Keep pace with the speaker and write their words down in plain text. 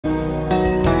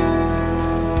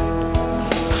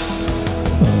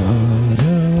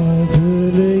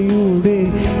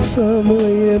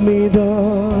സമയമിതാ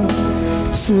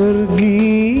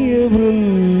സ്വർഗീയ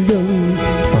വൃന്ദം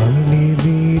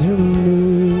അണിനിരന്നു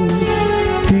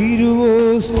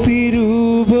തിരുവോസ്തിരൂപനാം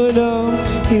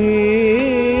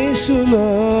യേശുനാഥൻ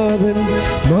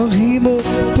മഹിമ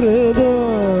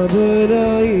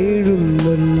പ്രതാപനായി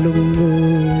എഴുന്നള്ളുന്നു.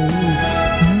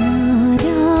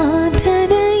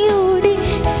 ആരാധനയോടെ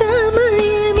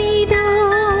സമയമിതാ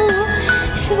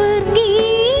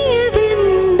സ്വർഗീയ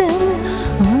വൃന്ദം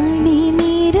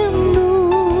അണിനിരന്നു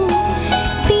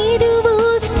തിരുവോസ്തിരൂപനായ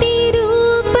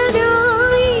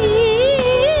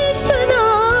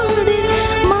യേശുനാഥൻ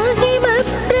മഹിമ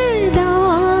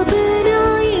പ്രതാപനായി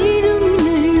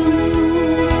എഴുന്നള്ളുന്നു.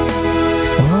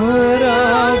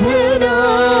 ആരാധന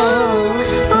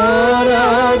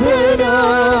ആരാധന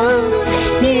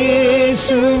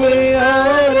യേശുവേ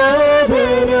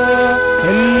ആരാധന.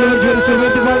 എല്ലാവരും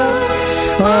ചേർത്ത് പാടാം.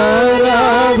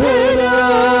 ആരാധന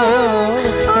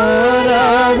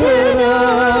ആരാധന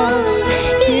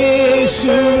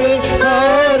യേശുവേ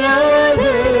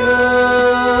ആരാധന.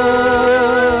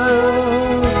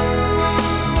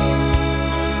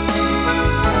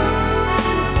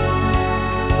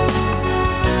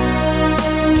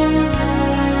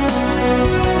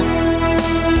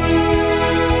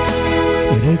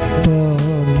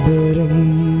 രക്താംബരം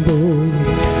പോൽ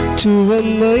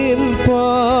ചുവന്ന എൻ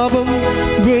പാപം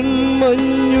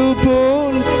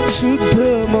വെൺമഞ്ഞുപോൽ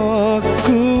ശുദ്ധമാക്കുവാനായി.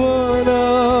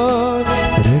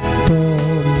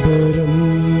 രക്താംബരം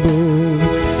പോൽ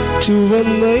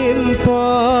ചുവന്ന എൻ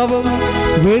പാപം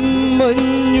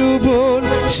വെൺമഞ്ഞുപോൽ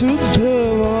ശുദ്ധമാക്കുവാനായി.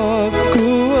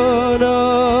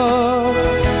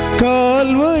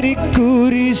 കാൽവരിക്കുരിശിൽ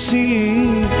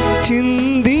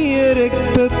ചിന്തിയ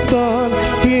രക്തത്താൽ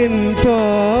എൻ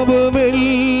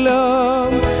പാപമെല്ലാം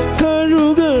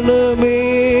കഴുകണമേ.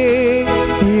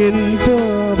 എൻ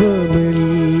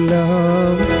പാപമെല്ലാം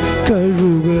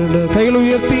കഴുകണം. കൈകൾ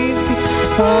ഉയർത്തി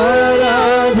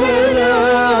ആരാധന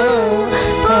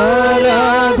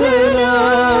ആരാധന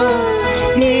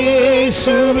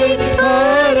യേശുവേ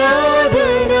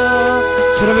ആരാധന.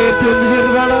 സ്വരമുയർത്തി ഒന്ന്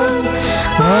ചേർത്ത് പാടാം.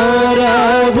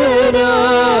 ആരാധന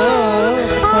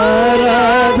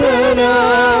ആരാധന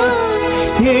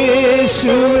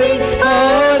യേശുവേ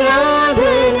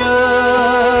ആരാധന.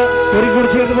 ഒരിക്കൽ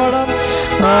ചേർത്ത് പാടാം.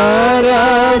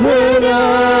 ആരാധന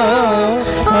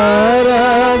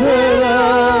ആരാധന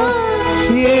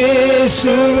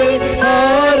യേശുവേ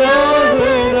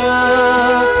ആരാധന.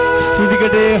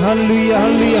 സ്തുതിക്കട്ടെ. ഹല്ലേലൂയ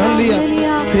ഹല്ലേലൂയ ഹല്ലേലൂയ.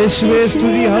 യേശുവേ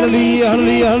സ്തുതി. ഹല്ലേലൂയ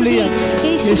ഹല്ലേലൂയ ഹല്ലേലൂയ.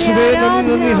 യേശുവേ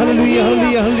നന്ദി നന്ദി. ഹല്ലേലൂയ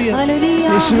ഹല്ലേലൂയ ഹല്ലേലൂയ.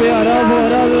 യേശുവേ ആരാധന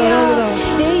ആരാധന ആരാധന.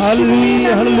 ഹല്ലേലൂയ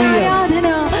ഹല്ലേലൂയ.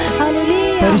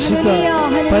 പരിശുദ്ധ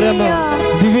പരമ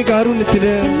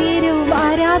ദിവ്യകാരുണ്യത്തിന്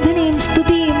ആരാധനയും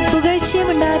സ്തുതിയും പുകഴ്ചയും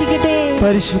ഉണ്ടായിരിക്കട്ടെ.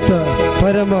 പരിശുദ്ധ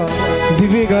പരമ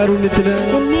ദിവ്യകാരുണ്യത്തിന്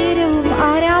എന്നേരവും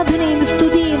ആരാധനയും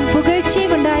സ്തുതിയും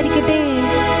പുകഴ്ചയും ഉണ്ടായിരിക്കട്ടെ.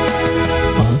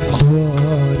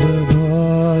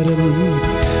 അധ്വാനഭാരം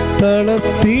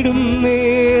തളർത്തിടും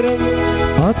നേരം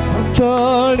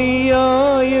അത്താണിയായെന്നും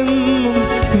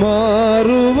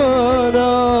മാറുവാനായി.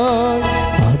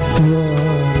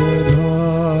 അധ്വാനഭാരം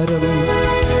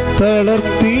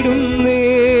തളർത്തിടും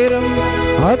നേരം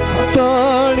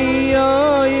അത്താണിയായെന്നും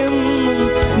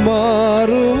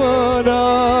മാറുവാനായി.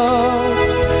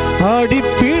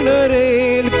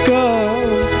 അടിപ്പിണരേൽക്കാൻ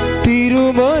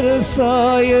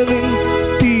തിരുമനസായ നിൻ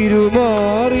തിരുമാറിലായി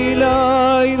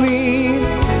നീ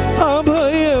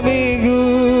അഭയമേകൂ.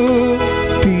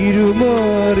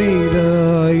 തിരുമാറിലായി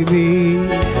നീ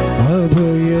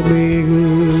അഭയമേകൂ.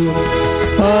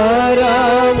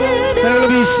 ആരാധന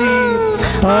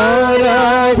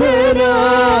ആരാധന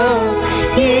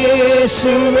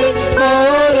യേശുവേ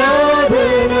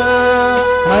ആരാധന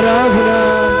ആരാധന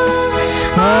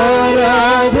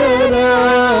ആരാധന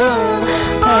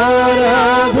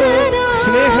ആരാധന.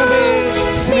 സ്നേഹമേ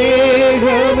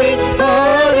സ്നേഹമേ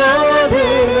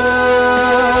ആരാധന.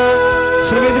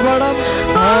 ശ്രമിച്ച് പാടാം.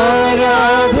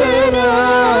 ആരാധന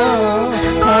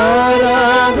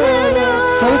ആരാധന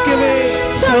സൗഖ്യമേ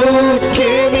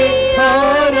സൗഖ്യമേ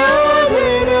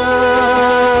ആരാധന.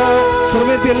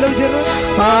 ശ്രമിച്ച് എല്ലാം ചേർന്ന്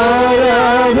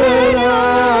ആരാധന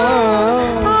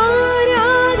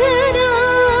ആരാധന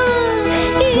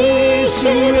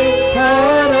യേശുവേ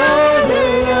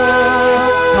ആരാധന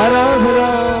ആരാധന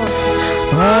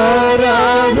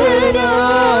ആരാധന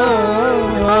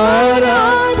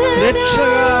ആരാധന.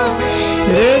 രക്ഷക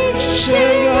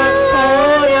രക്ഷക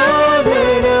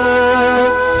ആരാധന.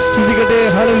 സ്തുതിക്കട്ടെ.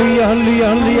 ഹല്ലേലൂയ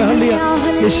ഹല്ലേലൂയ ഹല്ലേലൂയ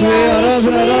ഹല്ലേലൂയ. യേശുവേ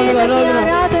ആരാധന ആരാധന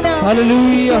ആരാധന.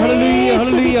 ഹല്ലേലൂയ ഹല്ലേലൂയ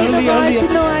ഹല്ലേലൂയ ഹല്ലേലൂയ. ഹല്ലേലൂയ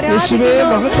യേശുവേ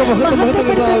മഹത്വം മഹത്വം മഹത്വം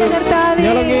കർത്താവേ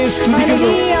ഞങ്ങളങ്ങേ സ്തുതിക്കുന്നു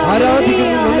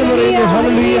ആരാധിക്കുന്നു നന്ദി പറയുന്നു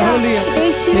ഹല്ലേലൂയ ഹല്ലേലൂയ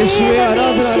യേശുവേ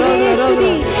ആരാധന ആരാധന ആരാധന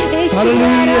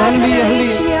ഹല്ലേലൂയ ഹല്ലേലൂയ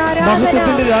ഹല്ലേലൂയ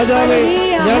മഹത്വത്തിന്റെ രാജാവേ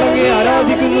ഞങ്ങളങ്ങേ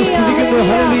ആരാധിക്കുന്നു സ്തുതിക്കുന്നു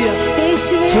ഹല്ലേലൂയ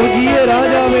സ്വർഗീയ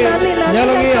രാജാവേ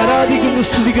ഞങ്ങളങ്ങേ ആരാധിക്കുന്നു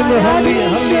സ്തുതിക്കുന്നു ഹല്ലേലൂയ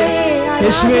ഹല്ലേലൂയ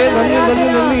യേശുവേ നന്ദി നന്ദി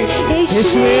നന്ദി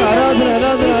യേശുവേ ആരാധന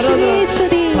ആരാധന ആരാധന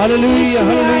ഹല്ലേലൂയ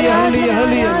ഹല്ലേലൂയ ഹല്ലേലൂയ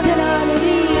ഹല്ലേലൂയ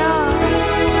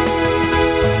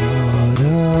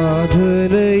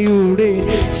ആരാധനയുടെ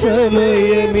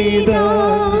സമയമിതാ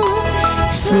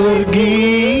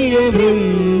സ്വർഗീയ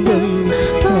വൃന്ദം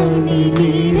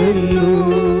അണിനിരന്നു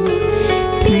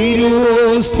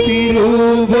തിരുവോസ്തിരൂപന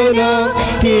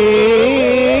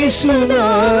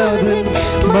യേശുനാഥൻ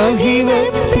മഹിമ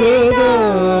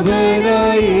പ്രതാപനായി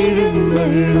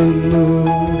എഴുന്നള്ളുന്നു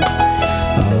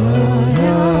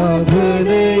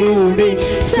ആരാധനയുടെ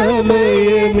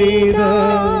സമയമിതാ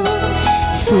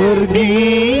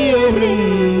സ്വർഗീയ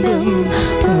വൃന്ദം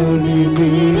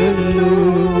അണിനിരന്നു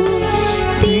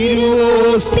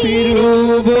തിരുവോസ്തിരൂപന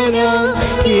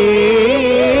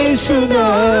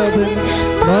യേശുനാഥൻ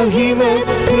മഹിമ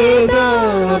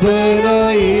പ്രതാപനായി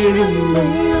എഴുന്നള്ളുന്നു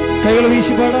കൈകൾ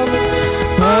വീശി പാടാം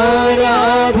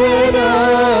ആരാധന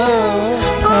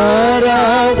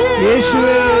ആരാധന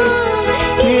യേശുവേ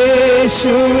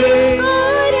യേശുവേ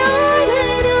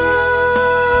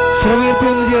ശ്രമീർത്തി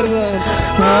ഒന്ന് ചേർന്ന്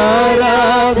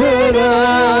ആരാധന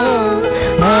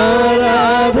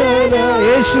ആരാധന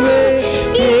യേശുവേ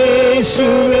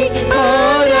യേശുവേ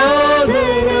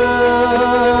ആരാധന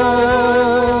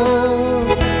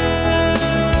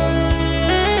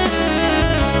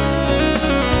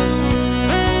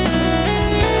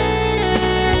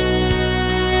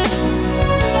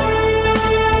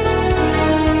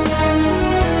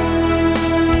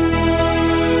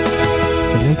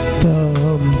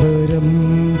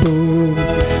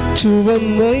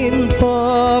ചുവന്ന എൻ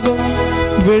പാപം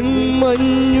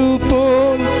വെൺമഞ്ഞു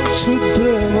പോൽ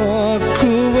ശുദ്ധമാക്കുവാനാ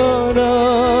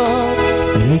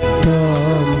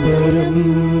രക്താംബരം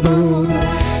പോൽ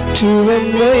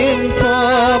ചുവന്ന എൻ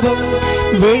പാപം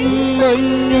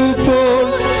വെൺമഞ്ഞു പോൽ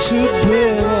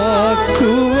ശുദ്ധമാക്കുവാനാ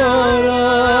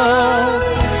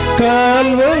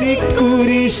കാൽവരി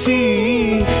കുരിശിൽ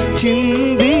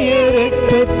ചിന്തിയ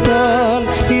രക്തത്താൽ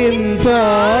എൻ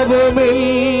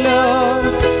പാപമെല്ലാം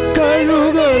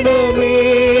കഴുകണമേ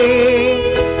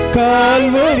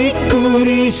കാൽവരി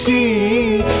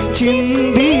കുരിശിൽ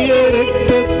ചിന്തിയ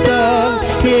രക്തത്താൽ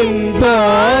എൻ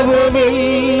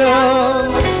പാപമെല്ലാം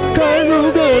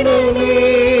കഴുകണമേ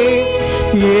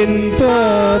എൻ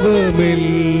പാപമെല്ലാം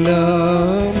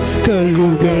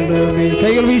കഴുകണമേ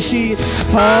കൈകൾ വീശി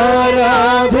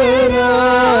ആരാധന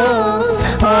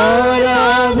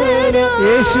ആരാധന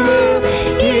യേശുവേ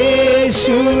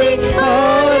യേശുവേ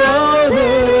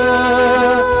ആരാധന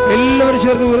എല്ലാവരും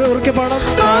ചേർന്ന് ഉറക്കെ പാടാം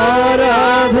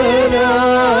ആരാധന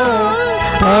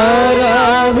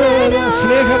ആരാധന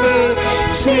സ്നേഹമേ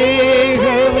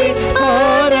സ്നേഹമേ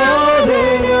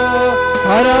ആരാധന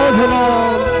ആരാധന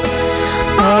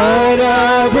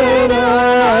ആരാധന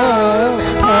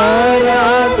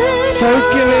ആരാധന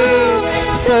സൗഖ്യമേ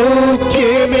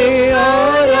സൗഖ്യമേ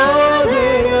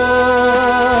ആരാധന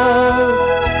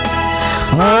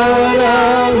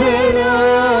ആരാധന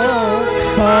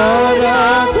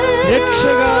ആരാധന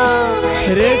രക്ഷക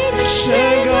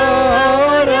രക്ഷക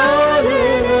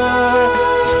ആരാധന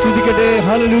സ്തുതിക്കട്ടെ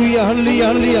ഹല്ലേലൂയ ഹല്ലേലൂയ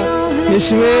ഹല്ലേലൂയ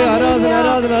യേശുവേ ആരാധന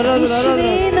ആരാധന ആരാധന ആരാധന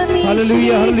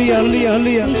ഹല്ലേലൂയ ഹല്ലേലൂയ ഹല്ലേലൂയ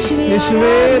ഹല്ലേലൂയ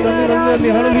യേശുവേ നന്ദി നന്ദി നന്ദി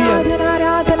ഹല്ലേലൂയ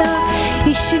ആരാധന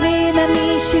യേശുവേ നന്ദി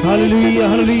ഹല്ലേലൂയ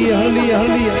ഹല്ലേലൂയ ഹല്ലേലൂയ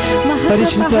ഹല്ലേലൂയ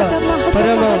പരിശുദ്ധ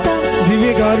പരമ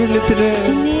ദിവ്യകാരുണ്യത്തിന്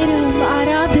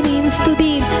ആരാധനയും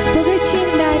സ്തുതിയും പുകഴ്ചയും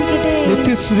ഉണ്ടായിരിക്കട്ടെ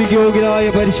നിത്യസ്തുതിക്ക് യോഗ്യനായ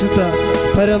പരിശുദ്ധ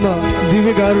പരമ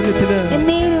ദിവ്യകാരുണ്യത്തിന്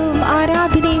എന്നേരവും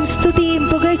ആരാധനയും സ്തുതിയും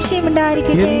പുകഴ്ചയും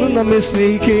ഉണ്ടായിരിക്കട്ടെ എന്നും നമ്മെ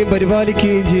സ്നേഹിക്കുകയും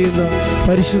പരിപാലിക്കുകയും ചെയ്യുന്ന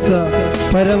പരിശുദ്ധ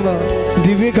പരമ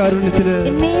ദിവ്യകാരുണ്യത്തിന്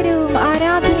എന്നേരവും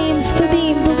ആരാധനയും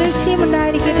സ്തുതിയും പുകഴ്ചയും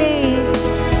ഉണ്ടായിരിക്കട്ടെ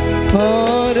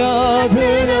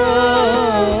ആരാധന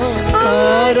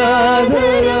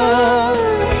ആരാധന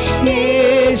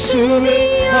യേശുവേ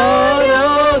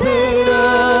ആരാധന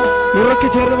ഉറക്കെ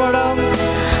ചേർന്ന് പാടാം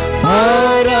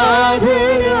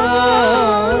ആരാധന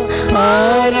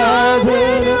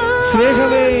ആരാധന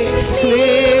സ്നേഹമേ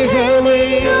സ്നേഹമേ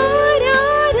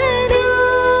ആരാധന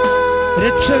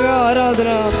രക്ഷക ആരാധന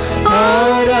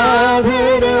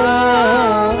ആരാധന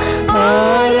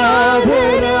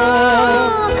ആരാധന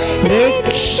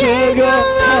രക്ഷക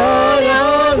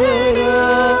ആരാധന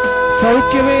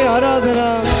സൗഖ്യമേ ആരാധന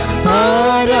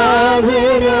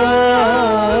ആരാധന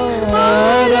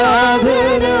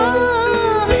ആരാധന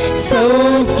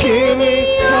സൗഖ്യ ഭാഗ്യമേ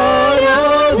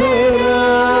ആരാധന.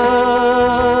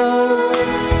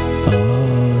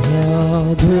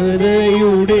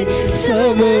 ആരാധനയുടെ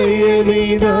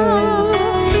സമയമിതാ,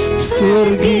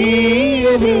 സ്വർഗീയ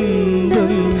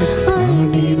വൃന്ദം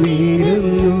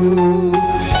അണിനിരന്നു.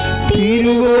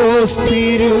 തിരുവോസ്തിരൂപന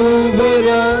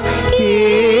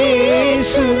യേശുനാഥൻ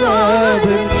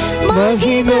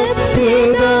മഹിമപ്രതാപനായി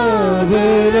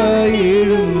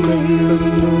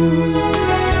എഴുന്നള്ളുന്നു.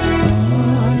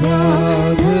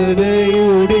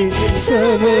 ആരാധനയുടെ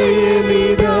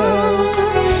സമയമിതാ,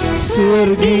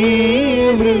 സ്വർഗീയ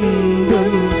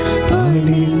വൃന്ദം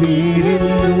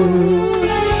അണിനിരന്നു.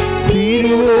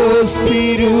 തിരുവോസ്തിരൂപന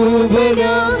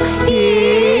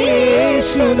യേശുനാഥൻ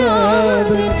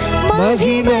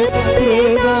മഹിമപ്രതാപനായി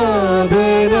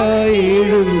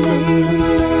എഴുന്നള്ളുന്നു.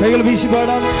 കൈകൾ വീശി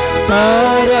പാടാം.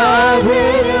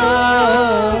 ആരാധന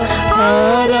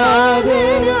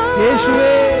ആരാധന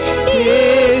യേശുവേ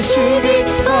യേശുവേ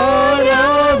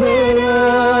ആരാധന.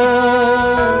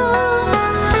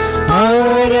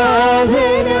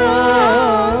 ആരാധന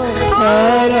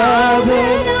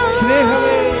ആരാധന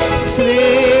സ്നേഹമേ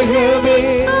സ്നേഹമേ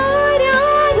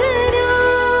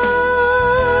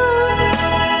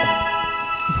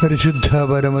പരിശുദ്ധ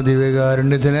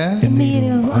പരമദിവ്യകാരുണ്യത്തിന്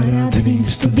ആരാധനയും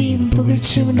സ്തുതിയും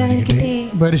പുകഴ്ചയും ഉണ്ടായിരിക്കട്ടെ.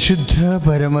 പരിശുദ്ധ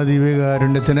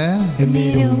പരമദിവ്യകാരുണ്യത്തിന്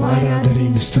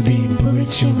ആരാധനയും സ്തുതിയും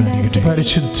പുകഴ്ചയും ഉണ്ടായിരിക്കട്ടെ.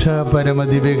 പരിശുദ്ധ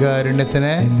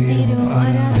പരമദിവ്യകാരുണ്യത്തിന്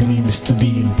ആരാധനയും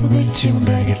സ്തുതിയും പുകഴ്ചയും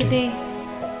ഉണ്ടായിരിക്കട്ടെ.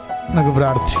 നമുക്ക്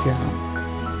പ്രാർത്ഥിക്കാം.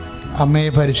 അമ്മേ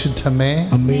പരിശുദ്ധമ്മേ,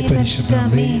 അമ്മേ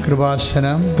പരിശുദ്ധമ്മേ,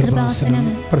 കൃപാസനം കൃപാസനം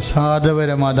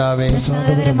പ്രസാദപരമാതാവേ,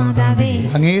 പ്രസാദപരമാതാവേ,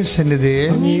 അങ്ങേ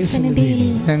സന്നിധിയിൽ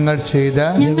ഞങ്ങൾ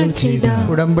ചെയ്ത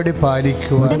ഉടമ്പടി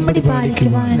പാലിക്കുവാൻ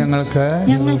ഞങ്ങൾക്ക്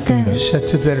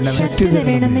ശക്തി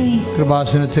തരണമേ.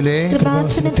 കൃപാസനത്തിലെ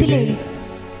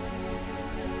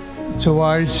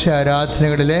ചൊവ്വാഴ്ച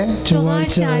ആരാധനകളിലെ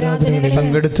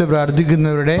പങ്കെടുത്ത്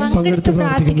പ്രാർത്ഥിക്കുന്നവരുടെ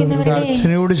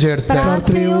പ്രാർത്ഥനയോട്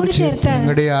ചേർത്ത്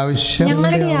ഞങ്ങളുടെ ആവശ്യം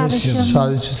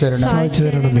സാധിച്ചു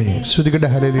തരണമേ. ശ്രുതികട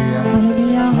ഹല്ലേലൂയ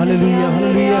ഹല്ലേലൂയ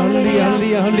ഹല്ലേലൂയ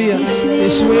ഹല്ലേലൂയ ഹല്ലേലൂയ.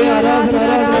 യേശുവേ ആരാധന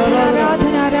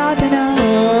ആരാധന ആരാധന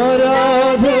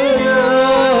ആരാധന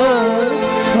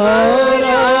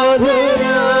ആരാധന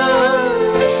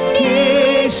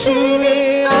യേശുവേ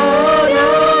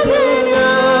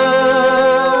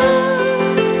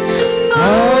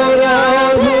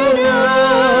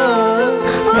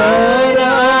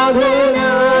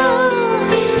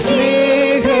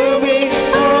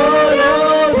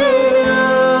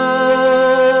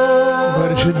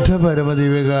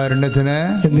പരമദിവ്യകാരുണ്യത്തിന്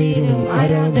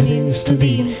ആരാധനയും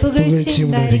സ്തുതിയും പുകഴ്ചയും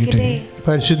ഉണ്ടായിരിക്കട്ടെ.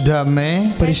 പരിശുദ്ധ അമ്മേ,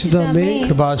 പരിശുദ്ധ അമ്മേ,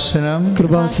 കൃപാസനം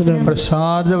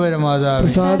പ്രസാദപരമാതാവേ,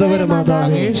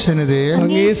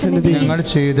 അങ്ങേ സന്നിധിയിൽ ഞങ്ങൾ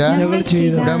ചെയ്ത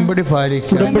ഉടമ്പടി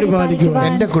പാലിക്കുവാൻ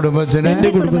എന്റെ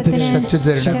കുടുംബത്തിന്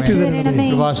ശക്തി തരണമേ.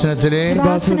 കൃപാസനത്തിലെ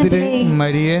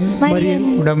മരിയൻ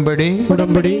ഉടമ്പടി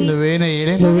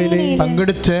നൊവേനയിലെ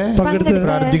പങ്കെടുത്ത്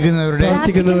പ്രാർത്ഥിക്കുന്നവരുടെ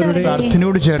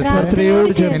പ്രാർത്ഥനയോട് ചേർത്ത്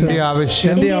എന്റെ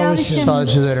ആവശ്യം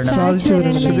സാധിച്ചു തരണം.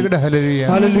 ഹല്ലേലൂയ ഹല്ലേലൂയ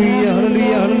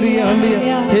ഹല്ലേലൂയ ഹല്ലേലൂയ.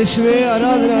 യേശുവേ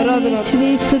ആരാധന ആരാധന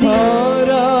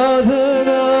ആരാധന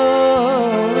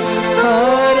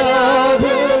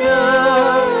ആരാധന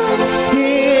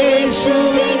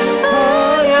യേശുവേ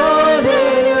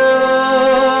ആരാധന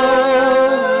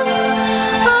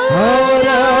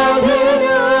ആരാധന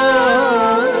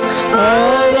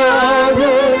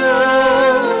ആരാധന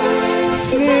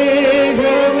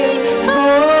സ്നേഹമേ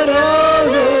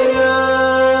ആരാധന.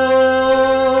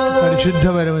 പരിശുദ്ധ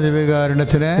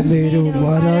പരമദിവ്യകാരുണ്യത്തിന്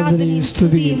ആരാധനയും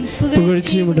സ്തുതിയും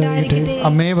പുകഴ്ചയും ഉണ്ടാകട്ടെ.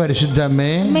 അമ്മേ പരിശുദ്ധ അമ്മേ,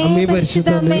 അമ്മേ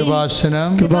പരിശുദ്ധ അമ്മേ, കൃപാസനം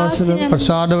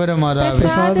പ്രസാദപരമാതാവേ,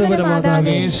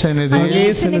 അങ്ങേ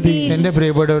സന്നിധി എന്റെ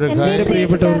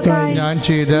പ്രിയപ്പെട്ടവർക്കായി ഞാൻ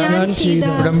ചെയ്ത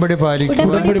ഉടമ്പടി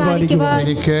പാലിക്കുവാൻ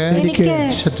എനിക്ക്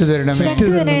ശക്തി തരണമേ.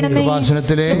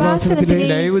 കൃപാസനത്തിലെ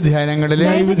ലൈവ് ധ്യാനങ്ങളിലെ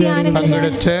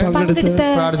പങ്കെടുത്ത്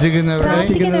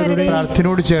പ്രാർത്ഥിക്കുന്നവരുടെ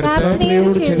പ്രാർത്ഥനയോട് ചേർത്ത്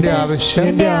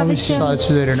എന്റെ ആവശ്യം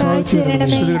സാധിച്ചു തരണം.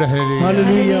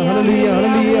 ഹല്ലേലൂയ ഹല്ലേലൂയ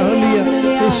ഹല്ലേലൂയ ഹല്ലേലൂയ.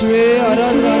 യേശുവേ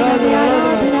ആരാധന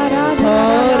ആരാധന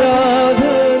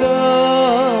ആരാധന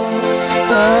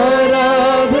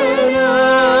ആരാധന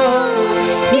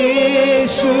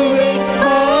യേശുവേ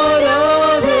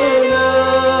ആരാധന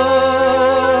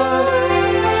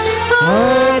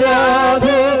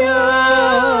ആരാധന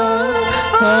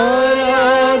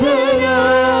ആരാധന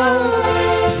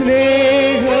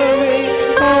സ്നേഹമേ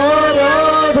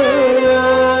ആരാധന.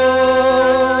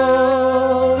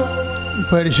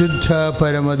 പരിശുദ്ധ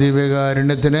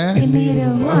പരമദിവ്യകാരുണ്യത്തിന്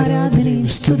ആരാധനയും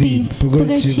സ്തുതിയും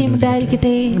പുകഴ്ചയും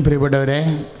ഉണ്ടായിരിക്കട്ടെ. പ്രിയപ്പെട്ടവരെ,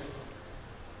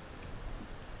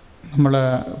 നമ്മൾ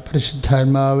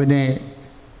പരിശുദ്ധാത്മാവിനെ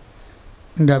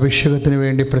അഭിഷേകത്തിന്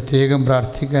വേണ്ടി പ്രത്യേകം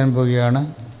പ്രാർത്ഥിക്കാൻ പോവുകയാണ്.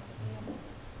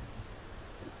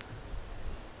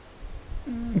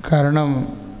 കാരണം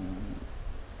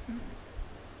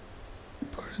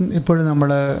ഇപ്പോഴും നമ്മൾ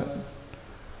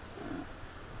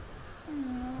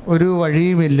ഒരു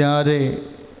വഴിയുമില്ലാതെ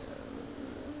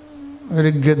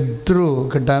ഒരു ഗദ്രു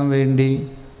കിട്ടാൻ വേണ്ടി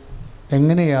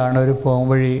എങ്ങനെയാണ് ഒരു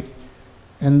പോംവഴി,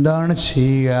 എന്താണ്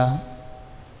ചെയ്യുക,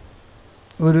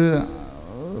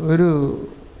 ഒരു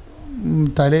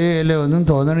തലയിൽ ഒന്നും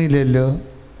തോന്നണില്ലല്ലോ,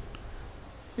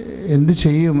 എന്ത്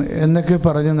ചെയ്യും എന്നൊക്കെ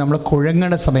പറഞ്ഞ് നമ്മൾ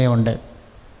കുഴങ്ങേണ്ട സമയമുണ്ട്.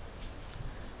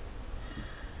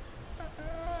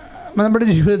 നമ്മുടെ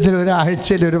ജീവിതത്തിൽ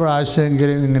ഒരാഴ്ചയിൽ ഒരു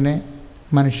പ്രാവശ്യമെങ്കിലും ഇങ്ങനെ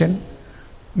മനുഷ്യൻ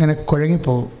ഇങ്ങനെ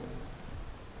കുഴങ്ങിപ്പോകും.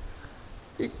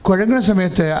 കുഴങ്ങുന്ന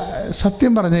സമയത്ത്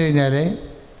സത്യം പറഞ്ഞു കഴിഞ്ഞാൽ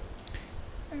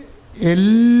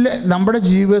നമ്മുടെ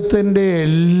ജീവിതത്തിൻ്റെ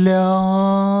എല്ലാ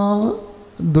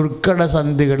ദുർഘട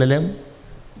സന്ധികളിലും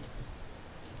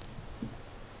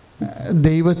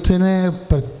ദൈവത്തിന്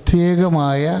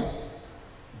പ്രത്യേകമായ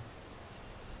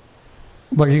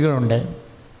വഴികളുണ്ട്.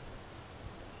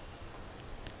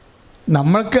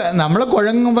 നമ്മൾ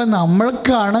കുഴങ്ങുമ്പോൾ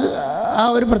നമ്മൾക്കാണ് ആ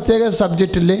ഒരു പ്രത്യേക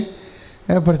സബ്ജക്റ്റിൽ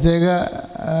പ്രത്യേക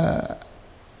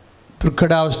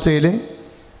ദുർഘടാവസ്ഥയിൽ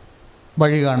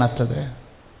വഴി കാണാത്തത്.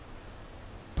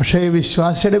 പക്ഷേ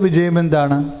വിശ്വാസിയുടെ വിജയം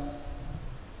എന്താണ്?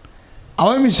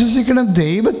 അവൻ വിശ്വസിക്കുന്ന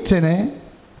ദൈവത്തിന്.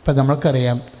 ഇപ്പം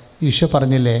നമ്മൾക്കറിയാം, ഈശോ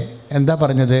പറഞ്ഞില്ലേ, എന്താ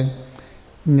പറഞ്ഞത്?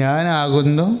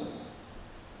 ഞാനാകുന്നു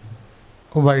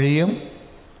വഴിയും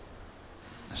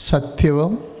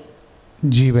സത്യവും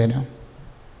ജീവനും.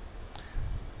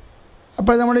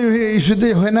 അപ്പോൾ നമ്മൾ വിശുദ്ധ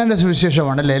യോഹന്നാൻ്റെ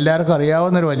സുവിശേഷമാണല്ലേ, എല്ലാവർക്കും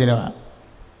അറിയാവുന്നൊരു വചനമാണ്.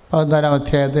 14-ാം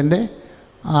അധ്യായത്തിൻ്റെ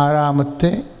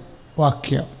 6-ാമത്തെ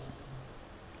വാക്യം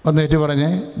ഒന്നേറ്റ് പറഞ്ഞ്,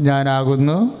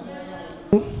 ഞാനാകുന്നു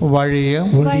വഴിയും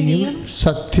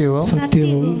സത്യവും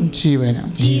ജീവനും.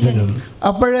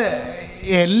 അപ്പോൾ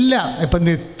എല്ലാം ഇപ്പം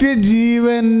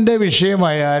നിത്യജീവൻ്റെ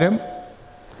വിഷയമായാലും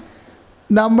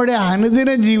നമ്മുടെ അനുദിന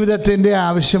ജീവിതത്തിൻ്റെ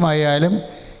ആവശ്യമായാലും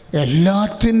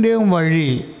എല്ലാത്തിൻ്റെയും വഴി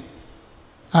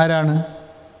ആരാണ്?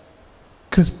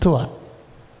 ക്രിസ്തുവാണ്.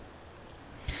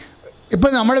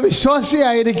 ഇപ്പം നമ്മൾ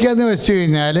വിശ്വാസിയായിരിക്കുക എന്ന് വെച്ച്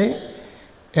കഴിഞ്ഞാൽ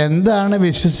എന്താണ്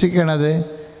വിശ്വസിക്കണത്?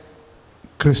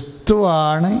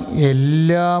 ക്രിസ്തുവാണ്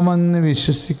എല്ലാമെന്ന്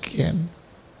വിശ്വസിക്കുകയാണ്.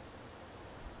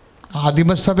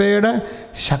 ആദിമസഭയുടെ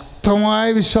ശക്തമായ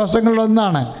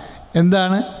വിശ്വാസങ്ങളിലൊന്നാണ്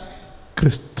എന്താണ്?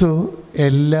 ക്രിസ്തു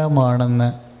എല്ലാമാണെന്ന്.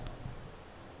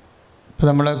 ഇപ്പോൾ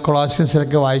നമ്മൾ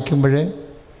കൊളോസ്യൻസിലൊക്കെ വായിക്കുമ്പോൾ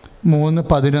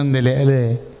 3:11 അല്ലേ,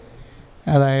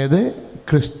 അതായത്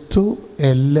ക്രിസ്തു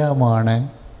എല്ലാമാണ്.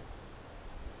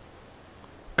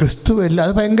 ക്രിസ്തു എല്ലാം,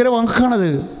 അത് ഭയങ്കര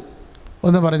വാക്കാണത്.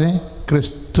 ഒന്ന് പറഞ്ഞേ,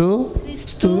 ക്രിസ്തു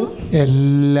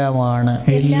എല്ലാമാണ്.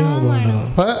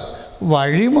 അപ്പോൾ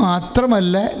വഴി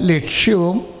മാത്രമല്ല,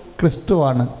 ലക്ഷ്യവും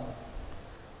ക്രിസ്തുവാണ്.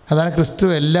 അതാണ് ക്രിസ്തു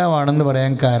എല്ലാമാണെന്ന്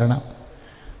പറയാൻ കാരണം.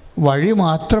 വഴി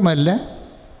മാത്രമല്ല,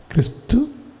 ക്രിസ്തു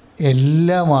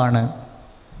എല്ലാമാണ്.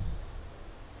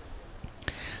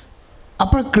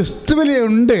 അപ്പോൾ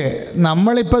ക്രിസ്തുവിലുണ്ട്.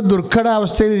 നമ്മളിപ്പോൾ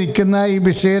ദുർഘടാവസ്ഥയിൽ ഇരിക്കുന്ന ഈ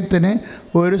വിഷയത്തിന്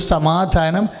ഒരു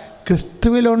സമാധാനം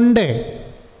ക്രിസ്തുവിലുണ്ട്.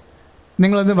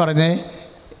 നിങ്ങളൊന്ന് പറഞ്ഞേ,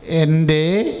 എൻ്റെ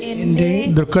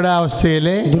ദുർഘടാവസ്ഥയിൽ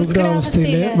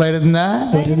വരുന്ന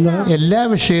എല്ലാ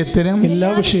വിഷയത്തിനും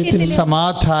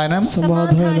സമാധാനം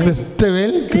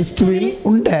ക്രിസ്തുവിൽ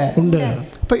ഉണ്ട്.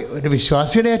 അപ്പം ഒരു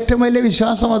വിശ്വാസിയുടെ ഏറ്റവും വലിയ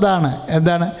വിശ്വാസം അതാണ്.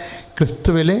 എന്താണ്?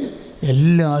 ക്രിസ്തുവിൽ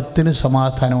എല്ലാത്തിനും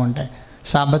സമാധാനമുണ്ട്.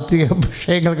 സാമ്പത്തിക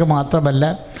വിഷയങ്ങൾക്ക് മാത്രമല്ല,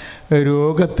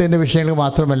 രോഗത്തിൻ്റെ വിഷയങ്ങൾ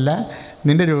മാത്രമല്ല,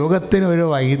 നിൻ്റെ രോഗത്തിന് ഒരു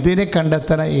വൈദ്യനെ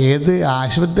കണ്ടെത്തണം, ഏത്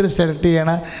ആശുപത്രി സെലക്ട്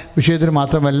ചെയ്യണ വിഷയത്തിന്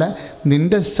മാത്രമല്ല,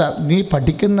 നീ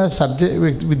പഠിക്കുന്ന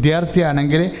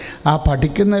വിദ്യാർത്ഥിയാണെങ്കിൽ ആ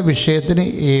പഠിക്കുന്ന വിഷയത്തിന്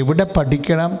എവിടെ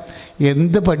പഠിക്കണം,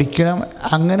 എന്ത് പഠിക്കണം,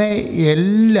 അങ്ങനെ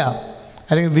എല്ലാം,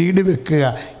 അല്ലെങ്കിൽ വീട് വെക്കുക,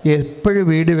 എപ്പോഴും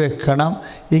വീട് വെക്കണം,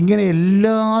 ഇങ്ങനെ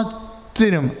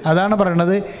എല്ലാത്തിനും അതാണ്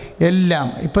പറയണത്. എല്ലാം.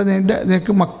 ഇപ്പം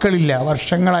നിനക്ക് മക്കളില്ല,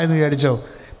 വർഷങ്ങളായെന്ന് വിചാരിച്ചോ.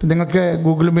 ഇപ്പം നിങ്ങൾക്ക്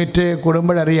ഗൂഗിൾ മീറ്റ്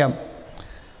കൂടുമ്പോഴറിയാം.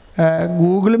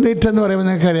 ഗൂഗിൾ മീറ്റ് എന്ന് പറയുമ്പോൾ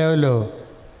നിങ്ങൾക്ക് അറിയാമല്ലോ,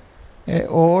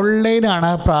 ഓൺലൈനാണ്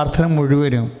ആ പ്രാർത്ഥന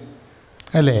മുഴുവനും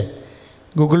അല്ലേ.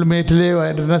 ഗൂഗിൾ മീറ്റിൽ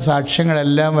വരുന്ന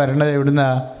സാക്ഷ്യങ്ങളെല്ലാം വരണത്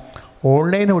എവിടുന്നാണ്?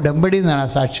 ഓൺലൈൻ ഉടമ്പടി നിന്നാണ് ആ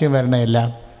സാക്ഷ്യം വരണതെല്ലാം.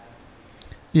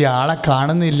 ഈ ആളെ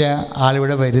കാണുന്നില്ല,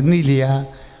 ആളിവിടെ വരുന്നില്ല,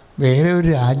 വേറെ ഒരു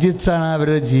രാജ്യത്താണ് അവർ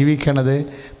ജീവിക്കണത്,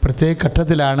 പ്രത്യേക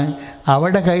ഘട്ടത്തിലാണ്,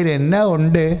 അവരുടെ കയ്യിൽ എന്നാ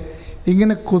ഉണ്ട്,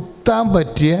 ഇങ്ങനെ കുത്താൻ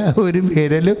പറ്റിയ ഒരു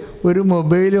വിരലും ഒരു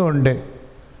മൊബൈലും ഉണ്ട്.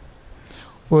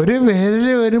 ഒരു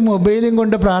വിരലും ഒരു മൊബൈലും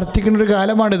കൊണ്ട് പ്രാർത്ഥിക്കുന്നൊരു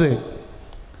കാലമാണിത്.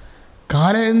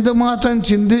 കാലം എന്തുമാത്രം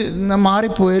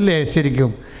മാറിപ്പോയല്ലേ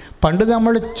ശരിക്കും. പണ്ട്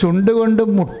നമ്മൾ ചുണ്ടുകൊണ്ടും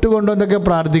മുട്ടുകൊണ്ടും എന്തൊക്കെ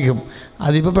പ്രാർത്ഥിക്കും,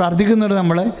 അതിപ്പോൾ പ്രാർത്ഥിക്കുന്നുണ്ട്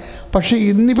നമ്മൾ. പക്ഷേ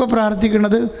ഇന്നിപ്പോൾ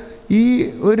പ്രാർത്ഥിക്കുന്നത് ഈ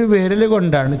ഒരു വിരൽ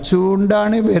കൊണ്ടാണ്,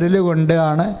 ചൂണ്ടാണി വിരൽ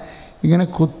കൊണ്ടാണ് ഇങ്ങനെ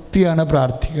കുത്തിയാണ്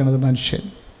പ്രാർത്ഥിക്കുന്നത് മനുഷ്യൻ.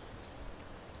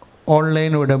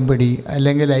 ഓൺലൈൻ ഉടമ്പടി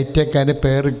അല്ലെങ്കിൽ ഐടെക് ആൻഡ്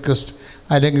പെയർ റിക്വസ്റ്റ്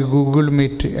അല്ലെങ്കിൽ ഗൂഗിൾ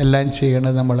മീറ്റ് എല്ലാം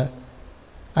ചെയ്യണത് നമ്മൾ,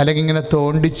 അല്ലെങ്കിൽ ഇങ്ങനെ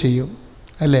തോണ്ടി ചെയ്യും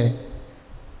അല്ലേ,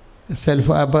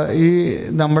 സെൽഫ്. അപ്പോൾ ഈ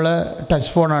നമ്മൾ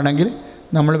ടച്ച് ഫോണാണെങ്കിൽ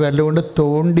നമ്മൾ വിരലുകൊണ്ട്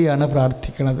തോണ്ടിയാണ്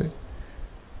പ്രാർത്ഥിക്കണത്.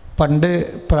 പണ്ട്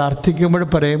പ്രാർത്ഥിക്കുമ്പോൾ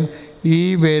പറയും ഈ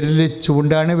വിരൽ,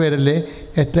 ചൂണ്ടാണി വിരൽ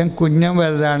ഏറ്റവും കുഞ്ഞൻ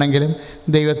വിരലാണെങ്കിലും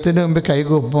ദൈവത്തിൻ്റെ മുമ്പിൽ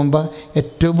കൈകൂപ്പുമ്പോൾ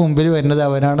ഏറ്റവും മുമ്പിൽ വരുന്നത്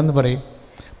അവനാണെന്ന് പറയും.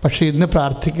 പക്ഷേ ഇന്ന്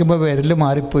പ്രാർത്ഥിക്കുമ്പോൾ വിരൽ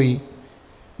മാറിപ്പോയി.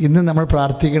 ഇന്ന് നമ്മൾ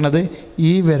പ്രാർത്ഥിക്കുന്നത്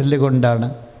ഈ വിരൽ കൊണ്ടാണ്,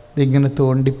 ഇതിങ്ങനെ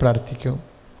തോണ്ടി പ്രാർത്ഥിക്കും.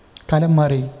 കാലം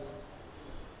മാറി,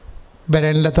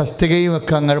 വിരലിൻ്റെ തസ്തികയും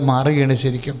ഒക്കെ അങ്ങ് മാറുകയാണ്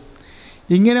ശരിക്കും.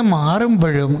 ഇങ്ങനെ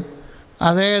മാറുമ്പോഴും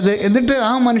അതായത് എന്നിട്ട്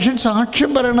ആ മനുഷ്യൻ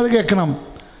സാക്ഷ്യം പറയണത് കേൾക്കണം.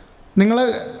 നിങ്ങൾ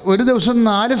ഒരു ദിവസം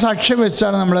 4 സാക്ഷ്യം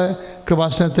വെച്ചാണ് നമ്മൾ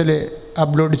കൃപാസനത്തിൽ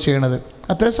അപ്ലോഡ് ചെയ്യണത്.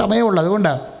 അത്ര സമയമുള്ളൂ,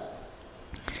 അതുകൊണ്ടാണ്.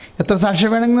 എത്ര സാക്ഷ്യം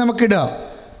വേണമെങ്കിൽ നമുക്കിടാം.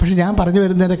 പക്ഷെ ഞാൻ പറഞ്ഞു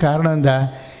വരുന്നതിൻ്റെ കാരണം എന്താ,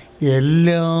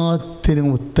 എല്ലാത്തിനും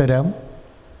ഉത്തരം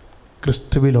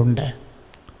ക്രിസ്തുവിലുണ്ട്.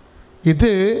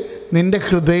 ഇത് നിൻ്റെ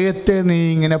ഹൃദയത്തെ നീ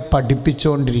ഇങ്ങനെ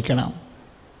പഠിപ്പിച്ചുകൊണ്ടിരിക്കണം.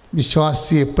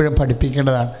 വിശ്വാസി എപ്പോഴും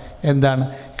പഠിപ്പിക്കേണ്ടതാണ്. എന്താണ്?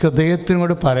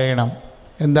 ഹൃദയത്തിനോട് പറയണം.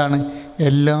 എന്താണ്?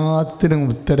 എല്ലാത്തിനും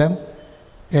ഉത്തരം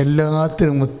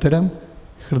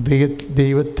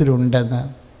ദൈവത്തിലുണ്ടെന്ന്.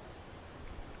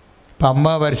 ഇപ്പം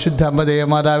പരിശുദ്ധ അമ്മ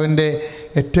ദേവമാതാവിൻ്റെ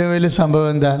ഏറ്റവും വലിയ സംഭവം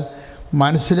എന്താണ്?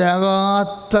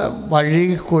 മനസ്സിലാകാത്ത വഴി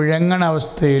കുഴങ്ങണ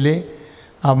അവസ്ഥയിൽ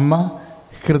അമ്മ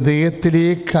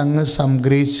ഹൃദയത്തിലേക്ക് അങ്ങ്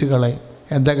സംഗ്രഹിച്ച് കളയും.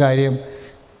 എന്താ കാര്യം?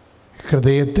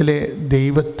 ഹൃദയത്തിലെ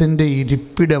ദൈവത്തിൻ്റെ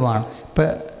ഇരിപ്പിടമാണ്. ഇപ്പം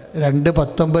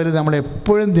 2:19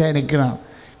 നമ്മളെപ്പോഴും ധ്യാനിക്കണം.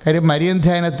 കാര്യം മരിയൻ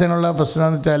ധ്യാനത്തിനുള്ള പ്രശ്നം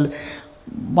എന്ന് വെച്ചാൽ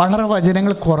വളരെ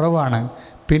വചനങ്ങൾ കുറവാണ്.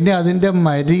 പിന്നെ അതിൻ്റെ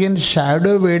മരിയൻ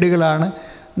ഷാഡോ വേർഡുകളാണ്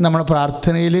നമ്മൾ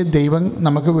പ്രാർത്ഥനയിൽ ദൈവം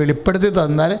നമുക്ക് വെളിപ്പെടുത്തി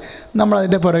തന്നാൽ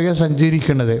നമ്മളതിൻ്റെ പുറകെ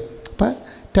സഞ്ചരിക്കുന്നത്. അപ്പം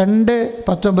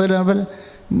 2:19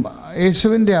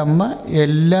 യേശുവിൻ്റെ അമ്മ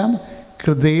എല്ലാം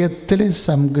ഹൃദയത്തിൽ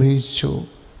സംഗ്രഹിച്ചു.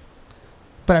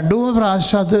 ഇപ്പം 2-3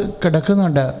 പ്രാവശ്യം അത്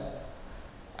കിടക്കുന്നുണ്ട്.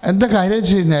 എന്താ കാര്യം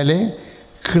വെച്ച് കഴിഞ്ഞാൽ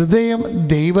ഹൃദയം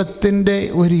ദൈവത്തിൻ്റെ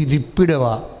ഒരു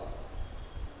ഇരിപ്പിടമാണ്.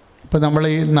 ഇപ്പം നമ്മൾ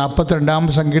ഈ 42-ാം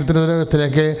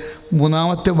സങ്കീർത്തനത്തിലേക്ക്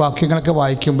 3-ാമത്തെ വാക്യങ്ങളൊക്കെ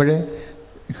വായിക്കുമ്പോൾ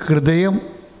ഹൃദയം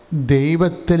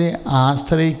ദൈവത്തിനെ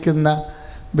ആശ്രയിക്കുന്ന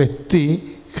വ്യക്തി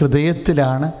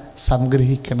ഹൃദയത്തിലാണ്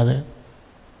സംഗ്രഹിക്കുന്നത്.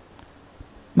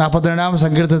 42-ാം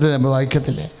സങ്കീർത്തനത്തിൽ നമ്മൾ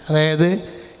വായിക്കത്തില്ലേ, അതായത്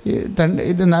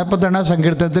 42-ാം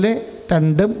സങ്കീർത്തനത്തിൽ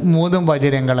 2-3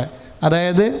 വചനങ്ങൾ,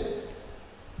 അതായത്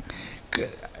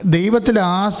ദൈവത്തിൽ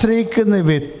ആശ്രയിക്കുന്ന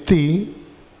വ്യക്തി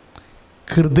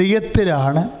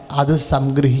ഹൃദയത്തിലാണ് അത്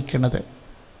സംഗ്രഹിക്കുന്നത്.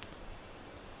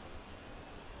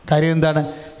 കാര്യം എന്താണ്?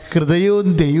 ഹൃദയവും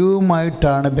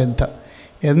ദൈവവുമായിട്ടാണ് ബന്ധം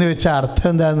എന്ന് വെച്ചാൽ അർത്ഥം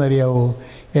എന്താണെന്നറിയാവോ?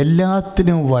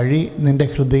 എല്ലാത്തിനും വഴി നിൻ്റെ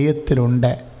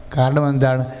ഹൃദയത്തിലുണ്ട്. കാരണം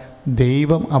എന്താണ്?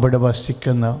 ദൈവം അവിടെ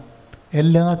വസിക്കുന്നു.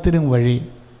 എല്ലാത്തിനും വഴി.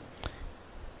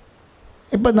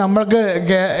 ഇപ്പം നമ്മൾക്ക്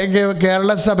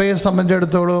കേരള സഭയെ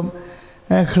സംബന്ധിച്ചിടത്തോളം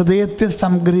ഹൃദയത്തെ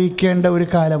സംഗ്രഹിക്കേണ്ട ഒരു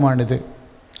കാലമാണിത്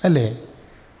അല്ലേ?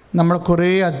 നമ്മൾ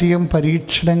കുറേ അധികം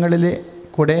പരീക്ഷണങ്ങളിൽ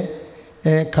കൂടെ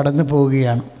കടന്നു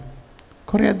പോവുകയാണ്.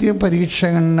 കുറേയധികം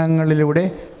പരീക്ഷണങ്ങളിലൂടെ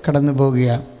കടന്നു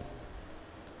പോവുകയാണ്.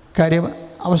 കാര്യം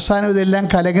അവസാനം ഇതെല്ലാം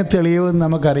കലങ്ങി തെളിയുമെന്ന്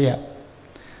നമുക്കറിയാം.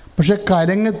 പക്ഷെ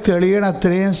കലങ്ങി തെളിയണ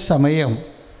അത്രയും സമയം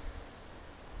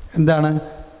എന്താണ്?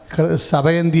 സഭ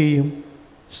എന്തു ചെയ്യും?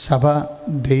 സഭ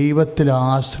ദൈവത്തിൽ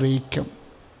ആശ്രയിക്കും.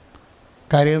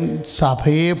 കാര്യം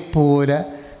സഭയെപ്പോലെ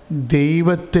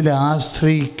ദൈവത്തിൽ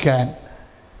ആശ്രയിക്കാൻ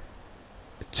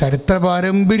ചരിത്ര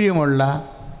പാരമ്പര്യമുള്ള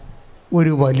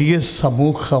ഒരു വലിയ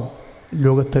സമൂഹം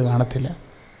ലോകത്ത് കാണത്തില്ല.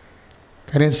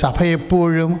 കാര്യം സഭ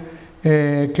എപ്പോഴും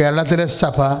കേരളത്തിലെ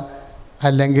സഭ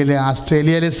അല്ലെങ്കിൽ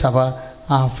ആസ്ട്രേലിയയിലെ സഭ,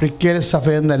 ആഫ്രിക്കയിലെ സഭ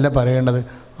എന്നല്ല പറയേണ്ടത്.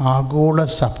 ആഗോള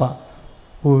സഭ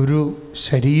ഒരു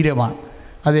ശരീരമാണ്.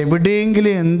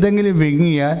 അതെവിടെയെങ്കിലും എന്തെങ്കിലും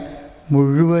വിങ്ങിയാൽ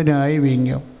മുഴുവനായി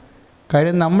വിങ്ങും.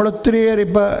 കാര്യം നമ്മളൊത്തിരിയേറെ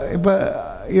ഇപ്പം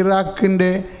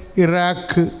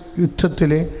ഇറാഖ്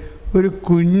യുദ്ധത്തിൽ ഒരു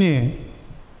കുഞ്ഞ്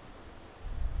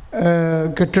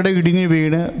കെട്ടിടം ഇടിഞ്ഞ്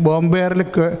വീണ്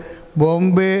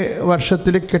ബോംബെ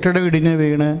വർഷത്തിൽ കെട്ടിടം ഇടിഞ്ഞ്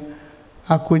വീണ്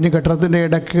ആ കുഞ്ഞ് കെട്ടിടത്തിൻ്റെ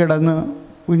ഇടയ്ക്ക് കിടന്ന്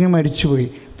കുഞ്ഞ് മരിച്ചുപോയി.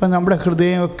 ഇപ്പം നമ്മുടെ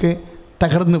ഹൃദയമൊക്കെ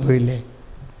തകർന്നു പോയില്ലേ?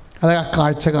 അത് ആ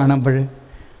കാഴ്ച കാണുമ്പോൾ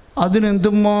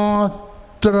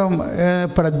അതിനെന്തുമാത്രം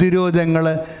പ്രതിരോധങ്ങൾ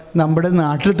നമ്മുടെ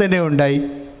നാട്ടിൽ തന്നെ ഉണ്ടായി.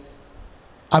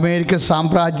 അമേരിക്കൻ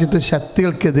സാമ്രാജ്യത്തെ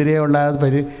ശക്തികൾക്കെതിരെയുള്ള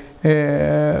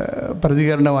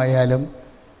പ്രതികരണമായാലും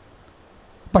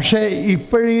പക്ഷേ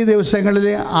ഇപ്പോഴീ ദിവസങ്ങളിൽ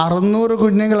 600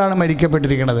 കുഞ്ഞുങ്ങളാണ്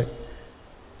മരിക്കപ്പെട്ടിരിക്കുന്നത്.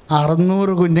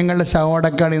 600 കുഞ്ഞുങ്ങളുടെ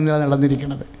ശവമടക്കാണ് ഇന്നലെ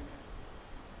നടന്നിരിക്കുന്നത്.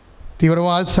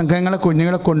 തീവ്രവാദ സംഘങ്ങളെ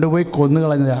കുഞ്ഞുങ്ങളെ കൊണ്ടുപോയി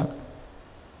കൊന്നുകളഞ്ഞതാണ്.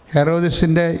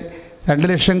 ഹെറോദിസിൻ്റെ 2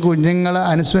 ലക്ഷം കുഞ്ഞുങ്ങളെ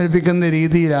അനുസ്മരിപ്പിക്കുന്ന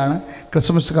രീതിയിലാണ്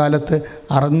ക്രിസ്മസ് കാലത്ത്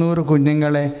 600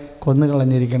 കുഞ്ഞുങ്ങളെ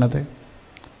കൊന്നുകളഞ്ഞിരിക്കുന്നത്.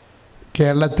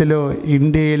 കേരളത്തിലോ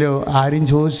ഇന്ത്യയിലോ ആരും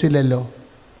ചോദിച്ചില്ലല്ലോ.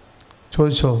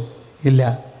 ചോദിച്ചോ? ഇല്ല.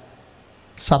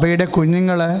 സഭയുടെ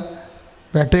കുഞ്ഞുങ്ങൾ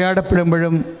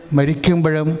വേട്ടയാടപ്പെടുമ്പോഴും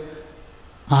മരിക്കുമ്പോഴും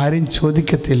ആരും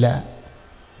ചോദിക്കത്തില്ല.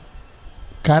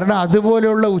 കാരണം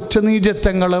അതുപോലെയുള്ള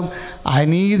ഉച്ചനീചത്വങ്ങളും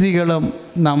അനീതികളും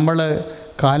നമ്മൾ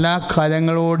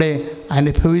കാലാകാലങ്ങളോടെ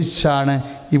അനുഭവിച്ചാണ്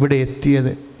ഇവിടെ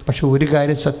എത്തിയത്. പക്ഷെ ഒരു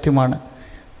കാര്യം സത്യമാണ്,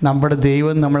 നമ്മുടെ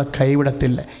ദൈവം നമ്മളെ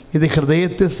കൈവിടത്തില്ല. ഇത്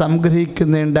ഹൃദയത്തിൽ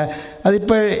സംഗ്രഹിക്കുന്നുണ്ട.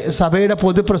 അതിപ്പോൾ സഭയുടെ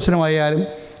പൊതുപ്രശ്നമായാലും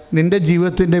നിൻ്റെ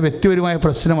ജീവിതത്തിൻ്റെ വ്യക്തിപരമായ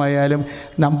പ്രശ്നമായാലും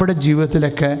നമ്മുടെ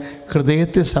ജീവിതത്തിലൊക്കെ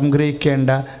ഹൃദയത്തിൽ സംഗ്രഹിക്കേണ്ട,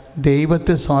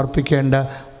 ദൈവത്തെ സമർപ്പിക്കേണ്ട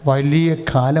വലിയ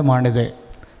കാലമാണിത്.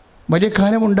 വലിയ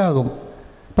കാലമുണ്ടാകും.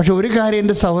 പക്ഷെ ഒരു കാര്യം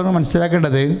എൻ്റെ സഹോദരൻ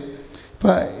മനസ്സിലാക്കേണ്ടത്,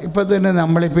 ഇപ്പോൾ തന്നെ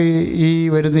നമ്മളിപ്പോൾ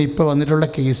ഇപ്പോൾ വന്നിട്ടുള്ള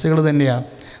കേസുകൾ തന്നെയാണ്.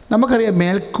 നമുക്കറിയാം,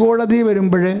 മേൽക്കോടതി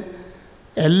വരുമ്പോൾ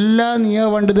എല്ലാ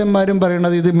നിയമപണ്ഡിതന്മാരും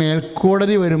പറയണത് ഇത്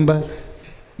മേൽക്കോടതി വരുമ്പോൾ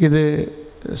ഇത്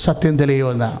സത്യം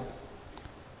തെളിയുമെന്നാണ്.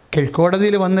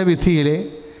 കീഴ്ക്കോടതിയിൽ വന്ന വിധിയിൽ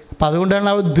അപ്പം അതുകൊണ്ടാണ്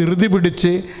അവർ ധൃതി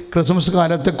പിടിച്ച് ക്രിസ്മസ്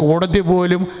കാലത്ത് കോടതി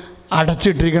പോലും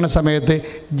അടച്ചിട്ടിരിക്കുന്ന സമയത്ത്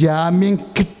ജാമ്യം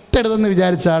കിട്ടരുതെന്ന്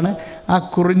വിചാരിച്ചാണ് ആ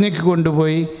കുറിഞ്ഞിക്ക്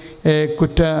കൊണ്ടുപോയി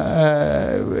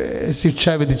ശിക്ഷ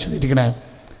വിധിച്ചിരിക്കണേ.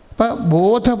 അപ്പം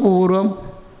ബോധപൂർവം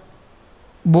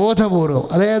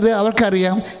അതായത്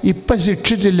അവർക്കറിയാം ഇപ്പം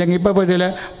ശിക്ഷിച്ചില്ലെങ്കിൽ ഇപ്പോൾ ചില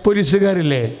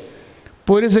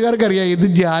പോലീസുകാർക്കറിയാം ഇത്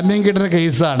ജാമ്യം കിട്ടുന്ന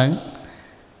കേസാണ്,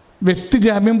 വ്യക്തി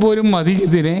ജാമ്യം പോലും മതി,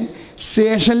 ഇതിനെ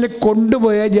സ്റ്റേഷനിൽ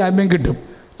കൊണ്ടുപോയാൽ ജാമ്യം കിട്ടും.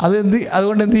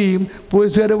 അതുകൊണ്ട് എന്ത് ചെയ്യും,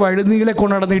 പോലീസുകാർ വഴുനീളെ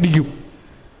കൊണ്ട് നടന്നിടിക്കും.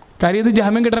 കാര്യം ഇത്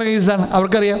ജാമ്യം കിട്ടുന്ന കേസാണ്,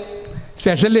 അവർക്കറിയാം.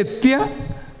 സ്റ്റേഷനിൽ എത്തിയാൽ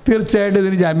തീർച്ചയായിട്ടും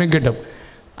ഇതിന് ജാമ്യം കിട്ടും.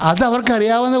 അത്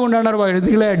അവർക്കറിയാവുന്നത് കൊണ്ടാണ് അവർ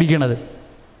വഴുനീളെ അടിക്കണത്.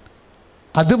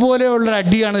 അതുപോലെയുള്ള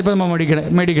അടിയാണ് ഇപ്പോൾ നമ്മൾ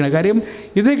മേടിക്കണത്. കാര്യം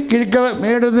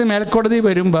ഇത് മേൽക്കോടതി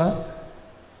വരുമ്പോൾ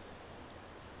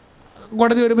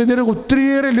ഇതൊരു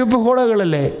ഒത്തിരിയേറെ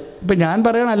ലൂപ്ഹോളുകളല്ലേ. ഇപ്പം ഞാൻ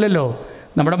പറയണമല്ലോ,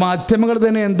 നമ്മുടെ മാധ്യമങ്ങൾ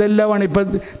തന്നെ എന്തെല്ലാമാണ് ഇപ്പം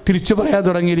തിരിച്ചു പറയാൻ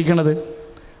തുടങ്ങിയിരിക്കുന്നത്.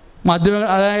 മാധ്യമങ്ങൾ,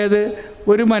 അതായത്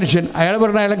ഒരു മനുഷ്യൻ അയാൾ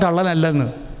പറഞ്ഞ അയാൾ കള്ളനല്ലെന്ന്,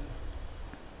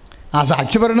 ആ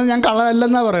സാക്ഷി പറയണത് ഞാൻ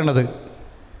കള്ളനല്ലെന്നാണ് പറയണത്.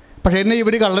 പക്ഷേ എന്നെ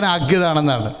ഇവർ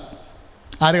കള്ളനാക്കിയതാണെന്നാണ്.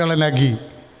 ആര് കള്ളനാക്കി?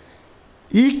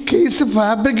 ഈ കേസ്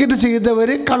ഫാബ്രിക്കേറ്റ് ചെയ്തവർ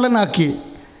കള്ളനാക്കി.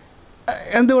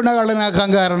 എന്തുകൊണ്ടാണ് കള്ളനാക്കാൻ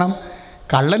കാരണം?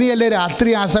 കള്ളനിയല്ലേ രാത്രി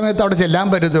ആ സമയത്ത് അവിടെ ചെല്ലാൻ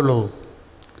പറ്റത്തുള്ളൂ,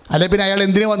 അല്ലെ പിന്നെ അയാൾ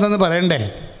എന്തിനു വന്നെന്ന് പറയണ്ടേ.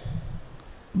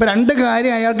 ഇപ്പം 2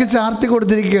 കാര്യം അയാൾക്ക് ചാർത്തി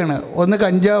കൊടുത്തിരിക്കുകയാണ്. ഒന്ന്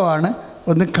കഞ്ചാവാണ്,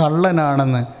 ഒന്ന്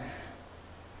കള്ളനാണെന്ന്.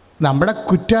 നമ്മുടെ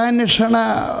കുറ്റാന്വേഷണ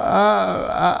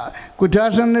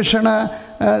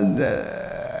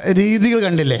രീതികൾ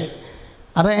കണ്ടില്ലേ?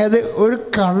 അതായത് ഒരു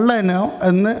കള്ളനോ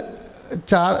എന്ന്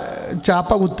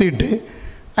ചാപ്പ കുത്തിയിട്ട്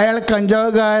അയാൾ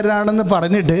കഞ്ചാവുകാരനാണെന്ന്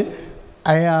പറഞ്ഞിട്ട്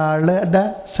അയാളുടെ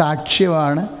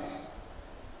സാക്ഷ്യമാണ്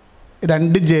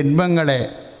 2 ജന്മങ്ങളെ,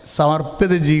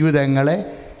 സമർപ്പിത ജീവിതങ്ങളെ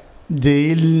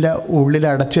ജയിലിൻ്റെ ഉള്ളിൽ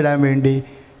അടച്ചിടാൻ വേണ്ടി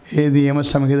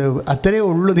നിയമസംഹിത, അത്രയേ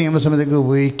ഉള്ളൂ നിയമസംഹിതയ്ക്ക്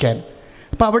ഉപയോഗിക്കാൻ.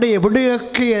 അപ്പോൾ അവിടെ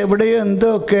എവിടെയോ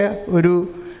എന്തൊക്കെ ഒരു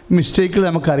മിസ്റ്റേക്കുകൾ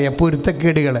നമുക്കറിയാം,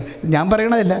 പൊരുത്തക്കേടുകൾ. ഞാൻ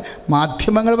പറയണതല്ല,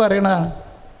 മാധ്യമങ്ങൾ പറയണതാണ്.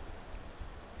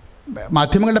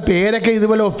 മാധ്യമങ്ങളുടെ പേരൊക്കെ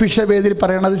ഇതുപോലെ ഒഫീഷ്യൽ വേദിയിൽ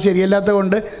പറയണത് ശരിയല്ലാത്തത്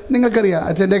കൊണ്ട് നിങ്ങൾക്കറിയാം.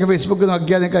 അച്ഛൻ്റെയൊക്കെ ഫേസ്ബുക്ക്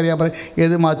നോക്കിയാൽ നിങ്ങൾക്കറിയാം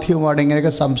ഏത് മാധ്യമമാണ്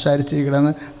ഇങ്ങനെയൊക്കെ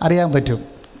സംസാരിച്ചിരിക്കണമെന്ന് അറിയാൻ പറ്റും.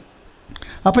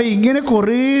 അപ്പോൾ ഇങ്ങനെ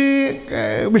കുറേ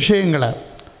വിഷയങ്ങൾ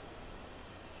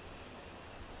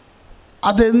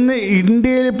അതെന്ന്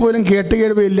ഇന്ത്യയിൽ പോലും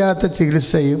കേട്ടുകേൾവിയില്ലാത്ത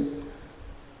ചികിത്സയും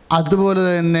അതുപോലെ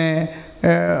തന്നെ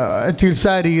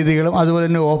ചികിത്സാ രീതികളും അതുപോലെ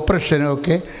തന്നെ ഓപ്പറേഷനും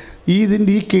ഒക്കെ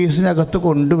ഈ കേസിനകത്ത്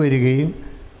കൊണ്ടുവരികയും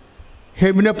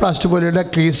ഹെമിനോപ്ലാസ്റ്റ് പോലെയുള്ള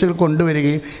കേസുകൾ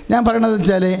കൊണ്ടുവരികയും, ഞാൻ പറയണത്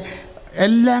വെച്ചാൽ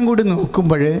എല്ലാം കൂടി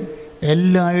നോക്കുമ്പോൾ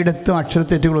എല്ലായിടത്തും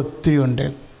അക്ഷരത്തെറ്റുകൾ ഒത്തിരിയുണ്ട്.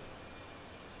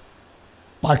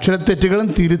 അക്ഷരത്തെറ്റുകളും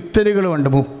തിരുത്തലുകളുമുണ്ട്.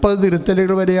 30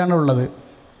 തിരുത്തലുകൾ വരെയാണുള്ളത്.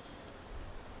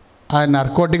 ആ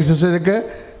നാർക്കോട്ടിക് സിസ്റ്റത്തിലൊക്കെ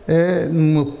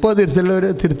 30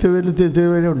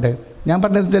 തിരുത്തലുകളുണ്ട്. ഞാൻ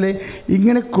പറഞ്ഞത് വെച്ചാൽ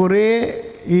ഇങ്ങനെ കുറേ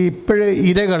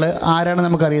ഇരകൾ ആരാണെന്ന്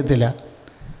നമുക്കറിയത്തില്ല.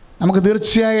 നമുക്ക്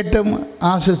തീർച്ചയായിട്ടും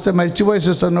ആ സിസ്റ്റർ, മരിച്ചുപോയ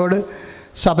സിസ്റ്ററിനോട്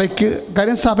സഭയ്ക്ക്,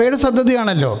 കാര്യം സഭയുടെ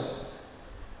സന്തതിയാണല്ലോ,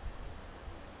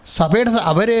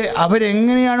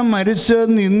 അവരെങ്ങനെയാണ്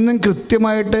മരിച്ചതെന്ന് ഇന്നും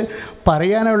കൃത്യമായിട്ട്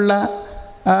പറയാനുള്ള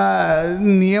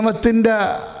നിയമത്തിൻ്റെ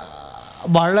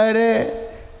വളരെ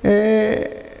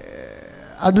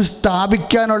അത്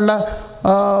സ്ഥാപിക്കാനുള്ള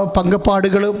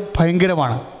പങ്കപ്പാടുകൾ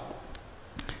ഭയങ്കരമാണ്.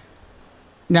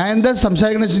 ഞാൻ എന്താ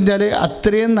സംസാരിക്കണമെന്ന് വെച്ച് കഴിഞ്ഞാൽ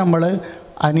അത്രയും നമ്മൾ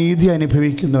അനീതി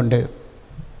അനുഭവിക്കുന്നുണ്ട്.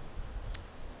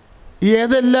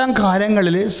 ഏതെല്ലാം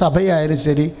കാലങ്ങളിൽ സഭയായാലും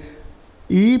ശരി,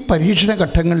 ഈ പരീക്ഷണ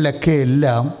ഘട്ടങ്ങളിലൊക്കെ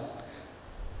എല്ലാം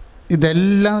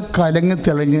ഇതെല്ലാം കലങ്ങി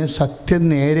തെളിഞ്ഞ് സത്യം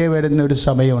നേരെ വരുന്നൊരു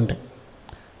സമയമുണ്ട്.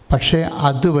 പക്ഷേ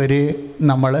അതുവരെ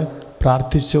നമ്മൾ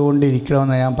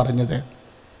പ്രാർത്ഥിച്ചുകൊണ്ടിരിക്കണമെന്ന് ഞാൻ പറഞ്ഞത്.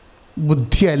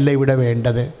 ബുദ്ധിയല്ല ഇവിടെ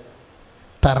വേണ്ടത്,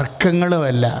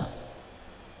 തർക്കങ്ങളുമല്ല.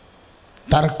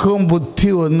 തർക്കവും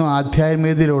ബുദ്ധിയും ഒന്നും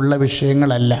ആധ്യാത്മികതയിലുള്ള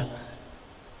വിഷയങ്ങളല്ല.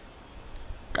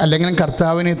 അല്ലെങ്കിൽ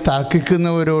കർത്താവിനെ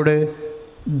തർക്കിക്കുന്നവരോട്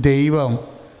ദൈവം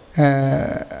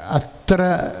അത്ര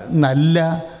നല്ല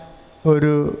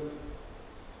ഒരു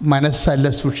മനസ്സല്ല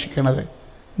സൂക്ഷിക്കണത്.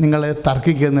 നിങ്ങൾ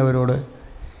തർക്കിക്കുന്നവരോട്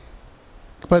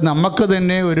ഇപ്പം നമുക്ക്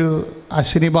തന്നെ ഒരു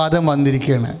അശനിബാധം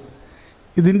വന്നിരിക്കുകയാണ്.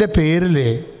 ഇതിൻ്റെ പേരിൽ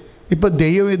ഇപ്പോൾ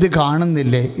ദൈവം ഇത്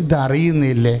കാണുന്നില്ലേ,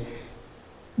 ഇതറിയുന്നില്ലേ?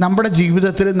 നമ്മുടെ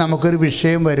ജീവിതത്തിൽ നമുക്കൊരു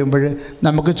വിഷയം വരുമ്പോൾ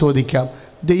നമുക്ക് ചോദിക്കാം,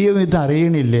 ദൈവം ഇത്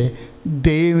അറിയണില്ലേ,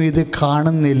 ദൈവം ഇത്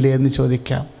കാണുന്നില്ലേ എന്ന്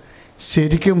ചോദിക്കാം.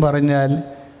 ശരിക്കും പറഞ്ഞാൽ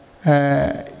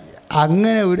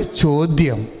അങ്ങനെ ഒരു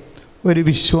ചോദ്യം ഒരു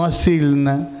വിശ്വാസിയിൽ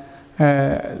നിന്ന്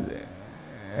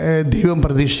ദൈവം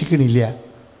പ്രതീക്ഷിക്കണില്ല.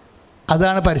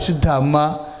 അതാണ് പരിശുദ്ധ അമ്മ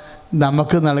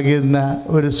നമുക്ക് നൽകുന്ന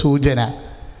ഒരു സൂചന.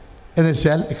 എന്ന്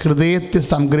വെച്ചാൽ ഹൃദയത്തെ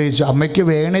സംഗ്രഹിച്ചു. അമ്മയ്ക്ക്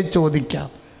വേണേ ചോദിക്കാം,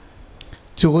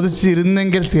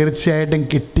 ചോദിച്ചിരുന്നെങ്കിൽ തീർച്ചയായിട്ടും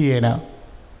കിട്ടിയേന.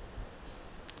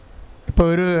 ഇപ്പോൾ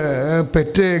ഒരു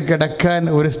പെറ്റ് കിടക്കാൻ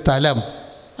ഒരു സ്ഥലം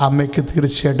അമ്മയ്ക്ക്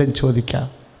തീർച്ചയായിട്ടും ചോദിക്കാം.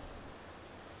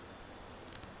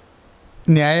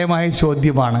 ന്യായമായ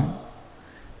ചോദ്യമാണ്.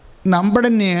 നമ്മുടെ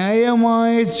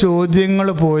ന്യായമായ ചോദ്യങ്ങൾ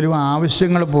പോലും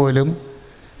ആവശ്യങ്ങൾ പോലും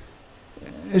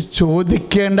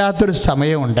ചോദിക്കേണ്ടാത്തൊരു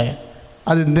സമയമുണ്ട്.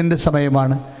 അതെന്തിൻ്റെ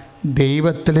സമയമാണ്?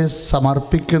 ദൈവത്തിൽ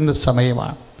സമർപ്പിക്കുന്ന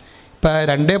സമയമാണ്. ഇപ്പം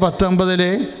 2:19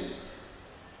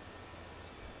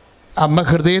 അമ്മ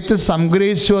ഹൃദയത്തിൽ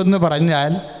സംഗ്രഹിച്ചു എന്ന്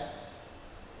പറഞ്ഞാൽ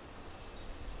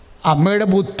അമ്മയുടെ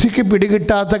ബുദ്ധിക്ക്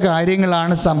പിടികിട്ടാത്ത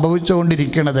കാര്യങ്ങളാണ്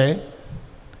സംഭവിച്ചുകൊണ്ടിരിക്കുന്നത്.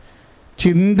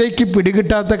 ചിന്തയ്ക്ക്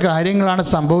പിടികിട്ടാത്ത കാര്യങ്ങളാണ്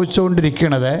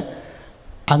സംഭവിച്ചുകൊണ്ടിരിക്കുന്നത്.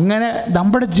 അങ്ങനെ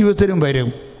നമ്മുടെ ജീവിതത്തിലും വരും.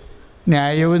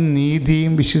 ന്യായവും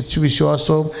നീതിയും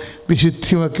വിശ്വാസവും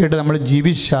വിശുദ്ധിയുമൊക്കെ ആയിട്ട് നമ്മൾ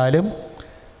ജീവിച്ചാലും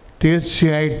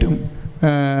തീർച്ചയായിട്ടും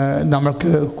നമ്മൾക്ക്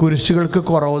കുരിശുകൾക്ക്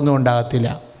കുറവൊന്നും ഉണ്ടാകത്തില്ല.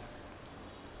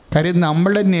 കാര്യം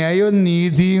നമ്മളുടെ ന്യായവും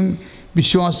നീതിയും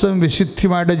വിശ്വാസവും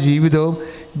വിശുദ്ധിയുമായിട്ട് ജീവിതവും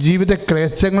ജീവിത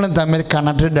ക്ലേശങ്ങളും തമ്മിൽ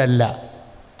കണക്റ്റഡ് അല്ല.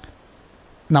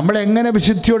 നമ്മളെങ്ങനെ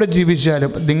വിശുദ്ധിയോടെ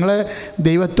ജീവിച്ചാലും നിങ്ങൾ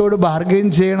ദൈവത്തോട് ബാർഗെയിൻ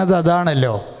ചെയ്യണത്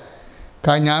അതാണല്ലോ.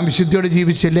 കാരണം ഞാൻ വിശുദ്ധിയോടെ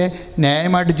ജീവിച്ചില്ലേ,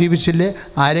 ന്യായമായിട്ട് ജീവിച്ചില്ലേ,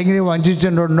 ആരെങ്കിലും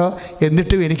വഞ്ചിച്ചിട്ടുണ്ടോ,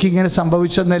 എന്നിട്ടും എനിക്കിങ്ങനെ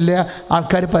സംഭവിച്ചെന്നല്ലേ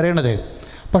ആൾക്കാർ പറയണത്.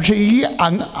 പക്ഷേ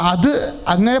അത്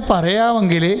അങ്ങനെ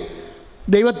പറയാമെങ്കിൽ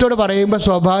ദൈവത്തോട് പറയുമ്പോൾ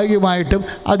സ്വാഭാവികമായിട്ടും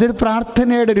അതൊരു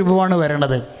പ്രാർത്ഥനയുടെ രൂപമാണ്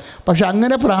വരണത്. പക്ഷെ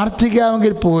അങ്ങനെ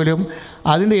പ്രാർത്ഥിക്കാമെങ്കിൽ പോലും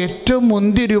അതിൻ്റെ ഏറ്റവും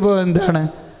മുന്തിയ രൂപം എന്താണ്?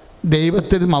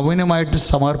 ദൈവത്തിന് മൗനമായിട്ട്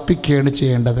സമർപ്പിക്കുകയാണ്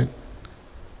ചെയ്യേണ്ടത്.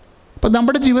 അപ്പം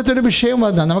നമ്മുടെ ജീവിതത്തിലൊരു വിഷയം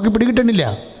വന്നാൽ നമുക്ക് പിടികിട്ടണില്ല.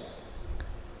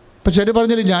 ഇപ്പം ചില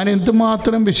പറഞ്ഞില്ല, ഞാൻ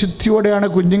എന്തുമാത്രം വിശുദ്ധിയോടെയാണ്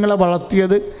കുഞ്ഞുങ്ങളെ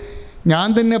വളർത്തിയത്, ഞാൻ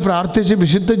തന്നെ പ്രാർത്ഥിച്ച്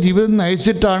വിശുദ്ധ ജീവിതം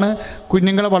നയിച്ചിട്ടാണ്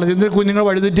കുഞ്ഞുങ്ങളെ വളർത്തിയത്, കുഞ്ഞുങ്ങൾ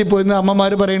വഴിതെറ്റിപ്പോയെന്ന്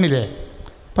അമ്മമാർ പറയണില്ലേ?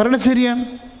 പറയണത് ശരിയാണ്.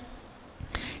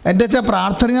 എൻ്റെ അച്ഛൻ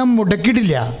പ്രാർത്ഥന ഞാൻ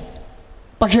മുടക്കിയിട്ടില്ല,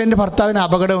 പക്ഷേ എൻ്റെ ഭർത്താവിന്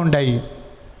അപകടം ഉണ്ടായി.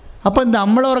 അപ്പം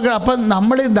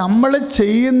നമ്മൾ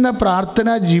ചെയ്യുന്ന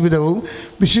പ്രാർത്ഥനാ ജീവിതവും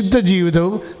വിശുദ്ധ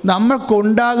ജീവിതവും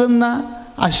നമ്മൾക്കുണ്ടാകുന്ന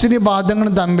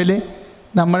അശ്വനിബാധങ്ങളും തമ്മിൽ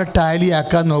നമ്മൾ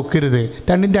ടാലിയാക്കാൻ നോക്കരുത്.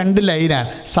 രണ്ടും രണ്ട് ലൈനാണ്,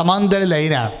 സമാന്തര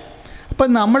ലൈനാണ്. അപ്പം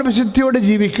നമ്മൾ വിശുദ്ധിയോടെ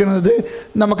ജീവിക്കുന്നത്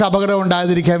നമുക്ക് അപകടം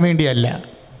ഉണ്ടാകാതിരിക്കാൻ വേണ്ടിയല്ല.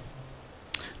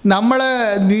 നമ്മൾ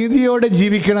നീതിയോടെ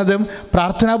ജീവിക്കുന്നതും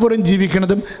പ്രാർത്ഥനാപൂർവ്വം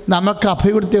ജീവിക്കുന്നതും നമുക്ക്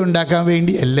അഭിവൃദ്ധി ഉണ്ടാക്കാൻ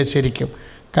വേണ്ടിയല്ല ശരിക്കും.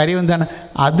 കാര്യം എന്താണ്?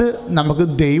 അത് നമുക്ക്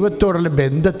ദൈവത്തോടുള്ള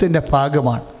ബന്ധത്തിൻ്റെ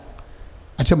ഭാഗമാണ്.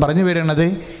 അച്ഛൻ പറഞ്ഞു വരുന്നത്,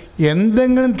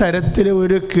 എന്തെങ്കിലും തരത്തിൽ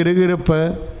ഒരു കിറുകിറുപ്പ്,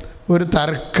 ഒരു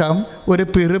തർക്കം, ഒരു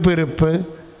പിറുപിറുപ്പ്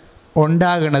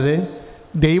ഉണ്ടാകണത്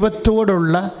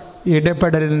ദൈവത്തോടുള്ള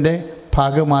ഇടപെടലിൻ്റെ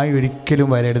ഭാഗമായി ഒരിക്കലും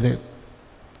വരരുത്.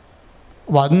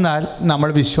 വന്നാൽ നമ്മൾ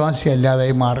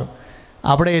വിശ്വാസിയല്ലാതായി മാറും.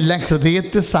 അവിടെയെല്ലാം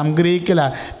ഹൃദയത്തെ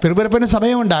സംഗ്രഹിക്കലാണ്. പിറുപിറുപ്പിന്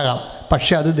സമയമുണ്ടാകാം,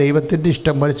 പക്ഷേ അത് ദൈവത്തിൻ്റെ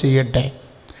ഇഷ്ടം പോലെ ചെയ്യട്ടെ.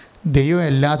 ദൈവം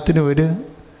എല്ലാത്തിനും ഒരു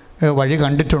വഴി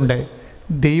കണ്ടിട്ടുണ്ട്.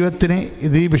 ദൈവത്തിന്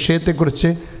ഈ വിഷയത്തെക്കുറിച്ച്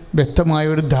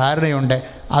വ്യക്തമായൊരു ധാരണയുണ്ട്.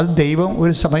 അത് ദൈവം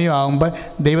ഒരു സമയമാകുമ്പോൾ,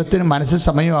 ദൈവത്തിന് മനസ്സിൽ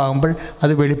സമയമാകുമ്പോൾ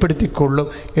അത് വെളിപ്പെടുത്തിക്കൊള്ളും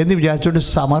എന്ന് വിചാരിച്ചുകൊണ്ട്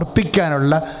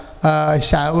സമർപ്പിക്കാനുള്ള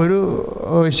ഒരു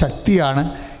ശക്തിയാണ്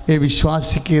ഈ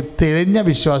വിശ്വാസിക്ക്, തെളിഞ്ഞ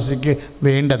വിശ്വാസിക്ക്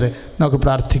വേണ്ടത്. നമുക്ക്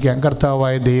പ്രാർത്ഥിക്കാം.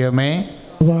 കർത്താവായ ദൈവമേ,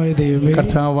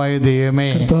 കർത്താവായ ദൈവമേ,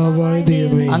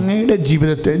 അങ്ങയുടെ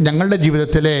ജീവിതത്തിൽ ഞങ്ങളുടെ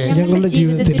ജീവിതത്തിലെ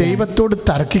ദൈവത്തോട്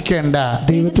തർക്കിക്കേണ്ട,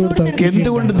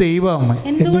 എന്തുകൊണ്ട് ദൈവം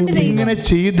ഇങ്ങനെ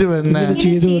ചെയ്തുവെന്ന്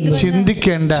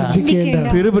ചിന്തിക്കേണ്ട,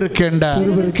 പിറുപിറുക്കേണ്ട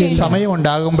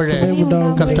സമയമുണ്ടാകുമ്പോഴേ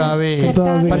കർത്താവേ,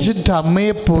 പരിശുദ്ധ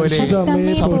അമ്മയെ പോലെ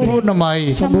സമ്പൂർണമായി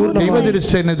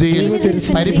ദൈവതിരുസന്നിധിയിൽ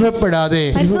പരിഭവപ്പെടാതെ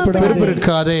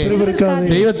പിറുപിറുക്കാതെ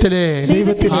ദൈവത്തിലെ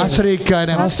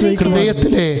ആശ്രയിക്കാനും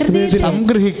ഹൃദയത്തിലെ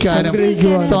സംഗ്രഹിക്കാനും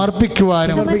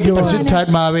സമർപ്പിക്കുവാനും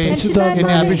പരിശുദ്ധാത്മാവേ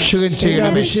എന്നെ അഭിഷേകം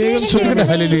ചെയ്യണം.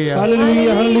 ഹല്ലേലൂയ, ഹല്ലേലൂയ,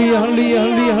 ഹല്ലേലൂയ,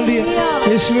 ഹല്ലേലൂയ, ഹല്ലേലൂയ.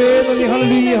 യേശുവേ നന്ദി,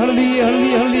 ഹല്ലേലൂയ, ഹല്ലേലൂയ,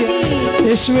 ഹല്ലേലൂയ, ഹല്ലേലൂയ.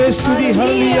 യേശുവേ സ്തുതി,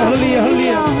 ഹല്ലേലൂയ, ഹല്ലേലൂയ,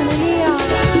 ഹല്ലേലൂയ.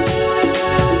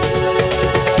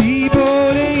 തീ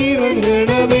പോലെ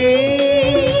ഇറങ്ങണമേ,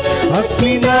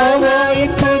 അഗ്നിനാവായി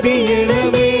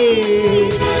പതിയണമേ,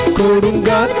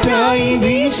 കൊടുങ്കാറ്റായി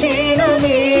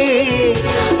വീശണമേ,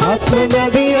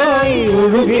 ആത്മനദിയായി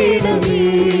ഒഴുകണമേ.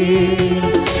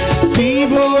 തീ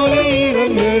പോലെ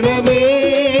ഇറങ്ങണമേ,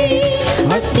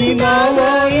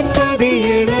 അഗ്നിനാവായി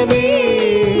പതിയണമേ,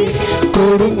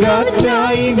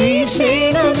 കൊടുങ്കാറ്റായി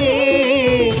വീശണമേ,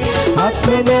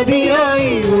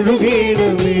 ആത്മനദിയായി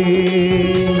ഒഴുകണമേ.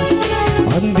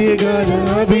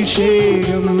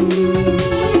 അന്ത്യകാലാഭിഷേകം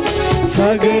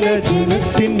സകല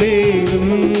ജനത്തിൻ്റെയും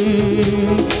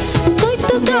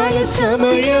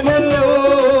സമയമല്ലോ,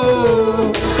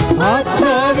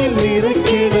 ആത്മാവിൽ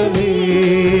നിറയ്ക്കണമേ.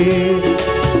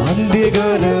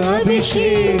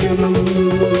 അന്ത്യകാലാഭിഷേകം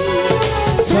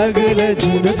സകല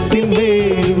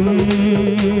ജനത്തിൻ്റെയും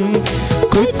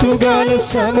കൊയ്ത്തുകാല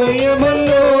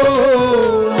സമയമല്ലോ,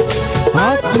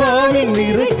 ആത്മാവിൽ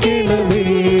നിറയ്ക്കണമേ.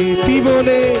 തീ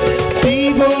പോലെ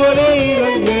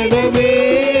ഇറങ്ങണമേ,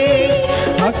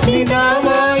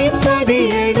 അഗ്നിനാമായി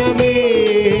പതിയണമേ,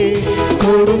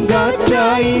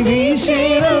 കൊടുങ്കാറ്റായി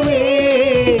വീശണമേ,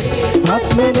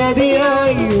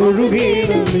 ആത്മനദിയായി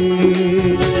ഒഴുകണമേ,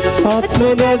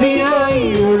 ആത്മനദിയായി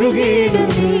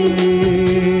ഒഴുകണമേ.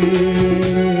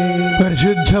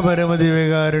 പരിശുദ്ധ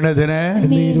പരമദിവ്യകാരുണ്യത്തിന്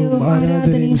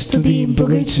ആരാധനയും സ്തുതിയും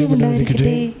പുകഴ്ചയും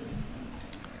ഉണ്ടായിരിക്കട്ടെ.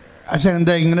 അച്ഛൻ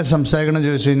എന്താ ഇങ്ങനെ സംസാരിക്കണം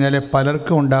ചോദിച്ചു കഴിഞ്ഞാൽ,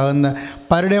 പലർക്കും ഉണ്ടാകുന്ന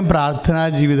പലരുടെയും പ്രാർത്ഥനാ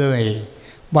ജീവിതമേ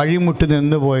വഴിമുട്ടി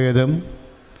നിന്നു പോയതും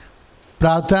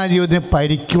പ്രാർത്ഥനാ ജീവിതത്തിന്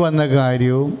പരിക്ക് വന്ന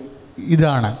കാര്യവും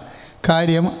ഇതാണ്.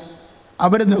 കാര്യം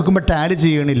അവരെ നോക്കുമ്പോൾ ടാലി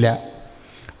ചെയ്യണില്ല.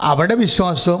 അവരുടെ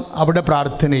വിശ്വാസവും അവരുടെ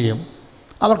പ്രാർത്ഥനയും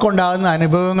അവർക്കുണ്ടാകുന്ന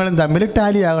അനുഭവങ്ങളും തമ്മിൽ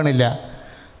ടാലി ആകണില്ല.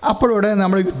 അപ്പോഴുടനെ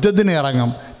നമ്മൾ യുദ്ധത്തിന് ഇറങ്ങും.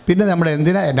 പിന്നെ നമ്മൾ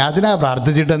എന്നാത്തിനാ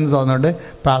പ്രാർത്ഥിച്ചിട്ടെന്ന് തോന്നുന്നുണ്ട്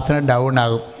പ്രാർത്ഥന ഡൗൺ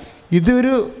ആകും.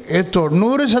 ഇതൊരു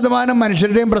 90%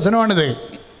 മനുഷ്യരുടെയും പ്രശ്നമാണിത്.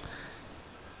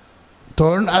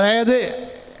 അതായത്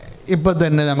ഇപ്പം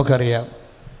തന്നെ നമുക്കറിയാം,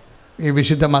 ഈ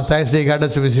വിശുദ്ധ മത്തായി ശ്ലീഹായുടെ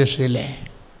സുവിശേഷയില്ലേ,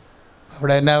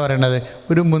 അവിടെ എന്നാ പറയണത്,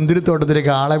 ഒരു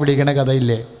മുന്തിരിത്തോട്ടത്തിലേക്ക് ആളെ വിളിക്കണ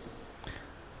കഥയില്ലേ,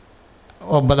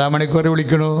 9 മണിക്കൂർ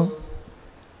വിളിക്കണു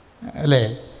അല്ലേ,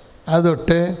 അത്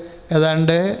തൊട്ട്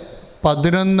ഏതാണ്ട്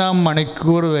 11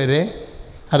 മണിക്കൂർ വരെ,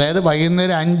 അതായത്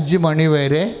വൈകുന്നേരം 5 മണി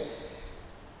വരെ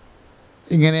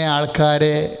ഇങ്ങനെ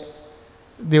ആൾക്കാരെ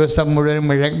ദിവസം മുഴുവൻ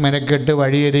മെനക്കെട്ട്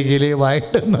വഴിയരികിൽ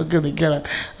വായിട്ട് നോക്കി നിൽക്കണ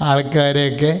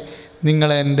ആൾക്കാരെയൊക്കെ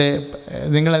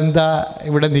നിങ്ങളെന്താ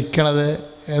ഇവിടെ നിൽക്കണത്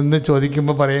എന്ന്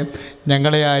ചോദിക്കുമ്പോൾ പറയും,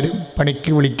 ഞങ്ങളെ ആരും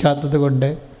പണിക്ക് വിളിക്കാത്തത് കൊണ്ട്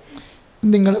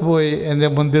നിങ്ങൾ പോയി എൻ്റെ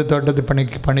മുന്തിരിത്തോട്ടത്തിൽ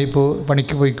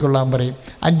പണിക്ക് പോയിക്കൊള്ളാൻ പറയും.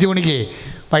 5 മണിക്ക്,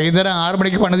 വൈകുന്നേരം 6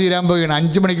 മണിക്ക് പണി തീരാൻ പോവുകയാണ്,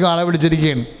 5 മണിക്ക് ആളെ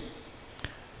വിളിച്ചിരിക്കുകയാണ്.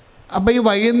 അപ്പോൾ ഈ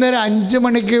വൈകുന്നേരം 5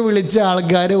 മണിക്ക് വിളിച്ച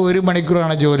ആൾക്കാർ 1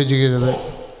 മണിക്കൂറാണ് ജോലി ചെയ്തത്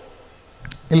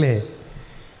ഇല്ലേ.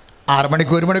 6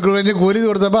 മണിക്ക് 1 മണിക്കൂർ കഴിഞ്ഞ് കൂലി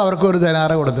കൊടുത്തപ്പോൾ അവർക്ക് 1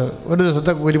 ദിനാറ് കൊടുത്ത്, ഒരു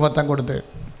ദിവസത്തെ കൂലി മൊത്തം കൊടുത്ത്.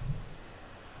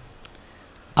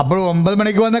 അപ്പോൾ 9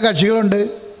 മണിക്ക് വന്ന കക്ഷികളുണ്ട്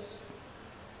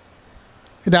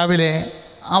രാവിലെ,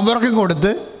 അവർക്കും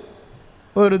കൊടുത്ത്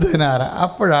 1 ദിനാറ്.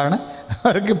 അപ്പോഴാണ്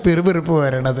അവർക്ക് പിറുപിറുപ്പ്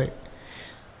വരണത്.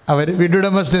 അവർ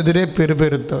വീട്ടുടമസ്ഥനെതിരെ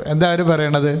പിറുപിറുത്തു. എന്താ അവർ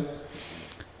പറയണത്,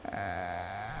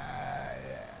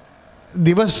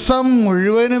 ദിവസം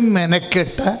മുഴുവനും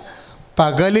മെനക്കെട്ട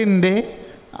പകലിൻ്റെ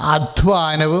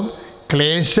അധ്വാനവും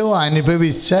ക്ലേശവും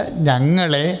അനുഭവിച്ച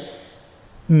ഞങ്ങളെ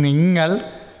നിങ്ങൾ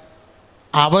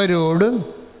അവരോട്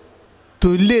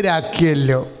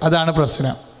തുല്യരാക്കിയല്ലോ. അതാണ്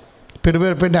പ്രശ്നം.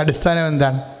 പിറുപിറുപ്പിൻ്റെ അടിസ്ഥാനം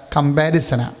എന്താണ്?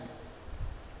 കമ്പാരിസനാണ്.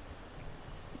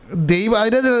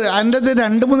 അതിൻ്റെ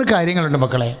 2-3 കാര്യങ്ങളുണ്ട്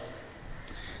മക്കളെ.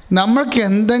 നമ്മൾക്ക്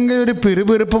എന്തെങ്കിലും ഒരു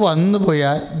പിറുപിറുപ്പ് വന്നു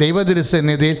പോയാൽ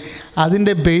ദൈവതിരുസന്നിധിയിൽ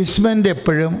അതിൻ്റെ ബേസ്മെൻ്റ്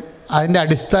എപ്പോഴും, അതിൻ്റെ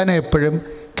അടിസ്ഥാനം എപ്പോഴും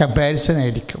കമ്പാരിസൺ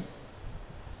ആയിരിക്കും.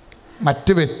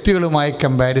 മറ്റ് വ്യക്തികളുമായി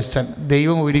കമ്പാരിസൺ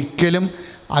ദൈവം ഒരിക്കലും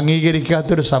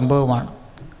അംഗീകരിക്കാത്തൊരു സംഭവമാണ്.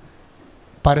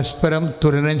 പരസ്പരം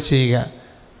തുലനം ചെയ്യുക.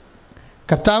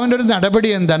 കർത്താവിൻ്റെ ഒരു നടപടി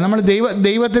എന്താണ്? നമ്മൾ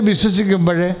ദൈവത്തെ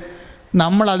വിശ്വസിക്കുമ്പോൾ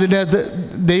നമ്മൾ അതിനകത്ത്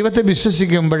ദൈവത്തെ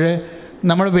വിശ്വസിക്കുമ്പോൾ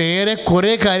നമ്മൾ വേറെ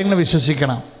കുറേ കാര്യങ്ങൾ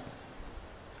വിശ്വസിക്കണം.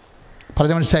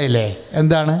 പറഞ്ഞ മനസ്സിലായില്ലേ?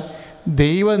 എന്താണ്?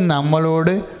 ദൈവം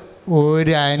നമ്മളോട്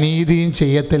ഒരു അനീതിയും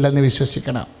ചെയ്യത്തില്ലെന്ന്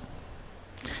വിശ്വസിക്കണം.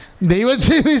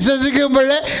 ദൈവത്തെ വിശ്വസിക്കുമ്പോൾ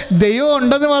ദൈവം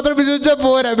ഉണ്ടെന്ന് മാത്രം വിശ്വസിച്ചാൽ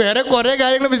പോരാ, വേറെ കുറേ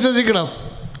കാര്യങ്ങൾ വിശ്വസിക്കണം.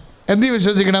 എന്ത്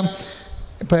വിശ്വസിക്കണം?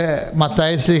 ഇപ്പം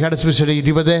മത്തായി ശ്ലീഹയുടെ സുവിശേഷം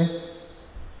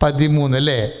 20:13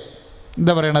 അല്ലേ?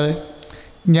 എന്താ പറയണത്?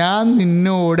 ഞാൻ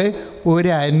നിന്നോട് ഒരു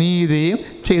അനീതിയും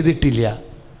ചെയ്തിട്ടില്ല.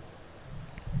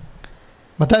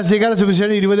 മത്തായി ശ്ലീഹയുടെ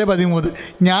സുവിശേഷം 20:13,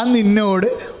 ഞാൻ നിന്നോട്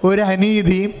ഒരു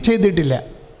അനീതിയും ചെയ്തിട്ടില്ല.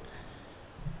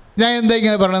 ഞാൻ എന്താ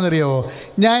ഇങ്ങനെ പറയണമെന്നറിയാമോ?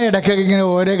 ഞാൻ ഇടയ്ക്കൊക്കെ ഇങ്ങനെ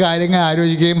ഓരോ കാര്യങ്ങൾ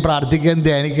ആലോചിക്കുകയും പ്രാർത്ഥിക്കുകയും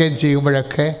ധ്യാനിക്കുകയും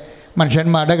ചെയ്യുമ്പോഴൊക്കെ,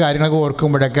 മനുഷ്യന്മാരുടെ കാര്യങ്ങളൊക്കെ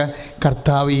ഓർക്കുമ്പോഴൊക്കെ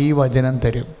കർത്താവ് ഈ വചനം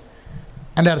തരും.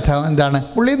 എൻ്റെ അർത്ഥം എന്താണ്?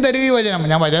 പുള്ളിയും തരും ഈ വചനം.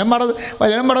 ഞാൻ വചനം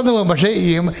മറന്നു പോകും, പക്ഷേ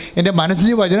എൻ്റെ മനസ്സിൽ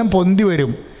ഈ വചനം പൊന്തി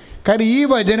വരും. കാരണം ഈ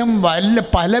വചനം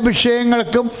പല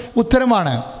വിഷയങ്ങൾക്കും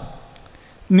ഉത്തരമാണ്.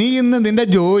 നീ ഇന്ന് നിൻ്റെ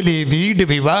ജോലി, വീട്,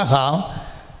 വിവാഹം,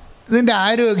 നിൻ്റെ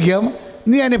ആരോഗ്യം,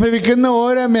 നീ അനുഭവിക്കുന്ന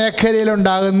ഓരോ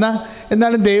മേഖലയിലുണ്ടാകുന്ന,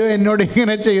 എന്നാലും ദൈവം എന്നോട്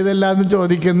ഇങ്ങനെ ചെയ്തല്ല എന്ന്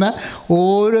ചോദിക്കുന്ന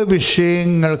ഓരോ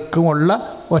വിഷയങ്ങൾക്കുമുള്ള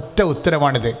ഒറ്റ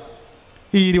ഉത്തരമാണിത്.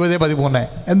 ഈ 20:13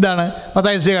 എന്താണ്?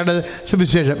 മത്തായി ശ്ലീഹയുടെ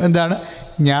സുവിശേഷം എന്താണ്?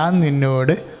 ഞാൻ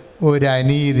നിന്നോട് ഒരു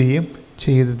അനീതിയും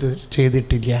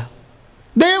ചെയ്തിട്ടില്ല.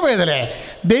 ദൈവവേദനേ,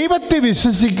 ദൈവത്തെ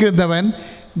വിശ്വസിക്കുന്നവൻ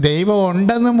ദൈവം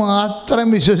ഉണ്ടെന്ന് മാത്രം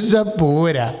വിശ്വസിച്ചാൽ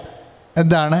പോരാ.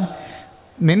 എന്താണ്?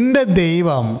 നിൻ്റെ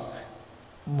ദൈവം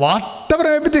whatever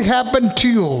everything happen to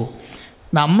you,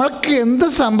 നമ്മൾക്ക് എന്ത്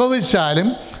സംഭവിച്ചാലും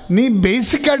നീ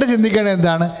ബേസിക്കായിട്ട് ചിന്തിക്കേണ്ടത്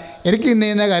എന്താണ്? എനിക്ക്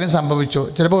ഇന്ന കാര്യം സംഭവിച്ചു.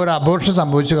 ചിലപ്പോൾ ഒരു അബോർഷൻ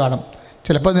സംഭവിച്ചു കാണും.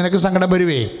 ചിലപ്പോൾ നിനക്ക് സങ്കടം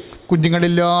വരുവേ.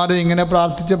 കുഞ്ഞുങ്ങളില്ലാതെ ഇങ്ങനെ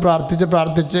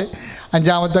പ്രാർത്ഥിച്ച്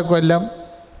 5ാമത്തെ കൊല്ലം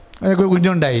എനിക്കൊരു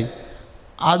കുഞ്ഞുണ്ടായി.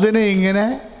 അതിന് ഇങ്ങനെ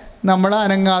നമ്മൾ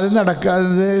അനങ്ങാതെ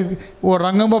നടക്കാതെ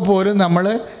ഉറങ്ങുമ്പോൾ പോലും നമ്മൾ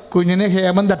കുഞ്ഞിനെ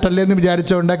ഹേമം തട്ടല്ലേ എന്ന്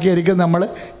വിചാരിച്ചുകൊണ്ടൊക്കെയായിരിക്കും നമ്മൾ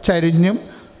ചരിഞ്ഞും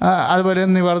അതുപോലെ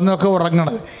നിവർന്നൊക്കെ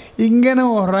ഉറങ്ങണത്. ഇങ്ങനെ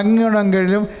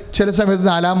ഉറങ്ങണമെങ്കിലും ചില സമയത്ത്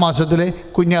 4ാം മാസത്തിൽ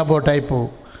കുഞ്ഞ് അബോട്ടായി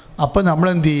പോകും. അപ്പോൾ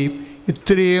നമ്മളെന്ത് ചെയ്യും?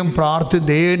 ഇത്രയും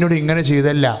ദൈവനോട് ഇങ്ങനെ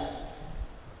ചെയ്തല്ല,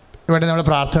 ഇവിടെ നമ്മൾ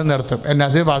പ്രാർത്ഥന നിർത്തും.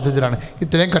 അതിന് പ്രാർത്ഥിച്ചിട്ടാണ്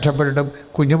ഇത്രയും കഷ്ടപ്പെട്ടിട്ടും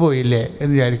കുഞ്ഞ് പോയില്ലേ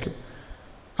എന്ന് വിചാരിക്കും.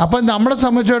 അപ്പം നമ്മളെ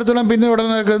സംബന്ധിച്ചിടത്തോളം പിന്നെ ഇവിടെ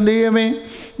നിൽക്കുന്ന ദൈവമേ,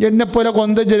 എന്നെപ്പോലെ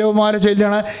കൊന്ത ജലവുമാല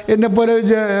ചെല്ലാണ്, എന്നെപ്പോലെ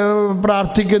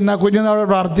പ്രാർത്ഥിക്കുന്ന കുഞ്ഞുനാളെ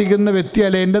പ്രാർത്ഥിക്കുന്ന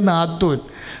വ്യക്തിയല്ല എൻ്റെ നാത്തൂൻ.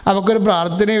 അവൾക്കൊരു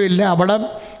പ്രാർത്ഥനയുമില്ല. അവളെ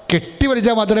കെട്ടി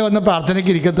വലിച്ചാൽ മാത്രമേ വന്ന്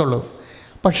പ്രാർത്ഥനയ്ക്ക് ഇരിക്കത്തുള്ളൂ.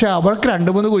 പക്ഷേ അവൾക്ക്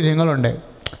 2-3 കുഞ്ഞുങ്ങളുണ്ട്.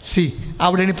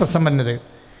 അവിടെയാണ് ഈ പ്രശ്നം വന്നത്,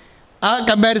 ആ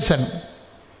കമ്പാരിസൺ.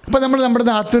 അപ്പോൾ നമ്മൾ നമ്മുടെ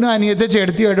നാത്തൂനും അനിയത്തെ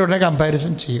ചേർത്തിയായിട്ട് ഉടനെ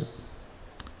കമ്പാരിസൺ ചെയ്യും.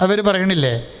 അവർ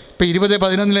പറയണില്ലേ? ഇപ്പോൾ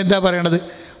 20:11 എന്താ പറയണത്?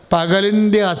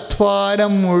 പകലിൻ്റെ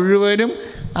അധ്വാനം മുഴുവനും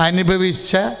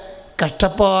അനുഭവിച്ച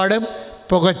കഷ്ടപ്പാടും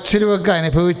പുകച്ചിലുമൊക്കെ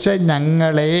അനുഭവിച്ച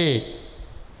ഞങ്ങളെ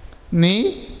നീ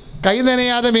കൈ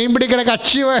നനയാതെ മീൻ പിടിക്കണ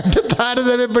കക്ഷിയുമായിട്ട്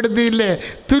താരതമ്യപ്പെടുത്തിയില്ലേ,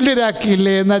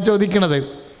 തുല്യരാക്കിയില്ലേ എന്നാണ് ചോദിക്കണത്.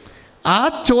 ആ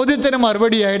ചോദ്യത്തിന്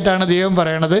മറുപടിയായിട്ടാണ് ദൈവം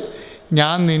പറയണത്,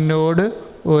 ഞാൻ നിന്നോട്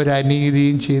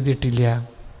ഒരനീതിയും ചെയ്തിട്ടില്ല.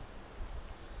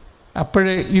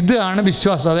 അപ്പോഴേ ഇതാണ്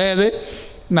വിശ്വാസം. അതായത്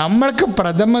നമ്മൾക്ക്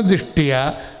പ്രഥമ ദൃഷ്ടിയ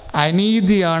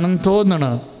അനീതിയാണെന്ന്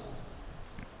തോന്നണം.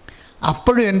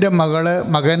 അപ്പോഴും എൻ്റെ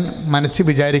മകൻ മനസ്സിൽ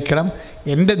വിചാരിക്കണം,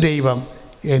 എൻ്റെ ദൈവം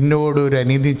എന്നോടൊരു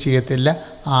അനീതി ചെയ്യത്തില്ല,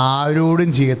 ആരോടും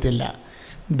ചെയ്യത്തില്ല.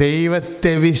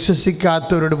 ദൈവത്തെ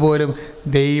വിശ്വസിക്കാത്തവരോട് പോലും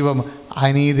ദൈവം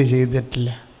അനീതി ചെയ്തിട്ടില്ല.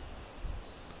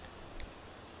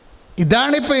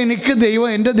 ഇതാണിപ്പോൾ എനിക്ക് ദൈവം,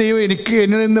 എൻ്റെ ദൈവം എനിക്ക്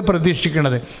എന്നിൽ നിന്ന്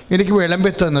പ്രതീക്ഷിക്കുന്നത്, എനിക്ക്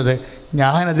വിളമ്പിത്തന്നത്.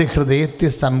 ഞാനത് ഹൃദയത്തെ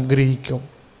സംഗ്രഹിക്കും.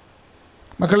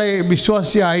 മക്കളെ,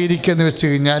 വിശ്വാസി ആയിരിക്കുമെന്ന് വെച്ച്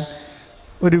കഴിഞ്ഞാൽ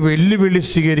ഒരു വെല്ലുവിളി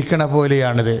സ്വീകരിക്കണ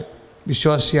പോലെയാണിത്.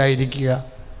 വിശ്വാസിയായിരിക്കുക.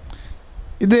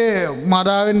 ഇത്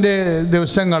മാതാവിൻ്റെ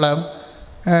ദിവസങ്ങളും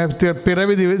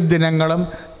പിറവി ദിനങ്ങളും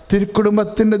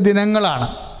തിരുക്കുടുംബത്തിൻ്റെ ദിനങ്ങളാണ്.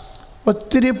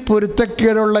 ഒത്തിരി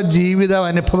പൊരുത്തക്കേടുള്ള ജീവിത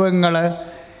അനുഭവങ്ങൾ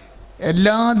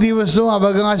എല്ലാ ദിവസവും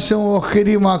അവകാശവും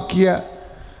ഓഹരിയുമാക്കിയ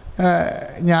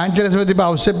ഞാൻ ചില സമയത്ത് ഇപ്പോൾ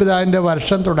ഔസേപ്പിതാവിൻ്റെ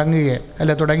വർഷം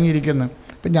തുടങ്ങിയിരിക്കുന്നു.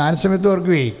 ഇപ്പം ഞാൻ സമയത്ത്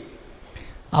ഓർക്കുകയെ,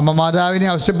 അമ്മ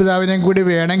മാതാവിനെയും ഔസേപ്പിതാവിനെയും കൂടി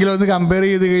വേണമെങ്കിലും ഒന്ന് കമ്പയർ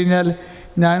ചെയ്ത് കഴിഞ്ഞാൽ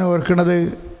ഞാൻ ഓർക്കുന്നത്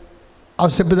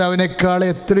ഔസേപ്പിതാവിനേക്കാൾ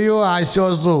എത്രയോ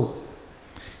ആശ്വാസവും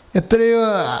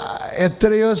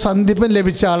എത്രയോ സന്ധിപ്പം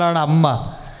ലഭിച്ച ആളാണ് അമ്മ.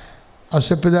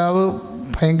 ഔസേപ്പിതാവ്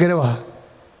ഭയങ്കരമാണ്.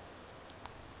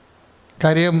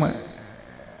 കാര്യം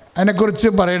അതിനെക്കുറിച്ച്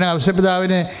പറയണ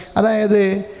ഔസേപ്പിതാവിനെ, അതായത്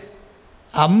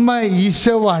അമ്മ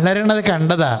ഈശോ വളരണത്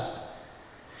കണ്ടതാണ്.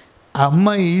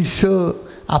 അമ്മ ഈശോ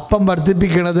അപ്പം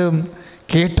വർദ്ധിപ്പിക്കണതും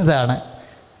കേട്ടതാണ്.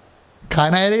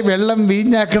 കാനായിലെ വെള്ളം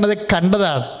വീഞ്ഞാക്കണത്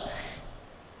കണ്ടതാണ്.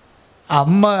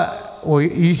 അമ്മ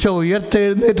ഈശോ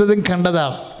ഉയർത്തെഴുന്നേറ്റതും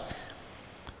കണ്ടതാണ്.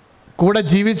 കൂടെ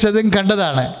ജീവിച്ചതും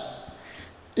കണ്ടതാണ്.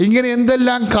 ഇങ്ങനെ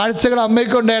എന്തെല്ലാം കാഴ്ചകൾ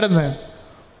അമ്മയ്ക്കുണ്ടായിരുന്നു.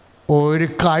 ഒരു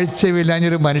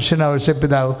കാഴ്ചയില്ലാഞ്ഞൊരു മനുഷ്യൻ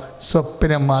ഔസേപ്പിതാവ്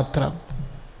സ്വപ്നം മാത്രം.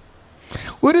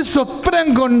 ഒരു സ്വപ്നം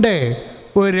കൊണ്ട്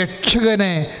ഒരു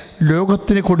രക്ഷകനെ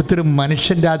ലോകത്തിന് കൊടുത്തൊരു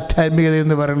മനുഷ്യൻ്റെ ആധ്യാത്മികത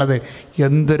എന്ന് പറയുന്നത്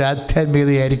എന്തൊരു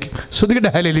ആധ്യാത്മികതയായിരിക്കും. ശ്രുതികട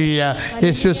ഹല്ലേലൂയ,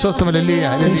 യേശുവേ സ്തോത്രം, ഹല്ലേലൂയ,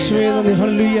 യേശുവേ നന്ദി,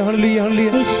 ഹല്ലേലൂയ, ഹല്ലേലൂയ,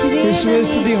 ഹല്ലേലൂയ, യേശുവേ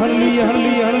സ്തുതി, ഹല്ലേലൂയ,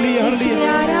 ഹല്ലേലൂയ, ഹല്ലേലൂയ,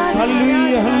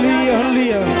 ഹല്ലേലൂയ, ഹല്ലേലൂയ,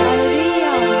 ഹല്ലേലൂയ,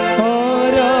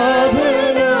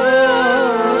 ആരാധന,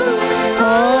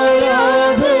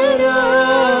 ആരാധന,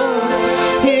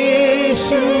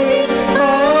 യേശുവേ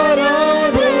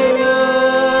ആരാധന,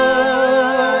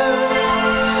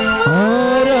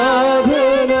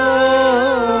 ആരാധന,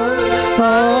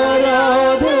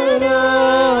 ആരാധന,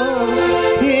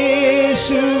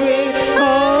 യേശുവേ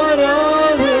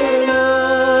ആരാധന.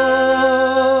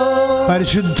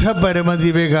 പരിശുദ്ധ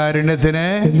പരമദിവ്യകാരുണ്യത്തിന്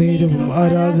എന്നേരും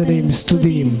ആരാധനയും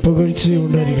സ്തുതിയും പുകഴ്ചയും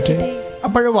ഉണ്ടായിരിക്കട്ടെ.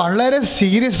 അപ്പോൾ വളരെ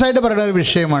സീരിയസ് ആയിട്ട് പറയുന്ന ഒരു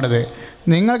വിഷയമാണിത്.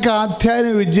 നിങ്ങൾക്ക്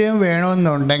ആധ്യാത്മിക വിജയം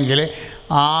വേണമെന്നുണ്ടെങ്കിൽ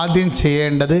ആദ്യം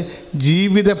ചെയ്യേണ്ടത്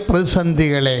ജീവിത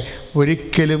പ്രതിസന്ധികളെ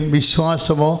ഒരിക്കലും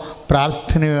വിശ്വാസമോ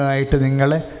പ്രാർത്ഥനയോ ആയിട്ട് നിങ്ങൾ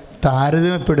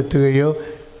താരതമ്യപ്പെടുത്തുകയോ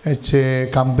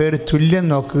തുല്യം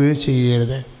നോക്കുകയോ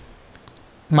ചെയ്യരുത്.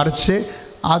 മറിച്ച്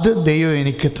അത് ദൈവം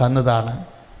എനിക്ക് തന്നതാണ്,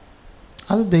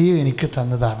 അത് ദൈവം എനിക്ക്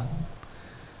തന്നതാണ്.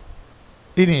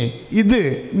 ഇനി ഇത്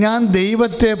ഞാൻ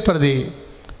ദൈവത്തെ പ്രതി,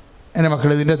 എൻ്റെ മക്കൾ,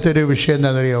 ഇതിൻ്റെ അകത്തൊരു ഒരു വിഷയം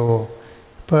എന്താണെന്നറിയാവോ?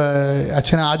 ഇപ്പോൾ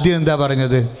അച്ഛൻ ആദ്യം എന്താ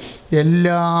പറഞ്ഞത്?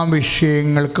 എല്ലാ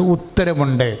വിഷയങ്ങൾക്കും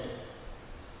ഉത്തരമുണ്ട്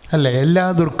അല്ലേ? എല്ലാ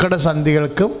ദുർഘട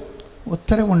സന്ധികൾക്കും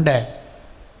ഉത്തരമുണ്ട്.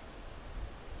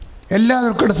 എല്ലാ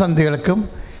ദുർഘട സന്ധികൾക്കും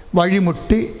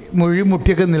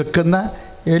മുഴിമുട്ടിയൊക്കെ നിൽക്കുന്ന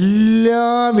എല്ലാ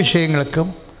വിഷയങ്ങൾക്കും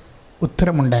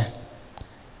ഉത്തരമുണ്ട്.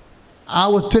 ആ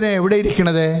ഉത്തരം എവിടെ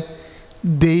ഇരിക്കണത്?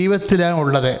 ദൈവത്തിലാണ്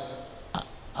ഉള്ളത്.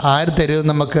 ആര് തരും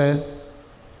നമുക്ക്?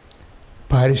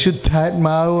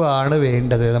 പരിശുദ്ധാത്മാവ് ആണ്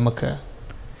വേണ്ടത് നമുക്ക്.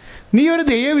 നീ ഒരു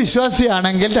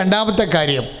ദൈവവിശ്വാസിയാണെങ്കിൽ രണ്ടാമത്തെ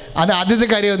കാര്യം, അത് ആദ്യത്തെ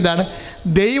കാര്യം എന്താണ്?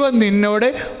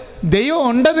 ദൈവം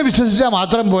ഉണ്ടെന്ന് വിശ്വസിച്ചാൽ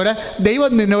മാത്രം പോരാ,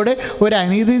 ദൈവം നിന്നോട് ഒരു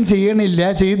അനീതിയും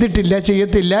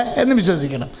ചെയ്യത്തില്ല എന്ന്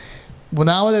വിശ്വസിക്കണം.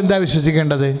 മൂന്നാമത് എന്താ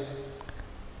വിശ്വസിക്കേണ്ടത്?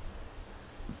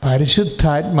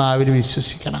 പരിശുദ്ധാത്മാവിൽ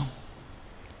വിശ്വസിക്കണം.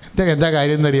 എന്താ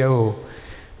കാര്യം എന്നറിയാവോ?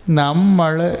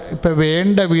 നമ്മൾ ഇപ്പം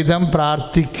വേണ്ട വിധം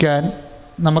പ്രാർത്ഥിക്കാൻ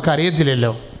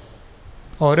നമുക്കറിയത്തില്ലല്ലോ.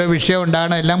 ഓരോ വിഷയം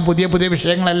ഉണ്ടാകണം, എല്ലാം പുതിയ പുതിയ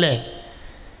വിഷയങ്ങളല്ലേ.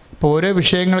 ഇപ്പോൾ ഓരോ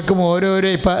വിഷയങ്ങൾക്കും ഓരോരോ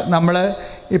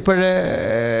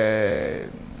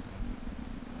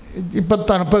ഇപ്പം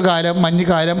തണുപ്പ് കാലം,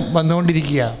 മഞ്ഞുകാലം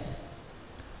വന്നുകൊണ്ടിരിക്കുക.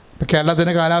 ഇപ്പോൾ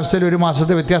കേരളത്തിൻ്റെ കാലാവസ്ഥയിൽ ഒരു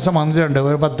മാസത്തെ വ്യത്യാസം വന്നിട്ടുണ്ട്,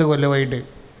 ഒരു 10 കൊല്ലമായിട്ട്.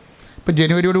 ഇപ്പോൾ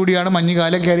ജനുവരിയോടുകൂടിയാണ്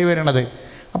മഞ്ഞുകാലം കയറി വരണത്.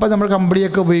 അപ്പോൾ നമ്മൾ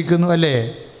കമ്പിളിയൊക്കെ ഉപയോഗിക്കുന്നു അല്ലേ?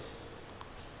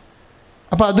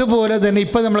 അപ്പോൾ അതുപോലെ തന്നെ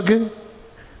ഇപ്പം നമ്മൾക്ക്,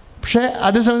 പക്ഷേ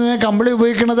അതേസമയം കമ്പിളി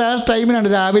ഉപയോഗിക്കുന്നത് ആ ടൈമിനാണ്.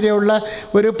 രാവിലെയുള്ള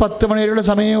ഒരു 10 മണി വരെയുള്ള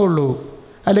സമയമേ ഉള്ളൂ,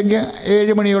 അല്ലെങ്കിൽ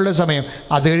 7 മണിയുള്ള സമയം.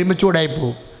 അത് കഴിയുമ്പോൾ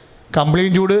ചൂടായിപ്പോവും,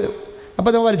 കമ്പിളിയും ചൂട്.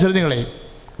 അപ്പോൾ നമ്മൾ വലിച്ചെറിഞ്ഞ് കളയും.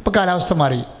 അപ്പോൾ കാലാവസ്ഥ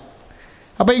മാറി.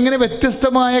 അപ്പോൾ ഇങ്ങനെ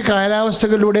വ്യത്യസ്തമായ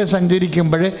കാലാവസ്ഥകളിലൂടെ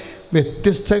സഞ്ചരിക്കുമ്പോൾ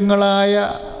വ്യത്യസ്തങ്ങളായ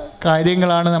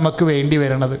കാര്യങ്ങളാണ് നമുക്ക് വേണ്ടി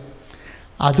വരുന്നത്.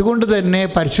 അതുകൊണ്ട് തന്നെ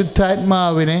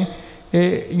പരിശുദ്ധാത്മാവിനെ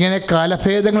ഇങ്ങനെ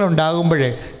കാലഭേദങ്ങളുണ്ടാകുമ്പോൾ,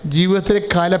 ജീവിതത്തിലെ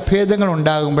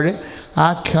കാലഭേദങ്ങളുണ്ടാകുമ്പോൾ ആ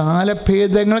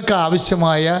കാലഭേദങ്ങൾക്ക്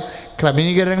ആവശ്യമായ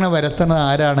ക്രമീകരണങ്ങൾ വരുത്തുന്നത്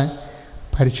ആരാണ്?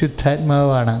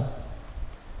 പരിശുദ്ധാത്മാവാണ്.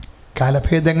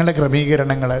 കാലഭേദങ്ങളുടെ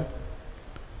ക്രമീകരണങ്ങൾ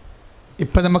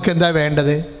ഇപ്പം നമുക്ക് എന്താ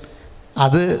വേണ്ടത്?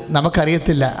 അത്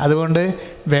നമുക്കറിയത്തില്ല. അതുകൊണ്ട്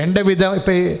വേണ്ട വിധം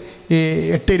ഇപ്പം ഈ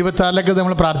 8:26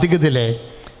 നമ്മൾ പ്രാർത്ഥിക്കത്തില്ലേ,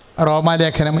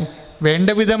 റോമാലേഖനം, വേണ്ട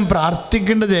വിധം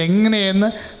പ്രാർത്ഥിക്കേണ്ടത് എങ്ങനെയെന്ന്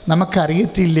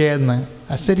നമുക്കറിയത്തില്ല എന്ന്.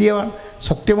 അശരിയമാണ്,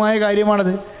 സത്യമായ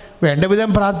കാര്യമാണത്. വേണ്ട വിധം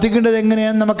പ്രാർത്ഥിക്കേണ്ടത്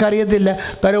എങ്ങനെയാണെന്ന് നമുക്കറിയത്തില്ല.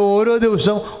 കാരണം ഓരോ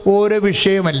ദിവസവും ഓരോ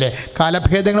വിഷയമല്ലേ,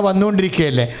 കാലഭേദങ്ങൾ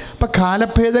വന്നുകൊണ്ടിരിക്കുകയല്ലേ. അപ്പം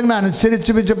കാലഭേദങ്ങൾ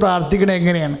അനുസരിച്ച് വെച്ച് പ്രാർത്ഥിക്കണത്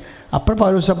എങ്ങനെയാണ്? അപ്പോൾ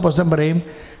പൗലോസ് അപ്പോസ്തലൻ പറയും,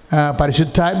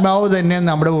 പരിശുദ്ധാത്മാവ് തന്നെ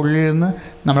നമ്മുടെ ഉള്ളിൽ നിന്ന്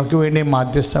നമ്മൾക്ക് വേണ്ടി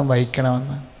മാധ്യസ്ഥം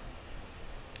വഹിക്കണമെന്ന്.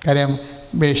 കാര്യം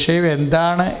വിഷയം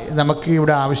എന്താണ് നമുക്ക്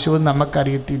ഇവിടെ ആവശ്യമെന്ന്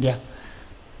നമുക്കറിയത്തില്ല.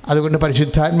 അതുകൊണ്ട്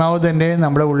പരിശുദ്ധാത്മാവ് തന്നെ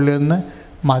നമ്മുടെ ഉള്ളിൽ നിന്ന്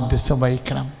മാധ്യസ്ഥം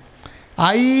വഹിക്കണം.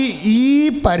 ഈ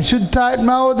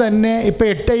പരിശുദ്ധാത്മാവ് തന്നെ ഇപ്പം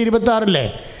 8:26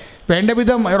 വേണ്ട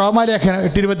വിധം, റോമാലേഖനം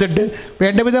 8:28,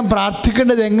 വേണ്ട വിധം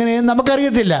പ്രാർത്ഥിക്കേണ്ടത് എങ്ങനെയെന്ന്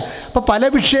നമുക്കറിയത്തില്ല. അപ്പോൾ പല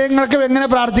വിഷയങ്ങൾക്കും എങ്ങനെ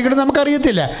പ്രാർത്ഥിക്കേണ്ടത്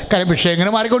നമുക്കറിയത്തില്ല. കാര്യം വിഷയങ്ങൾ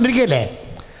മാറിക്കൊണ്ടിരിക്കുകയല്ലേ.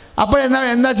 അപ്പോൾ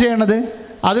എന്താ ചെയ്യണത്?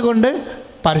 അതുകൊണ്ട്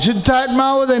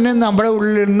പരിശുദ്ധാത്മാവ് തന്നെ നമ്മുടെ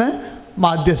ഉള്ളിൽ നിന്ന്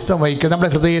മാധ്യസ്ഥം വഹിക്കുക,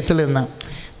 നമ്മുടെ ഹൃദയത്തിൽ നിന്ന്.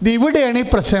 ഇവിടെയാണ് ഈ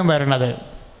പ്രശ്നം വരണത്.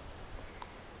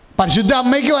 പരിശുദ്ധ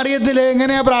അമ്മയ്ക്കും അറിയത്തില്ല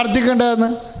എങ്ങനെയാണ് പ്രാർത്ഥിക്കേണ്ടതെന്ന്.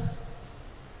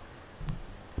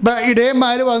 ഇപ്പം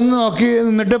ഇടയന്മാർ വന്ന് നോക്കി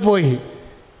നിന്നിട്ട് പോയി,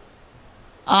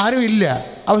 ആരുമില്ല.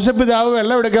 ഔസേപ്പിതാവ്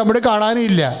വെള്ളം എടുക്കാൻ വേണ്ടി കാണാനും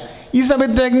ഇല്ല. ഈ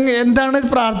സമയത്ത് എന്താണ്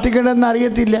പ്രാർത്ഥിക്കേണ്ടതെന്ന്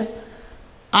അറിയത്തില്ല.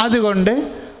 അതുകൊണ്ട്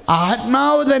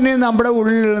ആത്മാവ് തന്നെ നമ്മുടെ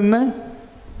ഉള്ളിൽ നിന്ന്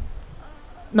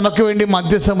നമുക്ക് വേണ്ടി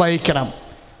മധ്യസ്ഥം വഹിക്കണം.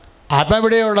 ആത്മാവ്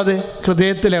എവിടെയാണ് ഉള്ളത്?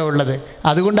 ഹൃദയത്തിലാണ് ഉള്ളത്.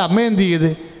 അതുകൊണ്ട് അമ്മ എന്ത്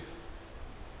ചെയ്ത്?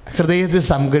 ഹൃദയത്തിൽ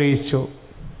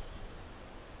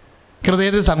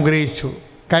സംഗ്രഹിച്ചു.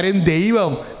 കാര്യം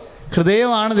ദൈവം,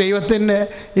 ഹൃദയമാണ് ദൈവത്തിൻ്റെ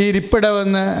ഈ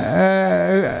ഇരിപ്പിടമെന്ന്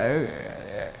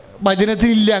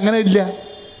വചനത്തിലില്ല, അങ്ങനെ ഇല്ല.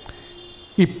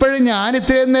 ഇപ്പോഴും ഞാൻ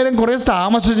ഇത്രയും നേരം കുറേ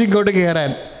താമസിച്ച് ഇങ്ങോട്ട്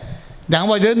കയറാൻ. ഞാൻ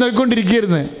വചനം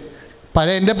നോക്കിക്കൊണ്ടിരിക്കുകയായിരുന്നു.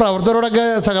 എൻ്റെ പ്രവർത്തകരോടൊക്കെ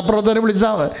സഹപ്രവർത്തകരെ വിളിച്ച്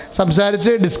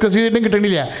സംസാരിച്ച് ഡിസ്കസ് ചെയ്തിട്ടും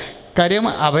കിട്ടണില്ല. കാര്യം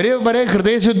അവർ വരെ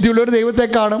ഹൃദയശുദ്ധിയുള്ളൊരു ദൈവത്തെ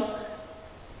കാണും.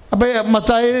 അപ്പോൾ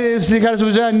മത്തായി ശ്രീകാര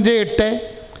സൂചിച്ച 5:8,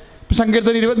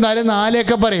 സങ്കീർത്തനം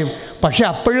 24:4 പറയും. പക്ഷെ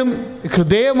അപ്പോഴും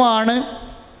ഹൃദയമാണ്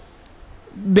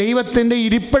ദൈവത്തിൻ്റെ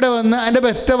ഇരിപ്പിടമെന്ന് അതിൻ്റെ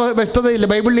വ്യക്തതയില്ല,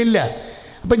 ബൈബിളിലില്ല.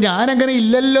 അപ്പം ഞാനങ്ങനെ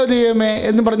ഇല്ലല്ലോ ദൈവമേ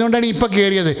എന്ന് പറഞ്ഞുകൊണ്ടാണ് ഇപ്പം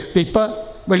കയറിയത്. ഇപ്പം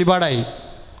വെളിപാടായി.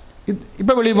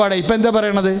 ഇപ്പം എന്താ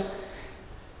പറയണത്?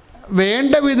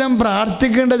 വേണ്ട വിധം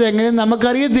പ്രാർത്ഥിക്കേണ്ടത് എങ്ങനെയെന്ന്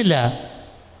നമുക്കറിയത്തില്ല.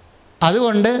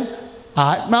 അതുകൊണ്ട്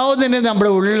ആത്മാവ് തന്നെ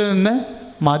നമ്മുടെ ഉള്ളിൽ നിന്ന്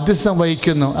മധ്യസ്ഥം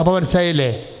വഹിക്കുന്നു. അപ്പോൾ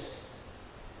മനസ്സിലായില്ലേ?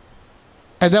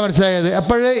 എന്താ മനസ്സിലായത്?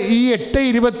 അപ്പോൾ ഈ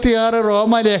 8:26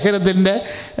 റോമാലേഖനത്തിൻ്റെ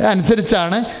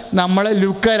അനുസരിച്ചാണ് നമ്മൾ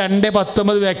ലൂക്ക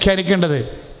 2:19 വ്യാഖ്യാനിക്കേണ്ടത്.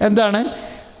 എന്താണ്?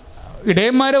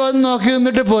 ഇടയന്മാരെ വന്ന് നോക്കി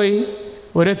നിന്നിട്ട് പോയി,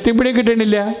 ഒരെത്തിപ്പിടി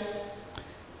കിട്ടണില്ല.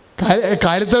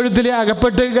 കാലിത്തൊഴുത്തിൽ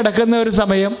അകപ്പെട്ട് കിടക്കുന്ന ഒരു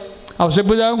സമയം,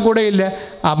 ഔഷധപിതാവും കൂടെ ഇല്ല,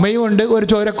 അമ്മയും ഉണ്ട്, ഒരു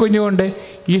ചോരക്കുഞ്ഞും ഉണ്ട്.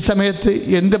 ഈ സമയത്ത്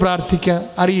എന്ത് പ്രാർത്ഥിക്കുക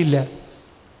അറിയില്ല.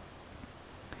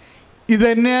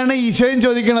 ഇതുതന്നെയാണ് ഈശോയും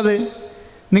ചോദിക്കണത്.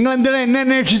 നിങ്ങൾ എന്തിനാണ് എന്നെ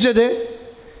അന്വേഷിച്ചത്?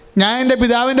 ഞാൻ എൻ്റെ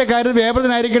പിതാവിൻ്റെ കാര്യത്തിൽ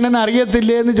വ്യാപൃതനായിരിക്കണമെന്ന്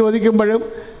അറിയത്തില്ലേ എന്ന് ചോദിക്കുമ്പോഴും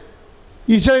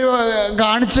ഈശോ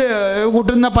കാണിച്ച്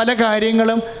കൂട്ടുന്ന പല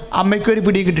കാര്യങ്ങളും അമ്മയ്ക്കൊരു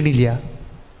പിടി കിട്ടണില്ല.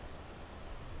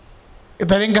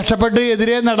 ഇത്രയും കഷ്ടപ്പെട്ട്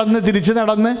എതിരെ നടന്ന് തിരിച്ച്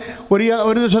നടന്ന്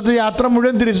ഒരു ദിവസത്തെ യാത്ര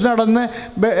മുഴുവൻ തിരിച്ച് നടന്ന്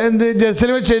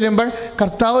ജെറുസലേമിൽ ചെല്ലുമ്പോൾ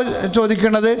കർത്താവ്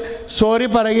ചോദിക്കണത് സോറി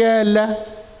പറയുകയല്ല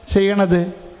ചെയ്യണത്,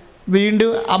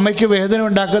 വീണ്ടും അമ്മയ്ക്ക് വേദന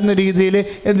ഉണ്ടാക്കുന്ന രീതിയിൽ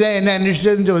എന്താ എന്നെ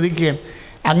അന്വേഷിച്ചതെന്ന് ചോദിക്കുകയാണ്.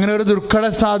 അങ്ങനെ ഒരു ദുർഘട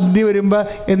സാധ്യത വരുമ്പോൾ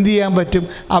എന്ത് ചെയ്യാൻ പറ്റും?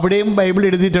 അവിടെയും ബൈബിൾ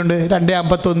എഴുതിയിട്ടുണ്ട്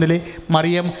 2:51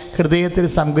 മറിയം ഹൃദയത്തിൽ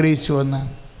സംഗ്രഹിച്ചു എന്ന്.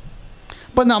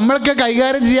 അപ്പോൾ നമ്മൾക്ക്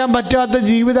കൈകാര്യം ചെയ്യാൻ പറ്റാത്ത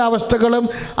ജീവിതാവസ്ഥകളും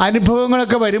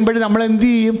അനുഭവങ്ങളൊക്കെ വരുമ്പോൾ നമ്മൾ എന്തു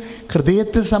ചെയ്യും?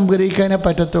 ഹൃദയത്തിൽ സംഗ്രഹിക്കാനേ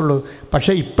പറ്റത്തുള്ളൂ.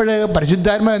 പക്ഷേ ഇപ്പോഴ്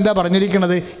പരിശുദ്ധാത്മാവ് എന്താ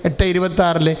പറഞ്ഞിരിക്കുന്നത്?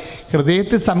 8:26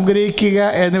 ഹൃദയത്തിൽ സംഗ്രഹിക്കുക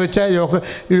എന്ന് വെച്ചാൽ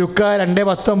ലൂക്ക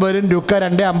 2:19 ലൂക്ക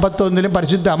 2:51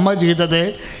 പരിശുദ്ധ അമ്മ ചെയ്തത്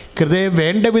ഹൃദയം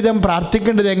വേണ്ട വിധം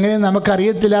പ്രാർത്ഥിക്കേണ്ടത് എങ്ങനെ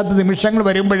നമുക്കറിയത്തില്ലാത്ത നിമിഷങ്ങൾ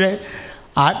വരുമ്പോൾ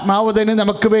ആത്മാവ് തന്നെ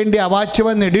നമുക്ക് വേണ്ടി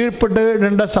അവാച്യമായി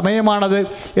നെടിയിൽപ്പെട്ടിടേണ്ട സമയമാണത്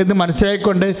എന്ന്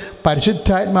മനസ്സിലാക്കിക്കൊണ്ട്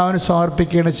പരിശുദ്ധാത്മാവിന്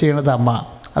സമർപ്പിക്കുകയാണ് ചെയ്യണത് അമ്മ.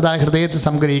 അതാണ് ഹൃദയത്തെ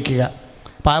സംഗ്രഹിക്കുക.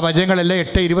 അപ്പോൾ ആ വചനങ്ങളെല്ലാം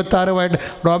 8:26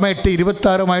 റോമ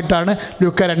 8:26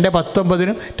 ലൂക്ക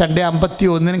 2:19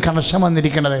 2:51 കണക്ഷൻ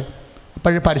വന്നിരിക്കുന്നത്.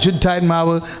 അപ്പോൾ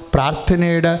പരിശുദ്ധാത്മാവ്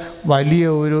പ്രാർത്ഥനയുടെ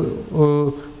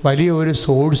വലിയൊരു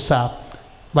സോഴ്സാണ്,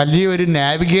 വലിയൊരു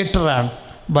നാവിഗേറ്ററാണ്,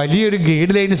 വലിയൊരു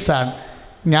ഗൈഡ് ലൈൻസാണ്.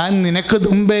 ഞാൻ നിനക്ക്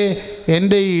മുമ്പേ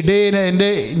എൻ്റെ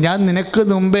ഞാൻ നിനക്ക്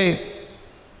മുമ്പേ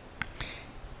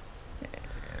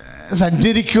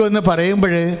സഞ്ചരിക്കുമെന്ന്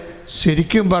പറയുമ്പോൾ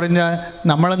ശരിക്കും പറഞ്ഞാൽ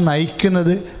നമ്മളെ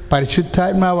നയിക്കുന്നത്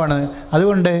പരിശുദ്ധാത്മാവാണ്.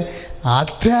 അതുകൊണ്ട്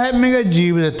ആധ്യാത്മിക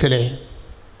ജീവിതത്തിൽ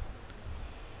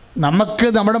നമുക്ക്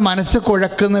നമ്മുടെ മനസ്സ്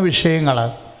കുഴക്കുന്ന വിഷയങ്ങൾ,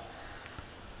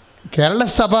 കേരള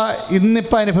സഭ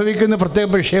ഇന്നിപ്പോൾ അനുഭവിക്കുന്ന പ്രത്യേക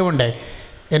വിഷയമുണ്ട്.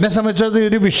 എന്നെ സംബന്ധിച്ചത്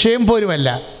ഒരു വിഷയം പോലുമല്ല.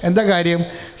 എന്താ കാര്യം?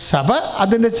 സഭ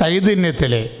അതിൻ്റെ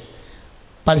ചൈതന്യത്തിൽ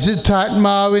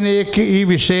പരിശുദ്ധാത്മാവിനേക്ക് ഈ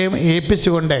വിഷയം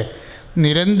ഏൽപ്പിച്ചുകൊണ്ട്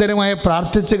നിരന്തരമായി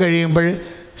പ്രാർത്ഥിച്ച് കഴിയുമ്പോൾ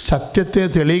സത്യത്തെ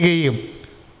തെളിയുകയും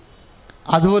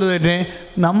അതുപോലെ തന്നെ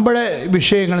നമ്മുടെ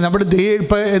വിഷയങ്ങൾ നമ്മുടെ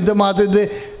ഇപ്പോൾ എന്തുമാത്രം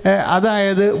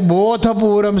അതായത്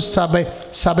ബോധപൂർവം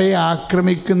സഭയെ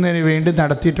ആക്രമിക്കുന്നതിന് വേണ്ടി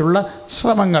നടത്തിയിട്ടുള്ള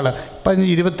ശ്രമങ്ങൾ, ഇപ്പം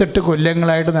 28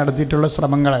 കൊല്ലങ്ങളായിട്ട് നടത്തിയിട്ടുള്ള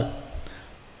ശ്രമങ്ങൾ,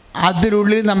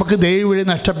 അതിനുള്ളിൽ നമുക്ക് ദൈവവിളി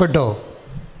നഷ്ടപ്പെട്ടോ?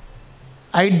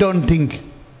 I don't think.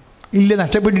 ഇല്ല,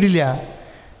 നഷ്ടപ്പെട്ടിട്ടില്ല.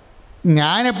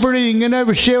 ഞാനെപ്പോഴും ഇങ്ങനെ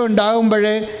വിഷയം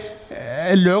ഉണ്ടാകുമ്പോഴേ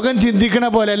ലോകം ചിന്തിക്കണ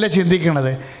പോലെയല്ല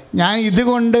ചിന്തിക്കണത്. ഞാൻ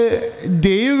ഇതുകൊണ്ട്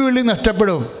ദൈവവിളി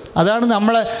നഷ്ടപ്പെടും. അതാണ്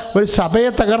നമ്മളെ ഒരു സഭയെ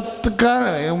തകർക്കാൻ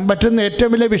പറ്റുന്ന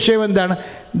ഏറ്റവും വലിയ വിഷയം. എന്താണ്?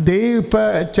 ഇപ്പോൾ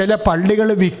ചില പള്ളികൾ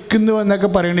വിൽക്കുന്നു എന്നൊക്കെ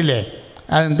പറയണില്ലേ?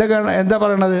 എന്താ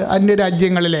പറയണത്?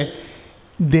 അന്യരാജ്യങ്ങളിലെ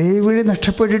ദൈവവിളി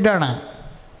നഷ്ടപ്പെട്ടിട്ടാണ്.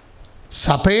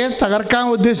 സഭയെ തകർക്കാൻ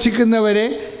ഉദ്ദേശിക്കുന്നവരെ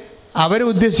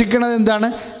അവരുദ്ദേശിക്കുന്നത് എന്താണ്?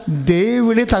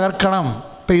 ദൈവവിളി തകർക്കണം.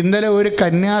 ഇപ്പം ഇന്നലെ ഒരു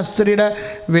കന്യാസ്ത്രീയുടെ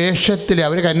വേഷത്തിൽ,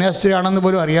 അവർ കന്യാസ്ത്രീയാണെന്ന്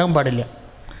പോലും അറിയാൻ പാടില്ല.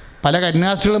 പല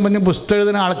കന്യാസ്ത്രീകളും പറഞ്ഞ് പുസ്തകം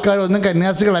എഴുതുന്ന ആൾക്കാരൊന്നും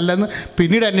കന്യാസ്ത്രീകളല്ലെന്ന്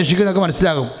പിന്നീട് അന്വേഷിക്കുന്നതൊക്കെ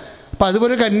മനസ്സിലാകും. അപ്പോൾ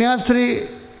അതുപോലെ കന്യാസ്ത്രീ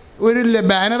ഒരു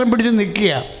ബാനറും പിടിച്ച്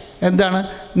നിൽക്കുക. എന്താണ്?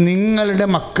 നിങ്ങളുടെ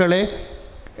മക്കളെ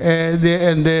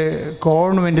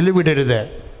കോൺവെൻറ്റിൽ വിടരുത്,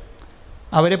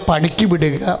 അവരെ പണിക്ക്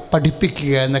വിടുക,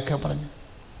 പഠിപ്പിക്കുക എന്നൊക്കെ പറഞ്ഞു.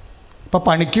 അപ്പോൾ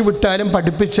പണിക്ക് വിട്ടാലും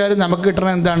പഠിപ്പിച്ചാലും നമുക്ക്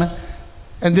കിട്ടണത് എന്താണ്?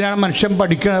 എന്തിനാണ് മനുഷ്യൻ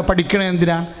പഠിക്കണത്?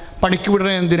 എന്തിനാണ് പണിക്ക്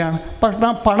വിടണത്? എന്തിനാണ്?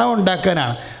 പണം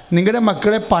ഉണ്ടാക്കാനാണ്. നിങ്ങളുടെ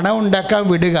മക്കളെ പണം ഉണ്ടാക്കാൻ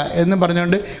വിടുക എന്ന്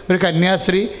പറഞ്ഞുകൊണ്ട് ഒരു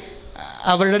കന്യാസ്ത്രീ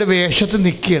അവരുടെ വേഷത്തിൽ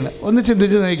നിൽക്കുകയാണ്. ഒന്ന്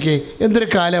ചിന്തിച്ച് നോക്കിയേ, എന്തൊരു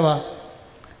കാലമാണ്!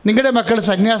 നിങ്ങളുടെ മക്കൾ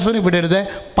സന്യാസത്തിന് വിടരുത്,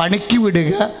 പണിക്ക്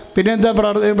വിടുക. പിന്നെ എന്താ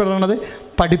പറയുന്നത്?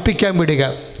 പഠിപ്പിക്കാൻ വിടുക.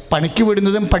 പണിക്ക്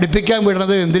വിടുന്നതും പഠിപ്പിക്കാൻ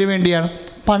വിടുന്നതും എന്തിനു വേണ്ടിയാണ്?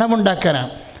 പണമുണ്ടാക്കാനാണ്.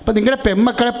 അപ്പോൾ നിങ്ങളുടെ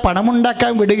പെൺമക്കളെ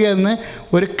പണമുണ്ടാക്കാൻ വിടുക എന്ന്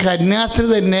ഒരു കന്യാസ്ത്രീ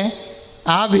തന്നെ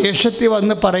ആ വേഷത്തിൽ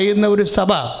വന്ന് പറയുന്ന ഒരു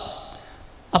സഭ.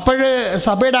 അപ്പോൾ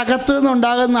സഭയുടെ അകത്തു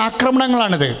നിന്നുണ്ടാകുന്ന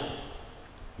ആക്രമണങ്ങളാണിത്.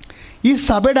 ഈ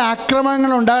സഭയുടെ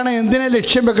ആക്രമണങ്ങൾ ഉണ്ടാകണം എന്തിനാണ്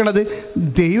ലക്ഷ്യം വെക്കണത്?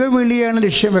 ദൈവവിളിയാണ്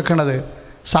ലക്ഷ്യം വെക്കണത്.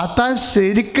 സാത്താൻ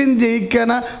ശരിക്കും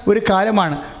ജയിക്കുന്ന ഒരു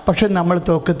കാലമാണ്. പക്ഷെ നമ്മൾ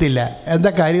തോക്കത്തില്ല.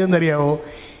 എന്താ കാര്യം എന്നറിയാമോ?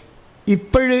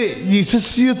 ഇപ്പോഴ്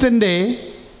ജീസസ് യൂത്തിൻ്റെ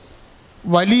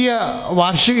വലിയ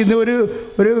വാർഷിക ഇത്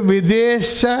ഒരു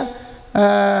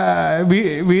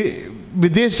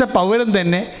വിദേശ പൗരൻ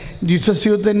തന്നെ ജീസസ്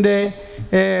യൂത്തിൻ്റെ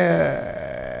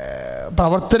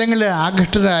പ്രവർത്തനങ്ങളിൽ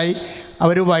ആകൃഷ്ടരായി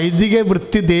അവർ വൈദിക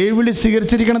വൃത്തി ദൈവവിളി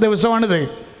സ്വീകരിച്ചിരിക്കുന്ന ദിവസമാണിത്.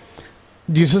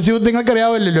 ജീസസ് യൂത്ത്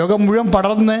നിങ്ങൾക്കറിയാമല്ലോ, ലോകം മുഴുവൻ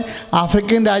പടർന്ന്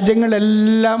ആഫ്രിക്കൻ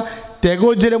രാജ്യങ്ങളിലെല്ലാം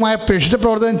തേജോജ്വലമായ പ്രേക്ഷിത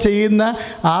പ്രവർത്തനം ചെയ്യുന്ന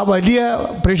ആ വലിയ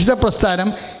പ്രേക്ഷിത പ്രസ്ഥാനം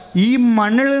ഈ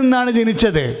മണ്ണിൽ നിന്നാണ്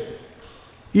ജനിച്ചത്.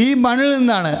 ഈ മണ്ണിൽ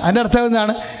നിന്നാണ്. അതിൻ്റെ അർത്ഥം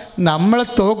എന്താണ്? നമ്മളെ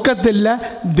തോക്കത്തില്ല,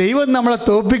 ദൈവം നമ്മളെ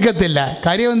തോൽപ്പിക്കത്തില്ല.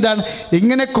 കാര്യം എന്താണ്?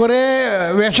 ഇങ്ങനെ കുറേ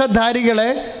വേഷധാരികളെ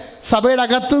സഭയുടെ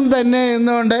അകത്തും തന്നെ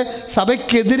എന്നുകൊണ്ട്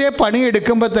സഭയ്ക്കെതിരെ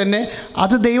പണിയെടുക്കുമ്പോൾ തന്നെ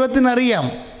അത് ദൈവത്തിനറിയാം.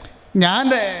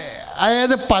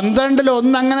 അതായത് 12-ൽ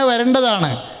 1 അങ്ങനെ വരേണ്ടതാണ്.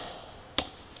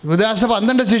 യുവദാസ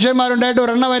 12 ശിഷ്യന്മാരുണ്ടായിട്ട്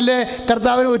ഒരെണ്ണമല്ലേ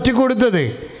കർത്താവിന് ഒറ്റിക്കൊടുത്തത്.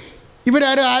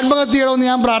 ഇവരാരും ആത്മഹത്യ ചെയ്യണമെന്ന്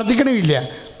ഞാൻ പ്രാർത്ഥിക്കണമില്ല.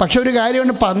 പക്ഷെ ഒരു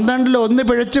കാര്യമാണ്, 12-ൽ 1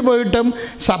 പിഴച്ചു പോയിട്ടും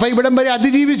സഭ ഇവിടം വരെ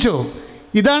അതിജീവിച്ചു.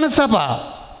 ഇതാണ് സഭ.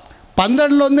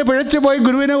 12-ൽ 1 പിഴച്ചു പോയി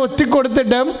ഗുരുവിനെ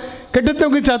ഒറ്റിക്കൊടുത്തിട്ടും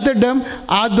കെട്ടിത്തൂക്കി ചത്തിട്ടും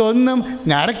അതൊന്നും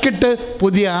ഞരക്കിട്ട്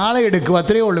പുതിയ ആളെ എടുക്കും.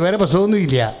 അത്രയേ ഉള്ളൂ, വേറെ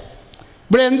പ്രശ്നമൊന്നുമില്ല.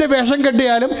 ഇവിടെ എന്ത് വേഷം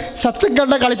കെട്ടിയാലും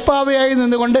ശത്രുക്കളുടെ കളിപ്പാവയായി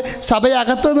നിന്നുകൊണ്ട് സഭയെ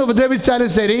അകത്തുനിന്ന് ഉപദ്രവിച്ചാലും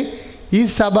ശരി, ഈ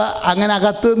സഭ അങ്ങനെ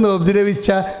അകത്തുനിന്ന് ഉപദ്രവിച്ച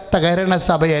തകരണ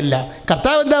സഭയല്ല.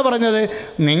 കർത്താവ് എന്താ പറഞ്ഞത്?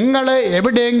 നിങ്ങളെ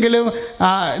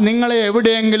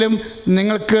എവിടെയെങ്കിലും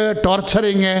നിങ്ങൾക്ക്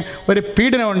ടോർച്ചറിങ്, ഒരു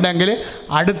പീഡനം ഉണ്ടെങ്കിൽ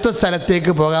അടുത്ത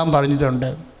സ്ഥലത്തേക്ക് പോകാൻ പറഞ്ഞിട്ടുണ്ട്.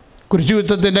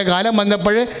 കുരിശുയുദ്ധത്തിൻ്റെ കാലം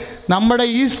വന്നപ്പോൾ നമ്മുടെ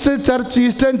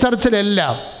ഈസ്റ്റേൺ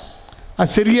ചർച്ചിലെല്ലാം,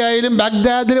 സിറിയയിലും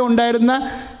ബാഗ്ദാദിലും ഉണ്ടായിരുന്ന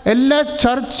എല്ലാ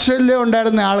ചർച്ചിലും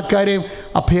ഉണ്ടായിരുന്ന ആൾക്കാരെയും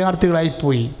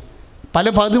അഭയാർത്ഥികളായിപ്പോയി. പല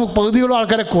പകുതിയോളം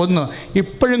ആൾക്കാരെ കൊന്നു,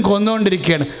 ഇപ്പോഴും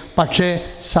കൊന്നുകൊണ്ടിരിക്കുകയാണ്. പക്ഷേ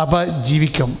സഭ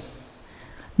ജീവിക്കും.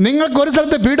 നിങ്ങൾക്കൊരു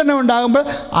സ്ഥലത്ത് പീഡനം ഉണ്ടാകുമ്പോൾ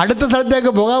അടുത്ത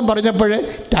സ്ഥലത്തേക്ക് പോകാൻ പറഞ്ഞപ്പോൾ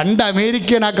 2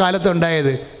 അമേരിക്കൻ ആ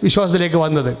കാലത്തുണ്ടായത് വിശ്വാസത്തിലേക്ക്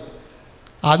വന്നത്.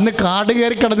 അന്ന് കാട്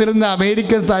കയറി കിടന്നിരുന്ന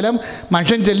അമേരിക്കൻ സ്ഥലം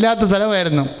മനുഷ്യൻ ചെല്ലാത്ത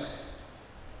സ്ഥലമായിരുന്നു.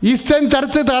 ഈസ്റ്റേൺ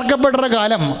ചർച്ച് തകർക്കപ്പെട്ട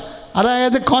കാലം,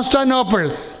 അതായത് കോൺസ്റ്റാന്റിനോപ്പിൾ,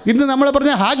 ഇന്ന് നമ്മൾ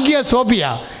പറഞ്ഞ ഹാഗിയ സോഫിയ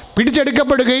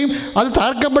പിടിച്ചെടുക്കപ്പെടുകയും അത്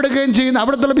തകർക്കപ്പെടുകയും ചെയ്യുന്ന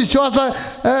അവിടുത്തെ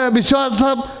വിശ്വാസ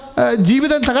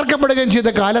ജീവിതം തകർക്കപ്പെടുകയും ചെയ്ത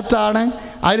കാലത്താണ്.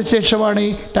 അതിനുശേഷമാണ് ഈ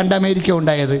 2 അമേരിക്ക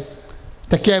ഉണ്ടായത്.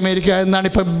 തെക്കേ അമേരിക്ക എന്നാണ്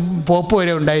ഇപ്പം പോപ്പ്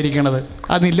വരെ ഉണ്ടായിരിക്കുന്നത്.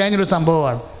 അതില്ലാഞ്ഞൊരു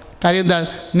സംഭവമാണ്. കാര്യം എന്താ?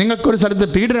 നിങ്ങൾക്കൊരു സ്ഥലത്ത്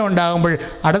പീഡനം ഉണ്ടാകുമ്പോൾ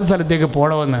അടുത്ത സ്ഥലത്തേക്ക്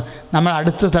പോകണമെന്ന് നമ്മൾ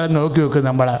അടുത്ത സ്ഥലം നോക്കി വെക്കും.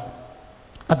 നമ്മൾ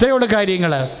അത്രയുള്ള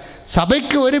കാര്യങ്ങൾ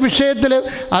സഭയ്ക്ക് ഒരു വിഷയത്തിൽ,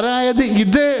 അതായത്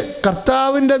ഇത്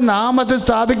കർത്താവിൻ്റെ നാമത്തിൽ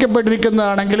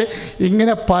സ്ഥാപിക്കപ്പെട്ടിരിക്കുന്നതാണെങ്കിൽ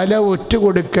ഇങ്ങനെ പല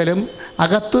ഒറ്റുകൊടുക്കലും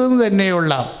അകത്തുനിന്ന്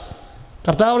തന്നെയുള്ള,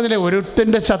 കർത്താവ് പറഞ്ഞില്ലേ,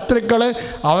 ഒരുത്തൻ്റെ ശത്രുക്കൾ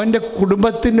അവൻ്റെ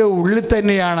കുടുംബത്തിൻ്റെ ഉള്ളിൽ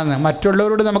തന്നെയാണെന്ന്.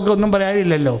 മറ്റുള്ളവരോട് നമുക്കൊന്നും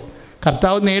പറയാനില്ലല്ലോ.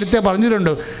 കർത്താവ് നേരത്തെ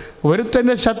പറഞ്ഞിട്ടുണ്ട്,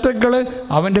 ഒരുത്തൻ്റെ ശത്രുക്കൾ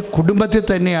അവൻ്റെ കുടുംബത്തിൽ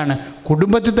തന്നെയാണ്.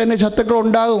 കുടുംബത്തിൽ തന്നെ ശത്രുക്കൾ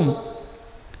ഉണ്ടാകും.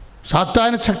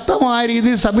 സാത്താൻ ശക്തമായ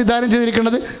രീതിയിൽ സംവിധാനം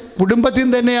ചെയ്തിരിക്കുന്നത് കുടുംബത്തിൽ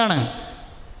തന്നെയാണ്.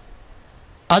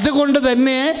 അതുകൊണ്ട്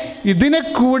തന്നെ ഇതിനെ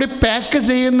കൂടി പാക്ക്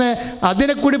ചെയ്യുന്ന,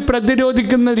 അതിനെ കൂടി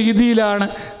പ്രതിരോധിക്കുന്ന രീതിയിലാണ്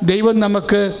ദൈവം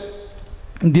നമുക്ക്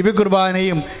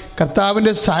ദിവ്യകുർബാനയും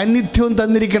കർത്താവിൻ്റെ സാന്നിധ്യവും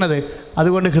തന്നിരിക്കുന്നത്.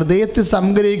 അതുകൊണ്ട് ഹൃദയത്തിൽ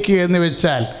സംഗ്രഹിക്കുക എന്ന്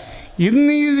വെച്ചാൽ,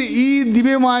 ഇന്ന് ഈ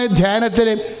ദിവ്യമായ ധ്യാനത്തിൽ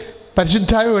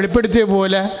പരിശുദ്ധാത്മ വെളിപ്പെടുത്തിയ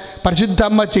പോലെ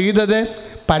പരിശുദ്ധമ്മ ചെയ്തത്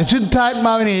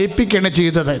പരിശുദ്ധാത്മാവിനെ ഏൽപ്പിക്കുകയാണ്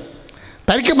ചെയ്തത്.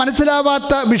 തനിക്ക്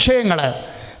മനസ്സിലാവാത്ത വിഷയങ്ങൾ,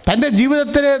 തൻ്റെ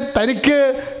ജീവിതത്തിൽ തനിക്ക്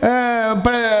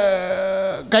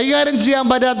കൈകാര്യം ചെയ്യാൻ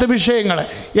പറ്റാത്ത വിഷയങ്ങൾ,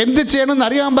 എന്ത് ചെയ്യണമെന്ന്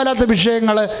അറിയാൻ പറ്റാത്ത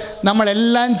വിഷയങ്ങൾ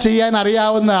നമ്മളെല്ലാം ചെയ്യാൻ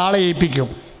അറിയാവുന്ന ആളെ ഏൽപ്പിക്കും.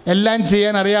 എല്ലാം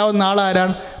ചെയ്യാൻ അറിയാവുന്ന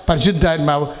ആളാരാണ്?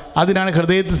 പരിശുദ്ധാത്മാവ്. അതിനാണ്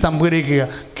ഹൃദയത്തിൽ സംഗ്രഹിക്കുക.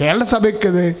 കേരള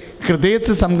സഭയ്ക്കത്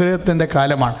ഹൃദയത്തിൽ സംഗ്രഹത്തിൻ്റെ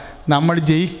കാലമാണ്. നമ്മൾ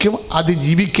ജയിക്കും, അത്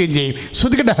ജീവിക്കുകയും ചെയ്യും.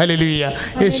 ശ്രുതിക്കട്ടെ ഹല്ലേലൂയ.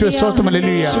 യേശുവേ സ്തോത്രം.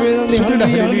 ഹല്ലേലൂയ. ശ്രുതിക്കട്ടെ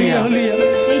ഹല്ലേലൂയ.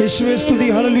 യേശുവേ സ്തുതി.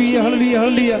 ഹല്ലേലൂയ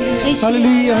ഹല്ലേലൂയ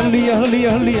ഹല്ലേലൂയ ഹല്ലേലൂയ ഹല്ലേലൂയ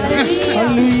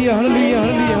ഹല്ലേലൂയ ഹല്ലേലൂയ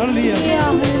ഹല്ലേലൂയ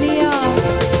ഹല്ലേലൂയ.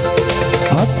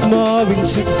 ആത്മാവിൻ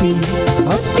ശക്തി,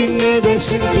 അത്യുന്നത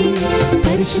ശക്തി,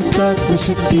 പരിശുദ്ധാത്മ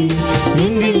ശക്തി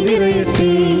എന്നിൽ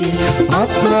നിറയട്ടെ.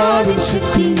 ആത്മാവിൻ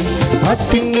ശക്തി,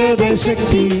 അത്യുന്നത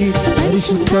ശക്തി,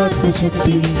 പരിശുദ്ധാത്മ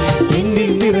ശക്തി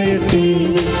എന്നിൽ നിറയട്ടെ.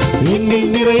 എന്നിൽ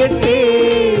നിറയട്ടെ,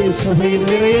 സഭയിൽ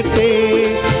നിറയട്ടെ.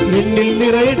 എന്നിൽ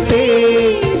നിറയട്ടെ,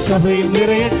 സഭയിൽ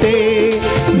നിറയട്ടെ.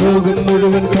 ലോകം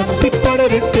മുഴുവൻ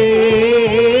കത്തിപ്പടരട്ടെ.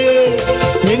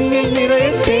 എന്നിൽ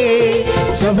നിറയട്ടെ,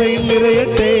 സഭയിൽ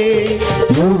നിറയട്ടെ.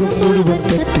 ലോകം മുഴുവൻ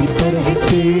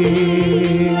കത്തിപ്പടരട്ടെ.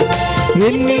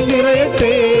 എന്നിൽ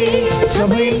നിറയട്ടെ,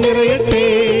 സഭയിൽ നിറയട്ടെ.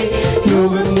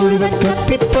 ലോകം മുഴുവൻ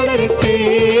കത്തിപ്പടരട്ടെ.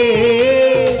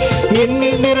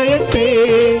 എന്നിൽ നിറയട്ടെ,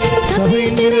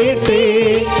 സഭയിൽ നിറയട്ടെ.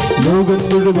 ലോകം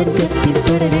മുഴുവൻ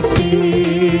കത്തിപ്പടരട്ടെ.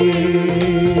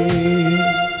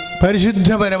 പരിശുദ്ധ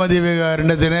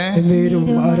പരമദിവ്യകാരുണ്യത്തിന് എന്നേരും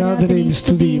ആരാധനയും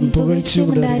സ്തുതിയും പുകഴ്ചയും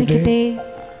ഉണ്ടാകട്ടെ.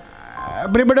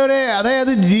 പ്രിയപ്പെട്ടവരെ,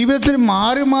 അതായത് ജീവിതത്തിൽ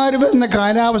മാറി മാറി വരുന്ന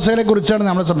കാലാവസ്ഥകളെ കുറിച്ചാണ്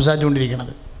നമ്മൾ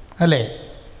സംസാരിച്ചുകൊണ്ടിരിക്കുന്നത്, അല്ലേ?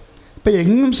 ഇപ്പം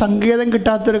എങ്ങും സങ്കേതം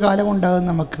കിട്ടാത്തൊരു കാലം ഉണ്ടാകും.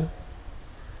 നമുക്ക്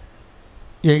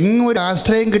എങ്ങും ഒരു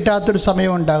ആശ്രയം കിട്ടാത്തൊരു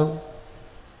സമയം ഉണ്ടാകും.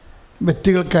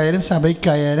 വ്യക്തികൾക്കായാലും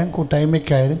സഭയ്ക്കായാലും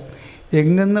കൂട്ടായ്മയ്ക്കായാലും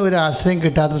എങ്ങുന്ന ഒരു ആശ്രയം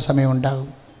കിട്ടാത്ത സമയം ഉണ്ടാകും.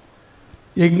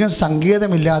 എങ്ങും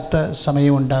സങ്കേതമില്ലാത്ത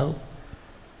സമയമുണ്ടാകും.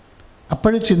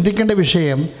 അപ്പോൾ ചിന്തിക്കേണ്ട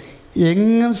വിഷയം,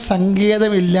 എങ്ങും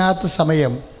സങ്കേതമില്ലാത്ത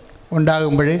സമയം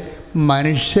ഉണ്ടാകുമ്പോൾ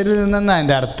മനുഷ്യരിൽ നിന്നാണ്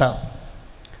അതിൻ്റെ അർത്ഥം.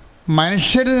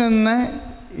 മനുഷ്യരിൽ നിന്ന്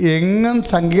എങ്ങും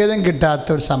സങ്കേതം കിട്ടാത്ത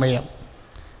ഒരു സമയം,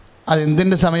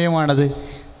 അതെന്തിൻ്റെ സമയമാണത്?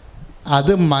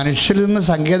 അത് മനുഷ്യരിൽ നിന്ന്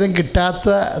സങ്കേതം കിട്ടാത്ത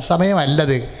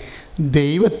സമയമല്ലത്,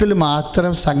 ദൈവത്തിൽ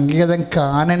മാത്രം സങ്കേതം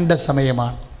കാണേണ്ട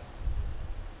സമയമാണ്.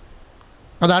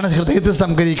 അതാണ് ഹൃദയത്തിൽ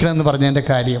സംഗ്രഹിക്കണമെന്ന് പറഞ്ഞതിൻ്റെ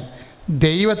കാര്യം.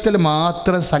 ദൈവത്തിൽ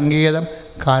മാത്രം സങ്കേതം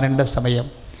കാണേണ്ട സമയം.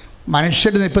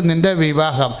 മനുഷ്യരിൽ ഇപ്പം നിൻ്റെ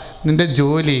വിവാഹം, നിൻ്റെ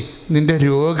ജോലി, നിൻ്റെ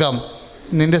രോഗം,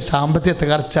 നിൻ്റെ സാമ്പത്തിക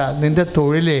തകർച്ച, നിൻ്റെ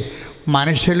തൊഴിൽ,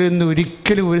 മനുഷ്യരിൽ നിന്ന്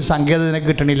ഒരിക്കലും ഒരു സങ്കേതം നിനക്ക്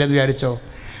കിട്ടണില്ലെന്ന് വിചാരിച്ചോ?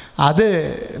 അത്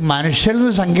മനുഷ്യരിൽ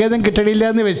നിന്ന് സങ്കേതം കിട്ടണില്ല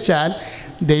എന്ന് വെച്ചാൽ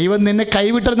ദൈവം നിന്നെ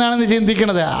കൈവിട്ടെന്നാണ് നീ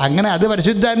ചിന്തിക്കുന്നത്. അങ്ങനെ അത്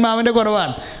പരിശുദ്ധാത്മാവിൻ്റെ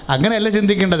കുറവാണ്. അങ്ങനെയല്ല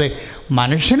ചിന്തിക്കേണ്ടത്.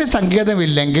 മനുഷ്യന്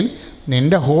സങ്കേതമില്ലെങ്കിൽ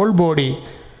നിൻ്റെ ഹോൾ ബോഡി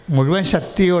മുഴുവൻ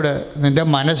ശക്തിയോട്, നിൻ്റെ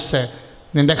മനസ്സ്,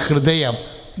 നിൻ്റെ ഹൃദയം,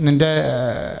 നിൻ്റെ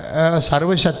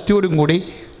സർവ്വശക്തിയോടും കൂടി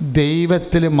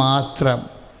ദൈവത്തിൽ മാത്രം.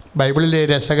 ബൈബിളിലെ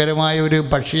രസകരമായ ഒരു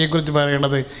പക്ഷിയെക്കുറിച്ച്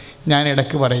പറയണത് ഞാൻ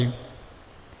ഇടയ്ക്ക് പറയും.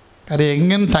 കാരണം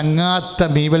എങ്ങും തങ്ങാത്ത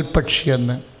മീവൽ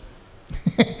പക്ഷിയെന്ന്.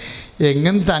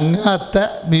 എങ്ങും തങ്ങാത്ത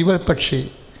മീവൽ പക്ഷി,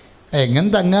 എങ്ങും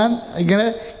തങ്ങാൻ ഇങ്ങനെ.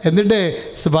 എന്നിട്ട്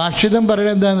സുഭാഷിതം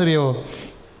പറയുന്നത് എന്താണെന്നറിയോ?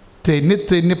 തെന്നി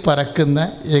തെന്നി പറക്കുന്ന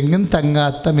എങ്ങും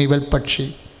തങ്ങാത്ത മീവൽ പക്ഷി.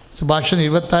 സുഭാഷിതം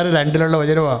 26:2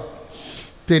 വചനമാണ്.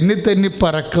 തെന്നി തെന്നി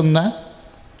പറക്കുന്ന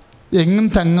എങ്ങും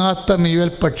തങ്ങാത്ത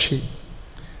മീവൽ പക്ഷി.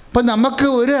 അപ്പം നമുക്ക്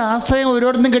ഒരു ആശ്രയം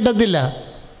ഒരിടത്തും കിട്ടത്തില്ല.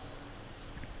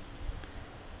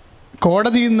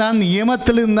 കോടതിയിൽ നിന്നാ,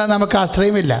 നിയമത്തിൽ നിന്നാ നമുക്ക്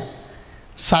ആശ്രയമില്ല.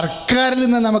 സർക്കാരിൽ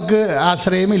നിന്ന് നമുക്ക്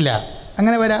ആശ്രയമില്ല.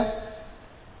 അങ്ങനെ വരാം.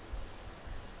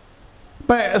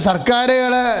 ഇപ്പം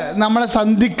സർക്കാരുകൾ നമ്മളെ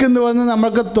സന്ധിക്കുന്നുവെന്ന്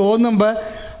നമുക്ക് തോന്നുമ്പോൾ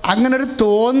അങ്ങനൊരു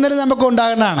തോന്നൽ നമുക്ക്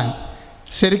ഉണ്ടാകണതാണ്.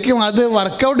 ശരിക്കും അത്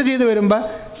വർക്കൗട്ട് ചെയ്ത് വരുമ്പോൾ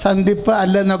സന്ധിപ്പ്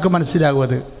അല്ലെന്നൊക്കെ മനസ്സിലാകും.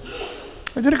 അത്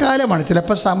ഇതൊരു കാലമാണ്.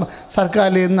 ചിലപ്പോൾ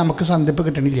സർക്കാരിൽ നിന്ന് നമുക്ക് സന്ധിപ്പ്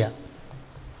കിട്ടണില്ല.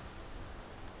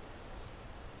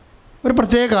 ഒരു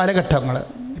പ്രത്യേക കാലഘട്ടങ്ങൾ.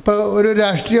 ഇപ്പോൾ ഒരു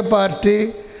രാഷ്ട്രീയ പാർട്ടി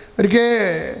ഒരിക്കൽ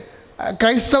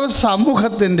ക്രൈസ്തവ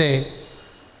സമൂഹത്തിൻ്റെ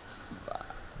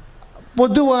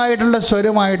പൊതുവായിട്ടുള്ള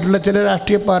സ്വരമായിട്ടുള്ള ചില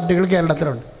രാഷ്ട്രീയ പാർട്ടികൾ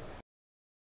കേരളത്തിലുണ്ട്.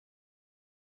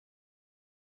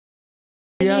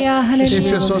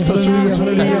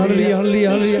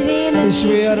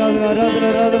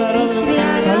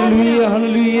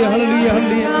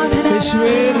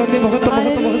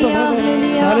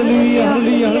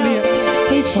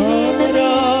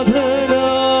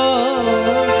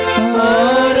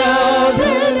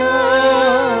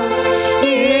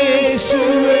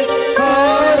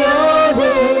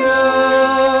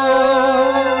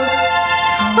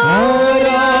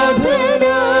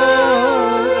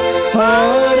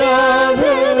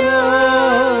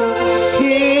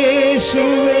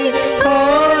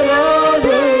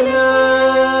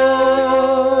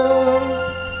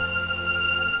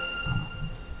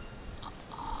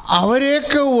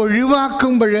 അവരെയൊക്കെ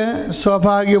ഒഴിവാക്കുമ്പോൾ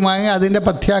സ്വാഭാവികമായി അതിൻ്റെ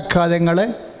പ്രത്യാഘാതങ്ങൾ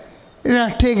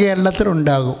രാഷ്ട്രീയ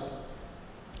കേരളത്തിലുണ്ടാകും.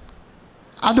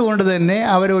 അതുകൊണ്ട് തന്നെ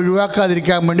അവരെ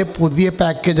ഒഴിവാക്കാതിരിക്കാൻ വേണ്ടി പുതിയ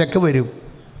പാക്കേജൊക്കെ വരും.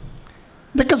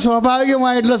 ഇതൊക്കെ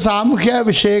സ്വാഭാവികമായിട്ടുള്ള സാമൂഹ്യ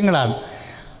വിഷയങ്ങളാണ്.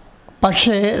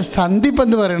 പക്ഷേ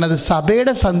സന്ധിപ്പെന്ന് പറയുന്നത്,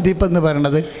 സഭയുടെ സന്ധിപ്പെന്ന്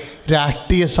പറയുന്നത്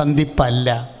രാഷ്ട്രീയ സന്ധിപ്പല്ല.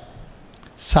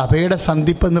 സഭയുടെ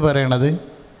സന്ധിപ്പെന്ന് പറയുന്നത്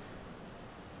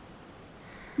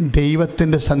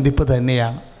ദൈവത്തിൻ്റെ സന്ധിപ്പ്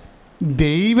തന്നെയാണ്.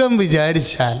 ദൈവം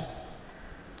വിചാരിച്ചാൽ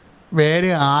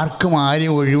വേറെ ആർക്കും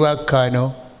ആരെയും ഒഴിവാക്കാനോ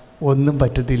ഒന്നും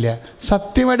പറ്റത്തില്ല,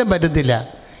 സത്യമായിട്ടും പറ്റത്തില്ല.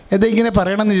 ഇങ്ങനെ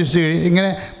പറയണമെന്ന്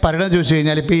ചോദിച്ചു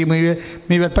കഴിഞ്ഞാൽ ഇപ്പോൾ ഈ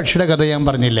മീവൽ പക്ഷിയുടെ കഥ ഞാൻ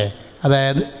പറഞ്ഞില്ലേ,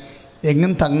 അതായത്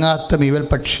എങ്ങും തങ്ങാത്ത മീവൽ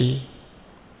പക്ഷി,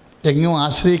 എങ്ങും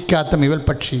ആശ്രയിക്കാത്ത മീവൽ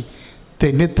പക്ഷി,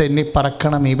 തെന്നി തെന്നി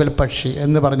പറക്കണ മീവൽ പക്ഷി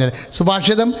എന്ന് പറഞ്ഞത്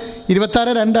സുഭാഷിതം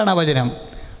 26:2 വചനം.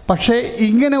 പക്ഷേ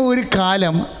ഇങ്ങനെ ഒരു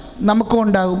കാലം നമുക്കും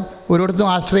ഉണ്ടാകും. ഒരിടത്തും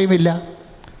ആശ്രയമില്ല,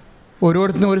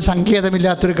 ഓരോരുത്തരും ഒരു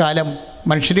സങ്കേതമില്ലാത്തൊരു കാലം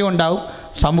മനുഷ്യനും ഉണ്ടാവും,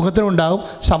 സമൂഹത്തിനും ഉണ്ടാവും,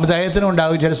 സമുദായത്തിനും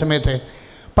ഉണ്ടാകും ചില സമയത്ത്.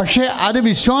 പക്ഷേ അത്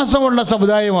വിശ്വാസമുള്ള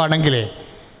സമുദായമാണെങ്കിൽ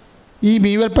ഈ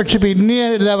മീവൽ പക്ഷി പിന്നെ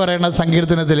എന്താ പറയണത്?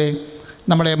 സങ്കീർത്തനത്തിൽ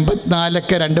നമ്മൾ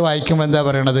 84:2 വായിക്കുമ്പോൾ എന്താ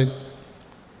പറയണത്?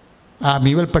 ആ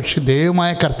മീവൽ പക്ഷി,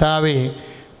 ദൈവമായ കർത്താവേ,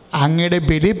 അങ്ങയുടെ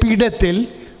ബലിപീഠത്തിൽ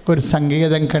ഒരു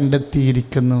സങ്കേതം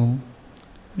കണ്ടെത്തിയിരിക്കുന്നു.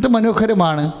 ഇത്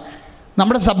മനോഹരമാണ്.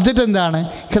 നമ്മുടെ സബ്ജക്റ്റ് എന്താണ്?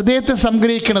 ഹൃദയത്തെ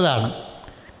സംഗ്രഹിക്കുന്നതാണ്.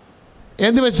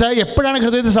 എന്ന് വെച്ചാൽ എപ്പോഴാണ്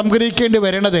ഹൃദയത്തെ സംഗ്രഹിക്കേണ്ടി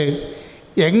വരണത്?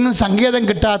 എങ്ങും സങ്കേതം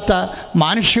കിട്ടാത്ത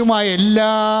മാനുഷികമായ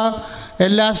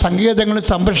എല്ലാ സങ്കേതങ്ങളും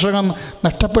സംരക്ഷണം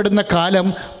നഷ്ടപ്പെടുന്ന കാലം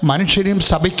മനുഷ്യനും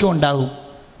സഭയ്ക്കും ഉണ്ടാകും.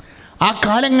 ആ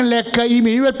കാലങ്ങളിലേക്ക് ഈ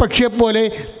മീവൽ പക്ഷിയെപ്പോലെ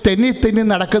തെന്നി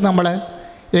നടക്കും. നമ്മൾ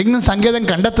എങ്ങും സങ്കേതം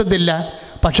കണ്ടെത്തത്തില്ല.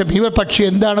 പക്ഷെ മീവൽ പക്ഷി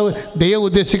എന്താണ് ദൈവം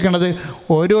ഉദ്ദേശിക്കുന്നത്?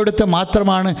 ഓരോരുത്തർ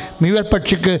മാത്രമാണ് മീവൽ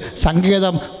പക്ഷിക്ക്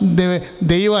സങ്കേതം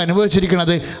ദൈവം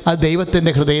അനുഭവിച്ചിരിക്കുന്നത്. അത്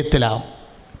ദൈവത്തിൻ്റെ ഹൃദയത്തിലാണ്.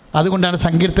 അതുകൊണ്ടാണ്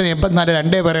സങ്കീർത്തനം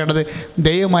 84:2 പറയണത്,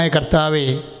 ദൈവമായ കർത്താവേ,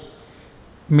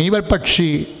 മീവൽ പക്ഷി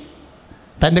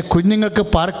തൻ്റെ കുഞ്ഞുങ്ങൾക്ക്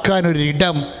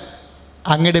പാർക്കാനൊരിടം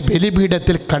അങ്ങയുടെ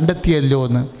ബലിപീഠത്തിൽ കണ്ടെത്തിയല്ലോ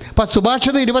എന്ന്. അപ്പോൾ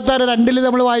സുഭാഷിതം 26:2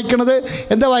 നമ്മൾ വായിക്കണത്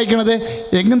എന്താ വായിക്കണത്?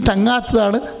 എങ്ങും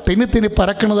തങ്ങാത്തതാണ്, തെന്നി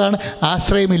പറക്കുന്നതാണ്,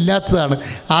 ആശ്രയമില്ലാത്തതാണ്.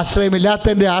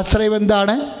 ആശ്രയമില്ലാത്തതിൻ്റെ ആശ്രയം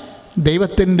എന്താണ്?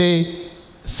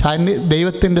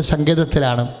 ദൈവത്തിൻ്റെ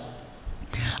സങ്കേതത്തിലാണ്.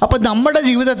 അപ്പം നമ്മുടെ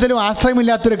ജീവിതത്തിലും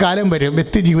ആശ്രയമില്ലാത്തൊരു കാലം വരും.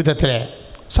 വ്യക്തി ജീവിതത്തിൽ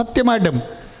സത്യമായിട്ടും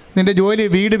നിൻ്റെ ജോലി,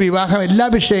 വീട്, വിവാഹം, എല്ലാ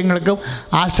വിഷയങ്ങൾക്കും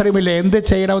ആശ്രയമില്ല. എന്ത്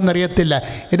ചെയ്യണമെന്നറിയത്തില്ല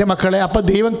എൻ്റെ മക്കളെ. അപ്പോൾ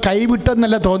ദൈവം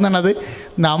കൈവിട്ടെന്നല്ല തോന്നണത്,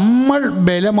 നമ്മൾ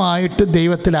ബലമായിട്ട്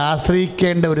ദൈവത്തിൽ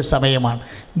ആശ്രയിക്കേണ്ട ഒരു സമയമാണ്.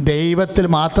 ദൈവത്തിൽ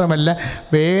മാത്രമല്ല,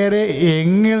 വേറെ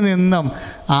എങ്ങിൽ നിന്നും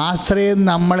ആശ്രയം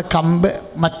നമ്മൾ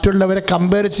മറ്റുള്ളവരെ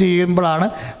കമ്പയർ ചെയ്യുമ്പോഴാണ്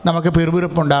നമുക്ക്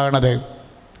പിറുപിറുപ്പുണ്ടാകണത്.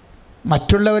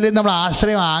 മറ്റുള്ളവരിൽ നമ്മൾ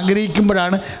ആശ്രയം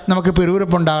ആഗ്രഹിക്കുമ്പോഴാണ് നമുക്ക്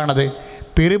പിറുപിറുപ്പുണ്ടാകണത്.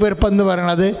 പിറുപിറുപ്പെന്ന്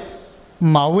പറയണത്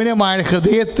മൗനമായ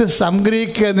ഹൃദയത്തെ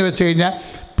സംഗ്രഹിക്കുക എന്ന് വെച്ച് കഴിഞ്ഞാൽ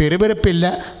പിറുപിറുപ്പില്ല,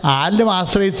 ആരിലും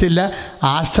ആശ്രയിച്ചില്ല.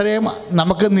 ആശ്രയം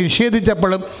നമുക്ക്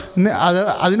നിഷേധിച്ചപ്പോഴും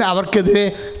അതിന് അവർക്കെതിരെ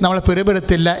നമ്മൾ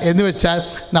പിറുപിറുത്തില്ല എന്ന് വെച്ചാൽ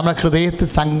നമ്മൾ ഹൃദയത്തെ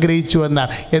സംഗ്രഹിച്ചു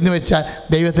എന്നാണ്. എന്ന് വെച്ചാൽ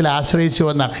ദൈവത്തിൽ ആശ്രയിച്ചു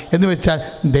എന്നാണ്. എന്ന് വെച്ചാൽ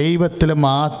ദൈവത്തിൽ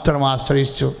മാത്രം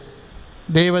ആശ്രയിച്ചു.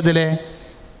 ദൈവത്തിലെ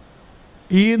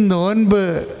ഈ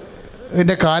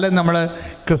നോൻപിൻ്റെ കാലം നമ്മൾ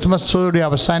ക്രിസ്മസോടെ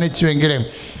അവസാനിച്ചുവെങ്കിലും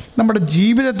നമ്മുടെ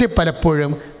ജീവിതത്തിൽ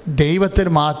പലപ്പോഴും ദൈവത്തിൽ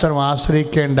മാത്രം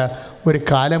ആശ്രയിക്കേണ്ട ഒരു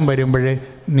കാലം വരുമ്പോൾ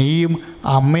നീയും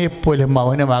അമ്മയെപ്പോലെ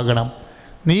മൗനമാകണം.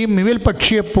 നീ മീവൽ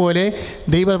പക്ഷിയെപ്പോലെ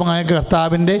ദൈവമായ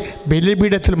കർത്താവിൻ്റെ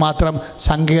ബലിപീഠത്തിൽ മാത്രം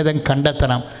സങ്കേതം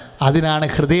കണ്ടെത്തണം. അതിനാണ്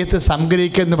ഹൃദയത്തെ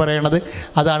സംഗ്രഹിക്കുക എന്ന് പറയുന്നത്.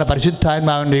 അതാണ്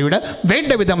പരിശുദ്ധാത്മാവിൻ്റെ ഇവിടെ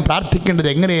വേണ്ട വിധം പ്രാർത്ഥിക്കേണ്ടത്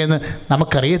എങ്ങനെയെന്ന്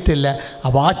നമുക്കറിയത്തില്ല.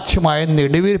 അവാച്യമായ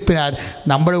നെടുവീർപ്പിനാൽ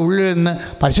നമ്മുടെ ഉള്ളിൽ നിന്ന്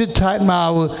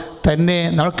പരിശുദ്ധാത്മാവ് തന്നെ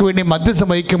നമുക്ക് വേണ്ടി മധ്യസ്ഥം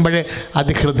വഹിക്കുമ്പോൾ അത്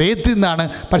ഹൃദയത്തിൽ നിന്നാണ്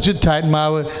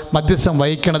പരിശുദ്ധാത്മാവ് മധ്യസ്ഥം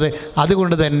വഹിക്കുന്നത്.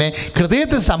 അതുകൊണ്ട് തന്നെ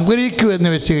ഹൃദയത്തെ സംഗ്രഹിക്കൂ എന്ന്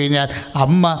വെച്ച് കഴിഞ്ഞാൽ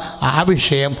അമ്മ ആ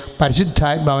വിഷയം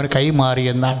പരിശുദ്ധാത്മാവിന്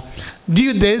കൈമാറിയെന്നാണ്.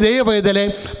 ദൈവപൈതലെ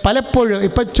പലപ്പോഴും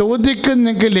ഇപ്പം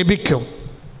ചോദിക്കുന്നെങ്കിൽ ലഭിക്കും,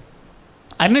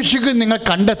 അന്വേഷിക്കും നിങ്ങൾ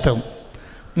കണ്ടെത്തും,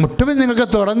 മുട്ടുവിൽ നിങ്ങൾക്ക്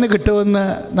തുറന്ന് കിട്ടുമെന്ന്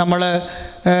നമ്മൾ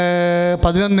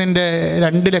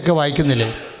 11:2 വായിക്കുന്നില്ലേ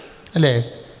അല്ലേ?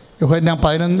 യോഹന്നാൻ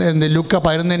 11 ലൂക്ക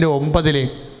 11:9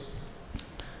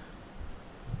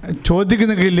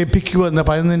 ചോദിക്കുന്നെങ്കിൽ ലഭിക്കുമെന്ന്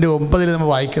 11:9 നമ്മൾ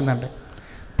വായിക്കുന്നുണ്ട്.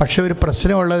 പക്ഷേ ഒരു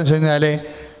പ്രശ്നമുള്ളതെന്ന് വെച്ച് കഴിഞ്ഞാൽ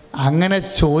അങ്ങനെ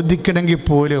ചോദിക്കണമെങ്കിൽ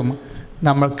പോലും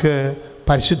നമ്മൾക്ക്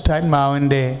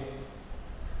പരിശുദ്ധാത്മാവിൻ്റെ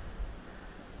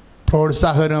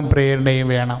പ്രോത്സാഹനവും പ്രേരണയും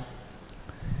വേണം.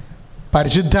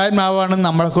 പരിശുദ്ധാത്മാവാണ്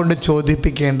നമ്മളെ കൊണ്ട്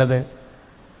ചോദിപ്പിക്കേണ്ടത്.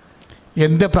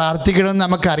 എന്ത് പ്രാർത്ഥിക്കണമെന്ന്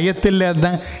നമുക്കറിയത്തില്ല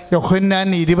എന്ന് യോഹന്നാൻ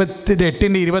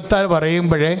 8:26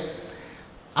 പറയുമ്പോൾ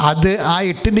അത് ആ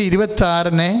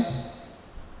 8:26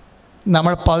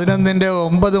 നമ്മൾ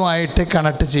 11:9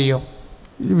 കണക്ട് ചെയ്യും.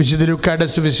 വിശുദ്ധ ലൂക്കായുടെ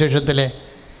സുവിശേഷത്തിലെ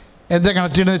എന്താ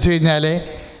കണക്ട് ചെയ്യണമെന്ന് വെച്ച് കഴിഞ്ഞാൽ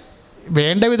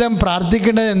വേണ്ട വിധം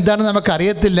പ്രാർത്ഥിക്കേണ്ടത് എന്താണെന്ന്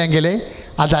നമുക്കറിയത്തില്ലെങ്കിൽ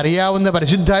അതറിയാവുന്ന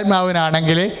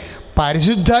പരിശുദ്ധാത്മാവിനാണെങ്കിൽ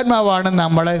പരിശുദ്ധാത്മാവാണ്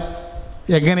നമ്മൾ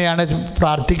എങ്ങനെയാണ്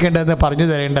പ്രാർത്ഥിക്കേണ്ടതെന്ന് പറഞ്ഞു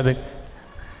തരേണ്ടത്,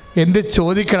 എന്ത്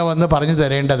ചോദിക്കണമെന്ന് പറഞ്ഞു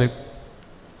തരേണ്ടത്.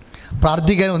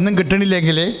 പ്രാർത്ഥിക്കാൻ ഒന്നും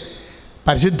കിട്ടണില്ലെങ്കിൽ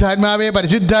പരിശുദ്ധാത്മാവേ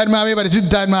പരിശുദ്ധാത്മാവേ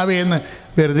പരിശുദ്ധാത്മാവേ എന്ന്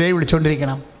വെറുതെ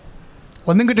വിളിച്ചുകൊണ്ടിരിക്കണം.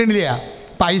 ഒന്നും കിട്ടണില്ല.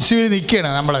 ഇപ്പം ICUവിൽ നിൽക്കുകയാണ്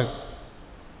നമ്മൾ.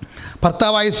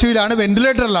 ഭർത്താവ് ICUവിലാണ്,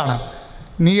 വെന്റിലേറ്ററിലാണ്.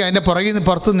 നീ അതിൻ്റെ പുറകിൽ നിന്ന്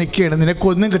പുറത്ത് നിൽക്കുകയാണ്,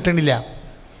 നിനക്കൊന്നും കിട്ടണില്ല,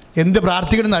 എന്ത്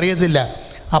പ്രാർത്ഥിക്കണമെന്ന് അറിയത്തില്ല.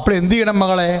 അപ്പോൾ എന്ത് ചെയ്യണം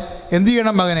മകളെ, എന്ത്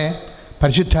ചെയ്യണം മകനെ?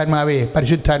 പരിശുദ്ധാത്മാവേ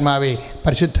പരിശുദ്ധാത്മാവേ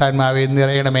പരിശുദ്ധാത്മാവേ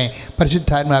നിറയണമേ,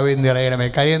 പരിശുദ്ധാത്മാവേ നിറയണമേ.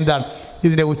 കാര്യം എന്താണ്?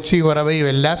 ഇതിൻ്റെ ഉച്ചയും ഉറവയും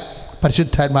എല്ലാം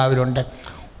പരിശുദ്ധാത്മാവിലുണ്ട്.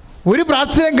 ഒരു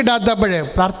പ്രാർത്ഥനയും കിട്ടാത്തപ്പോൾ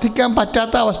പ്രാർത്ഥിക്കാൻ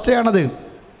പറ്റാത്ത അവസ്ഥയാണത്.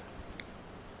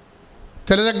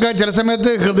 ചിലരൊക്കെ ചില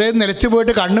സമയത്ത് ഹൃദയം നിലച്ചു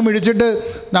പോയിട്ട് കണ്ണ് മിഴിച്ചിട്ട്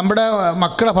നമ്മുടെ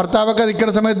മക്കളെ ഭർത്താവൊക്കെ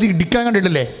നിൽക്കുന്ന സമയത്ത് ഇടിക്കാൻ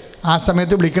കണ്ടിട്ടില്ലേ? ആ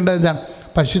സമയത്ത് വിളിക്കേണ്ടത് എന്താണ്?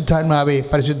 പരിശുദ്ധാത്മാവേ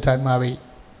പരിശുദ്ധാത്മാവേ.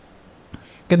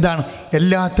 എന്താണ്?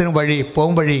 എല്ലാത്തിനും വഴി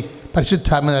പോകും വഴി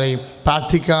പരിശുദ്ധാത്മ നിറയും.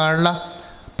 പ്രാർത്ഥിക്കാനുള്ള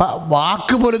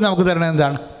വാക്ക് പോലും നമുക്ക് തരണത്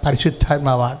എന്താണ്?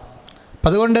 പരിശുദ്ധാത്മാവാണ്. അപ്പം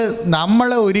അതുകൊണ്ട് നമ്മൾ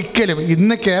ഒരിക്കലും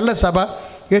ഇന്ന് കേരള സഭ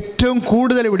ഏറ്റവും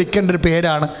കൂടുതൽ വിളിക്കേണ്ട ഒരു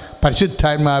പേരാണ്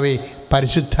പരിശുദ്ധാത്മാവേ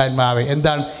പരിശുദ്ധാത്മാവേ.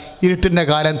 എന്താണ്? ഇരുട്ടിൻ്റെ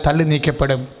കാലം തള്ളി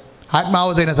നീക്കപ്പെടും,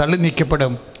 ആത്മാവ് തന്നെ തള്ളി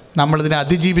നീക്കപ്പെടും. നമ്മളിതിനെ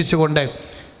അതിജീവിച്ചുകൊണ്ട്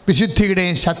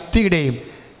വിശുദ്ധിയുടെയും ശക്തിയുടെയും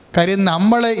കാര്യം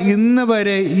നമ്മൾ ഇന്ന്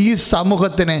വരെ ഈ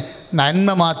സമൂഹത്തിന് നന്മ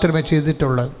മാത്രമേ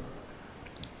ചെയ്തിട്ടുള്ളൂ.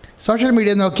 സോഷ്യൽ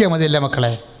മീഡിയ നോക്കിയാൽ മതിയല്ല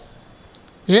മക്കളെ.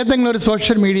 ഏതെങ്കിലും ഒരു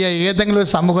സോഷ്യൽ മീഡിയ ഏതെങ്കിലും ഒരു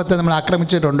സമൂഹത്തെ നമ്മൾ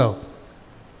ആക്രമിച്ചിട്ടുണ്ടോ?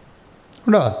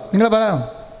 ഉണ്ടോ? നിങ്ങൾ പറയാം.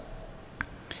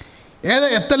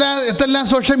 എത്തെല്ലാം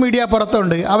സോഷ്യൽ മീഡിയ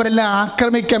പുറത്തുണ്ട്. അവരെല്ലാം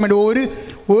ആക്രമിക്കാൻ വേണ്ടി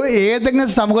ഏതെങ്കിലും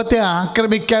സമൂഹത്തെ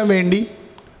ആക്രമിക്കാൻ വേണ്ടി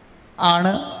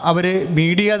ആണ് അവർ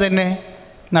മീഡിയ തന്നെ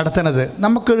നടത്തുന്നത്.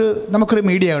 നമുക്കൊരു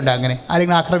മീഡിയ ഉണ്ട് അങ്ങനെ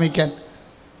ആരെങ്കിലും ആക്രമിക്കാൻ.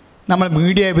 നമ്മൾ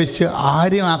മീഡിയ വെച്ച്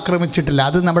ആരെയും ആക്രമിച്ചിട്ടില്ല.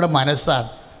 അത് നമ്മുടെ മനസ്സാണ്,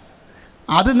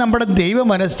 അത് നമ്മുടെ ദൈവ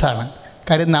മനസ്സാണ്.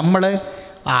 കാര്യം നമ്മൾ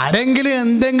ആരെങ്കിലും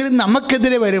എന്തെങ്കിലും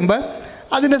നമുക്കെതിരെ വരുമ്പോൾ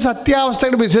അതിൻ്റെ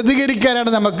സത്യാവസ്ഥകൾ വിശദീകരിക്കാനാണ്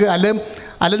നമുക്ക്,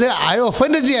 അല്ലാതെ ആരും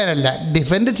ഒഫൻഡ് ചെയ്യാനല്ല,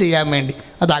 ഡിഫെൻഡ് ചെയ്യാൻ വേണ്ടി.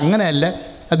 അതങ്ങനെയല്ല,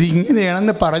 അത്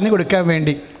ഇങ്ങനെയാണെന്ന് പറഞ്ഞു കൊടുക്കാൻ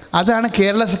വേണ്ടി. അതാണ്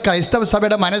കേരള ക്രൈസ്തവ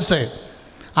സഭയുടെ മനസ്സ്.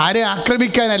 ആരെയും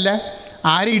ആക്രമിക്കാനല്ല,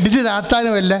 ആരെയും ഇടിച്ച്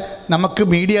താത്താനുമല്ല നമുക്ക്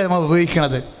മീഡിയ നമ്മൾ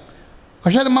ഉപയോഗിക്കണത്.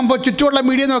 പക്ഷേ നമ്മൾ ചുറ്റുമുള്ള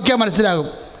മീഡിയ നോക്കിയാൽ മനസ്സിലാകും.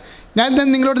 ഞാൻ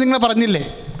നിങ്ങൾ പറഞ്ഞില്ലേ,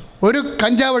 ഒരു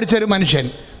കഞ്ചാവ് അടിച്ചൊരു മനുഷ്യൻ,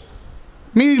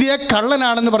 മീഡിയ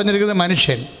കള്ളനാണെന്ന് പറഞ്ഞിരിക്കുന്ന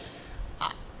മനുഷ്യൻ,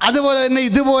 അതുപോലെ തന്നെ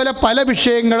ഇതുപോലെ പല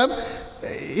വിഷയങ്ങളും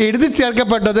എഴുതി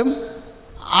ചേർക്കപ്പെട്ടതും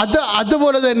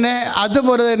അതുപോലെ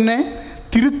തന്നെ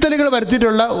തിരുത്തലുകൾ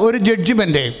വരുത്തിയിട്ടുള്ള ഒരു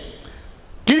ജഡ്ജിമെൻ്റ്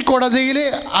കീഴ്ക്കോടതിയിൽ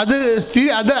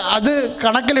അത്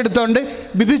കണക്കിലെടുത്തുകൊണ്ട്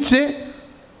വിധിച്ച്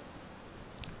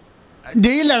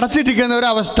ജയിലിൽ അടച്ചിട്ടിരിക്കുന്ന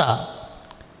ഒരവസ്ഥ.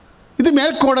 ഇത്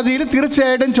മേൽക്കോടതിയിൽ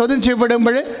തീർച്ചയായിട്ടും ചോദ്യം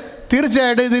ചെയ്യപ്പെടുമ്പോൾ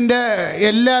തീർച്ചയായിട്ടും ഇതിൻ്റെ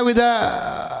എല്ലാവിധ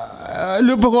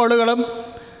ലൂപ്പ്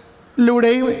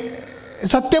ഹോളുകളിലൂടെയും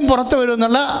സത്യം പുറത്തു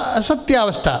വരുമെന്നുള്ള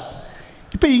സത്യാവസ്ഥ.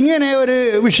 ഇപ്പം ഇങ്ങനെ ഒരു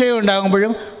വിഷയം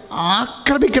ഉണ്ടാകുമ്പോഴും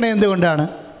ആക്രമിക്കണത് എന്തുകൊണ്ടാണ്?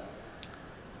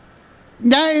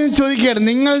 ഞാൻ ചോദിക്കുകയാണ്,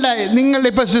 നിങ്ങളുടെ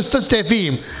ഇപ്പോൾ സിസ്റ്റർ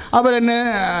സ്റ്റെഫിയും അതുപോലെ തന്നെ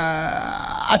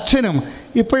അച്ഛനും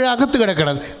ഇപ്പോഴകത്ത്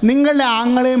കിടക്കണം. നിങ്ങളുടെ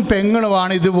ആങ്ങളെയും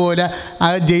പെങ്ങളുമാണ് ഇതുപോലെ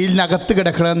ജയിലിനകത്ത്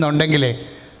കിടക്കണമെന്നുണ്ടെങ്കിൽ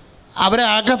അവരെ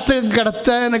അകത്ത്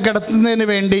കിടത്തുന്നതിന്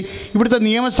വേണ്ടി ഇവിടുത്തെ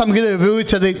നിയമസംഹിത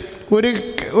ഉപയോഗിച്ചത്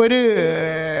ഒരു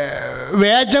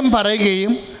വ്യാജം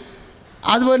പറയുകയും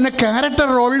അതുപോലെ തന്നെ ക്യാരക്ടർ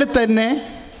റോളിൽ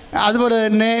അതുപോലെ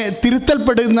തന്നെ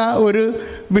തിരുത്തൽപ്പെടുന്ന ഒരു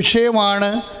വിഷയമാണ്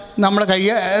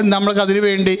നമ്മൾക്ക് അതിനു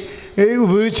വേണ്ടി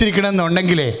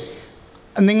ഉപയോഗിച്ചിരിക്കണമെന്നുണ്ടെങ്കിൽ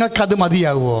നിങ്ങൾക്കത്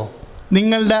മതിയാകുമോ?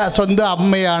 നിങ്ങളുടെ സ്വന്തം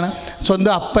അമ്മയാണ്,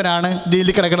 സ്വന്തം അപ്പനാണ്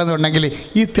ജയിലിൽ കിടക്കണമെന്നുണ്ടെങ്കിൽ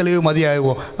ഈ തെളിവ്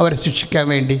മതിയാകുമോ അവരെ ശിക്ഷിക്കാൻ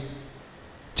വേണ്ടി?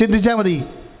 ചിന്തിച്ചാൽ മതി.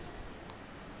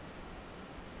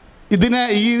 ഇതിനെ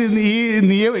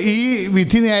ഈ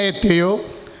വിധിന്യായത്തെയോ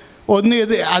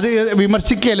അത്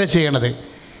വിമർശിക്കുകയല്ല ചെയ്യണത്.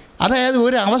 അതായത്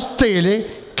ഒരു അവസ്ഥയിൽ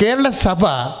കേരള സഭ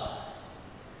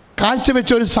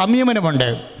കാഴ്ചവെച്ച ഒരു സംയമനമുണ്ട്.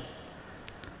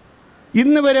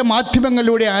 ഇന്ന് വരെ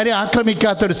മാധ്യമങ്ങളിലൂടെ ആരെയും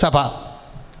ആക്രമിക്കാത്തൊരു സഭ,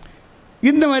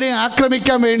 ഇന്ന് വരെ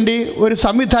ആക്രമിക്കാൻ വേണ്ടി ഒരു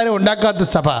സംവിധാനം ഉണ്ടാക്കാത്ത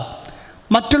സഭ,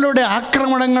 മറ്റുള്ളവരുടെ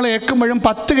ആക്രമണങ്ങൾ കേൾക്കുമ്പോഴും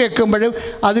 10 കേൾക്കുമ്പോഴും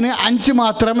അതിന് 5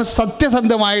 മാത്രം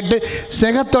സത്യസന്ധമായിട്ട്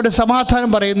സ്നേഹത്തോടെ സമാധാനം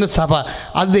പറയുന്ന സഭ,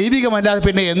 അത് ദൈവികമല്ലാതെ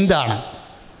പിന്നെ എന്താണ്?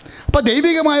 അപ്പോൾ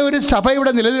ദൈവികമായ ഒരു സഭ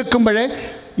ഇവിടെ നിലനിൽക്കുമ്പോൾ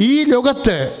ഈ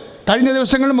ലോകത്ത് കഴിഞ്ഞ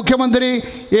ദിവസങ്ങളിൽ മുഖ്യമന്ത്രി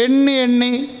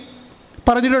എണ്ണി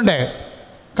പറഞ്ഞിട്ടുണ്ട്.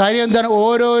 കാര്യം എന്താണ്?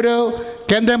 ഓരോരോ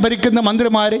കേന്ദ്രം ഭരിക്കുന്ന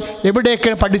മന്ത്രിമാർ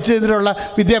എവിടെയൊക്കെ പഠിച്ചതിനുള്ള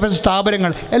വിദ്യാഭ്യാസ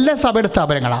സ്ഥാപനങ്ങൾ എല്ലാം സഭയുടെ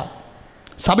സ്ഥാപനങ്ങളാണ്.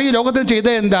 സഭ ഈ ലോകത്തിൽ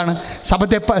ചെയ്തത് എന്താണ്?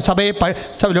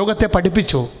 ലോകത്തെ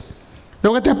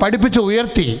പഠിപ്പിച്ചു,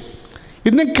 ഉയർത്തി.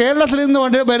 ഇന്ന് കേരളത്തിൽ നിന്ന്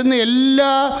വരുന്ന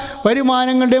എല്ലാ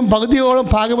വരുമാനങ്ങളുടെയും പകുതിയോളം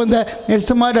ഭാഗം എന്താ?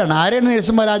 നഴ്സുമാരാണ്. ആരെയാണ്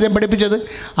നഴ്സുമാർ ആദ്യം പഠിപ്പിച്ചത്?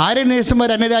 ആരെയാണ് നഴ്സുമാർ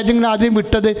അന്യരാജ്യങ്ങൾ ആദ്യം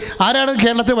വിട്ടത്? ആരാണ്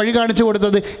കേരളത്തിൽ വഴി കാണിച്ചു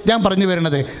കൊടുത്തത്? ഞാൻ പറഞ്ഞു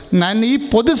വരുന്നത്, ഈ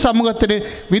പൊതുസമൂഹത്തിന്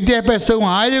വിദ്യാഭ്യാസവും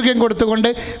ആരോഗ്യം കൊടുത്തുകൊണ്ട്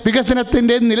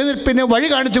വികസനത്തിൻ്റെ നിലനിൽപ്പിന് വഴി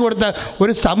കാണിച്ചു കൊടുത്ത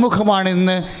ഒരു സമൂഹമാണ്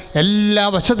ഇന്ന് എല്ലാ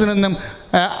വശത്തു നിന്നും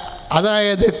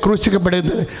അതായത്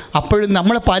ക്രൂശിക്കപ്പെടുന്നത്. അപ്പോഴും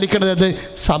നമ്മൾ പാലിക്കേണ്ടത്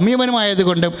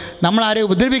സംയമനമായതുകൊണ്ടും നമ്മളാരെയും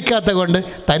ഉപദ്രവിക്കാത്ത കൊണ്ട്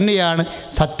തന്നെയാണ്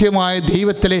സത്യമായ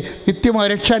ദൈവത്തിലെ നിത്യമായ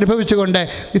രക്ഷ അനുഭവിച്ചുകൊണ്ട്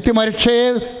നിത്യമായ രക്ഷയെ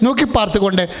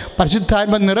നോക്കിപ്പാർത്തുകൊണ്ട്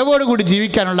പരിശുദ്ധാത്മ നിറവോടുകൂടി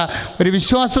ജീവിക്കാനുള്ള ഒരു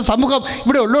വിശ്വാസ സമൂഹം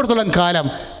ഇവിടെ ഉള്ളിടത്തോളം കാലം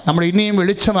നമ്മൾ ഇനിയും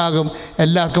വെളിച്ചമാകും,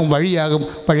 എല്ലാവർക്കും വഴിയാകും,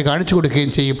 വഴി കാണിച്ചു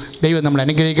കൊടുക്കുകയും ചെയ്യും. ദൈവം നമ്മൾ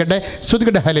അനുഗ്രഹിക്കട്ടെ.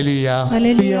 സ്തുതിക്കട്ടെ. ഹല്ലേലൂയ,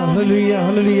 ഹല്ലേലൂയ, ഹല്ലേലൂയ,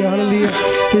 ഹല്ലേലൂയ, ഹല്ലേലൂയ.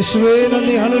 യേശുവേ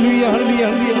നന്ദി. ഹല്ലേലൂയ,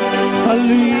 ഹല്ലേലൂയ,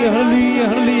 ഹല്ലേലൂയ, ഹല്ലേലൂയ,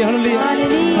 ഹല്ലേലൂയ,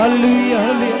 ഹല്ലേലൂയ,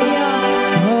 ഹല്ലേലൂയ.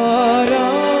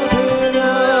 ആരാധന,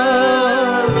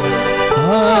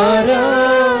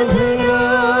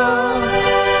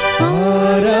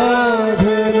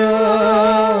 ആരാധന,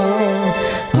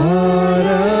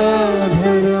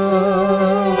 ആരാധന,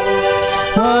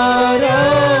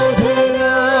 ആരാധന,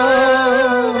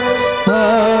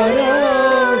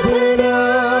 ആരാധന, ആരാധന,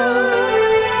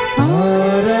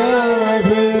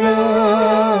 ആരാധന,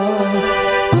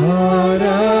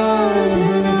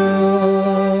 ആരാധന.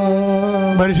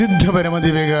 പരിശുദ്ധ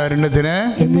പരമദിവ്യകാരുണ്യത്തിന്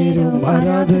എന്നേരവും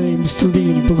ആരാധനയും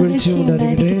സ്തുതിയും പുകഴ്ചയും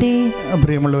ഉണ്ടാകട്ടെ.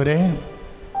 പ്രിയമുള്ളവരെ,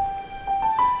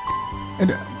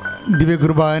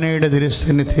 ദിവ്യകുർബാനയുടെ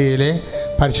തിരുസന്നിധിയിലെ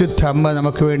പരിശുദ്ധ അമ്മ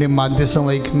നമുക്ക് വേണ്ടി മധ്യസ്ഥം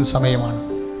വഹിക്കുന്ന സമയമാണ്.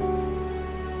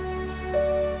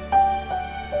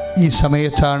 ഈ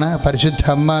സമയത്താണ് പരിശുദ്ധ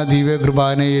അമ്മ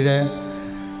ദിവ്യകുർബാനയുടെ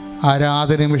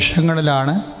ആരാധന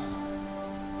നിമിഷങ്ങളിലാണ്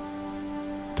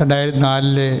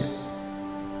 2004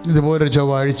 ഇതുപോലൊരു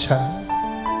ചൊവ്വാഴ്ച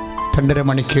 2:30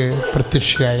 മണിക്ക്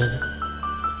പ്രത്യക്ഷയായത്.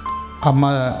 അമ്മ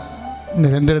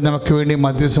നിരന്തരം നമുക്ക് വേണ്ടി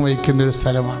മധ്യസ്ഥം വഹിക്കുന്നൊരു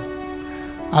സ്ഥലമാണ്.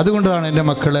 അതുകൊണ്ടാണ് എൻ്റെ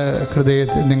മക്കൾ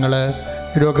ഹൃദയത്തിൽ നിങ്ങൾ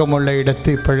രോഗമുള്ള ഇടത്ത്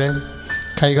ഇപ്പോഴേ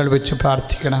കൈകൾ വെച്ച്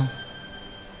പ്രാർത്ഥിക്കണം.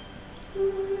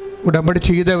 ഉടമ്പടി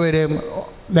ചെയ്തവരും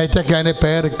ലൈറ്റക്കാൻ്റെ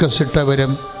പേർ റിക്വസ്റ്റ്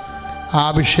ഇട്ടവരും ആ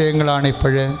വിഷയങ്ങളാണ്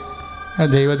ഇപ്പോഴേ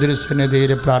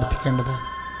ദൈവത്തിരുസന്നിധിയിൽ പ്രാർത്ഥിക്കേണ്ടത്.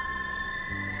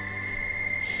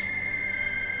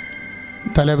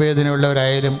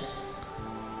 തലവേദനയുള്ളവരായാലും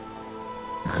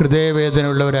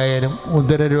ഹൃദയവേദനയുള്ളവരായാലും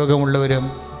ഉദരരോഗമുള്ളവരും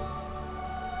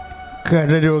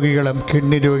കരരോഗികളും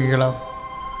കിഡ്നി രോഗികളും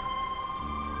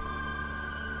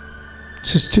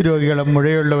സിസ്റ്റ് രോഗികളും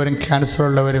മുഴയുള്ളവരും ക്യാൻസർ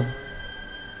ഉള്ളവരും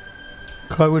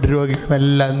കോവിഡ് രോഗികളും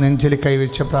എല്ലാം നെഞ്ചിൽ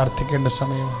കൈവച്ച് പ്രാർത്ഥിക്കേണ്ട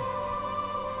സമയമാണ്.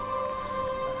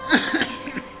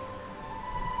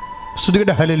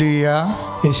 സ്തുതിക്കട്ടെ. ഹല്ലേലൂയ,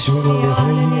 യേശുവേ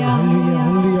ഹല്ലേലൂയ,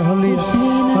 ഹല്ലേലൂയ, ഹല്ലേലൂയ,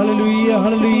 ഹല്ലേലൂയ,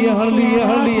 ഹല്ലേലൂയ, ഹല്ലേലൂയ,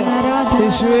 ഹല്ലേലൂയ.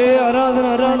 യേശുവേ ആരാധന,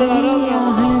 ആരാധന, ആരാധന.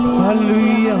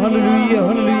 ഹല്ലേലൂയ, ഹല്ലേലൂയ,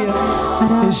 ഹല്ലേലൂയ.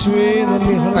 യേശുവേ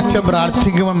നന്ദി. അച്ഛൻ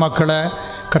പ്രാർത്ഥിക്കുമ്പോൾ മക്കളെ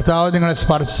കർത്താവ് നിങ്ങളെ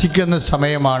സ്പർശിക്കുന്ന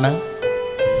സമയമാണ്.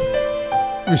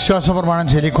 വിശ്വാസപ്രമാണം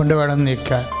ചൊല്ലിക്കൊണ്ട് വേണം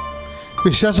നീക്കാൻ.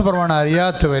 വിശ്വാസപ്രമാണം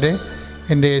അറിയാത്തവർ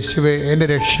എൻ്റെ യേശുവേ, എൻ്റെ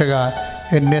രക്ഷക,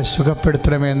 എന്നെ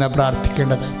സുഖപ്പെടുത്തണമെന്ന്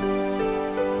പ്രാർത്ഥിക്കേണ്ടത്.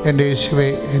 എൻ്റെ യേശുവേ,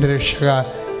 എൻ്റെ രക്ഷക,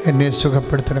 എന്നെ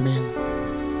സുഖപ്പെടുത്തണമേ.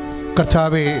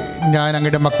 കർത്താവേ, ഞാൻ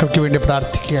അങ്ങയുടെ മക്കൾക്ക് വേണ്ടി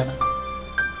പ്രാർത്ഥിക്കുകയാണ്.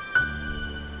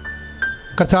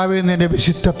 കർത്താവേ, നിൻ്റെ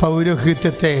വിശുദ്ധ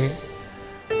പൗരോഹിത്യത്തെ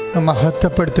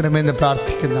മഹത്വപ്പെടുത്തണമെന്ന്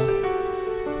പ്രാർത്ഥിക്കുന്നു.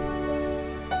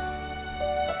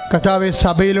 കർത്താവേ,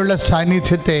 സഭയിലുള്ള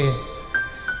സാന്നിധ്യത്തെ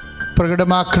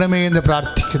പ്രകടമാക്കണമേ എന്ന്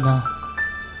പ്രാർത്ഥിക്കുന്നു.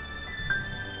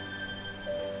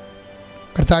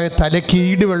 കർത്താവെ, തലയ്ക്ക്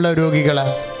ഈടുള്ള രോഗികളെ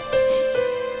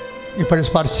ഇപ്പോഴും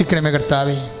സ്പർശിക്കണമേ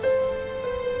കർത്താവേ.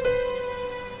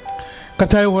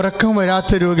 കർത്താവെ, ഉറക്കം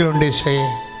വരാത്ത രോഗികളുണ്ട് ഈശോയെ,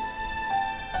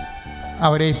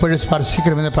 അവരെ ഇപ്പോഴും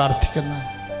സ്പർശിക്കണമെന്ന് പ്രാർത്ഥിക്കുന്നു.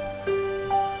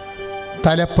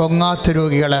 തല പൊങ്ങാത്ത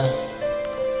രോഗികൾ,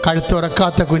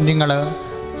 കഴുത്തുറക്കാത്ത കുഞ്ഞുങ്ങൾ,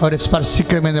 അവരെ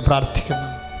സ്പർശിക്കണമെന്ന് പ്രാർത്ഥിക്കുന്നു.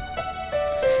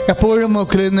 എപ്പോഴും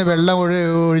മൂക്കിൽ നിന്ന് വെള്ളം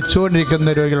ഒഴിച്ചുകൊണ്ടിരിക്കുന്ന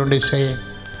രോഗികളുണ്ട് ഈശോയെ.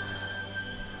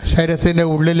 ശരീരത്തിൻ്റെ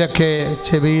ഉള്ളിലൊക്കെ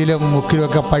ചെവിയിലും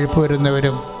മൂക്കിലുമൊക്കെ പഴുപ്പ്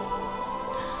വരുന്നവരും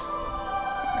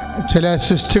ചില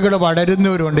സിസ്റ്റുകൾ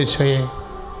വളരുന്നവരുണ്ട് ഈശോയെ.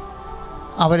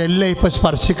 അവരെല്ലാം ഇപ്പോൾ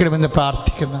സ്പർശിക്കണമെന്ന്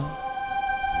പ്രാർത്ഥിക്കുന്നു.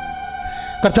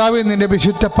 കർത്താവേ, നിൻ്റെ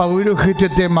വിശുദ്ധ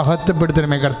പൗരോഹിത്യത്തെ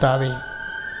മഹത്വപ്പെടുത്തണമേ കർത്താവേ.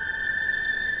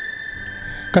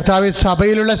 കർത്താവെ,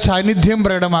 സഭയിലുള്ള സാന്നിധ്യം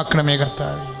പ്രകടമാക്കണമേ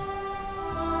കർത്താവേ.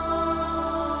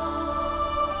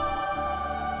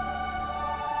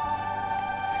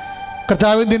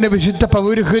 കർത്താവേ, നിൻ്റെ വിശുദ്ധ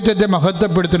പൗരോഹിത്യത്തെ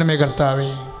മഹത്വപ്പെടുത്തണമേ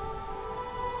കർത്താവേ.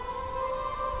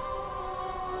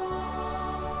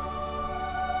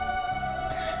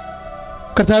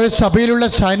 കർത്താവെ, സഭയിലുള്ള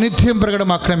സാന്നിധ്യം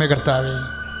പ്രകടമാക്കണമേ കർത്താവേ.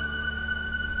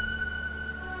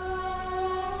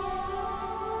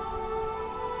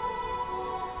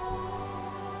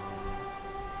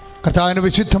 കർത്താവിൻ്റെ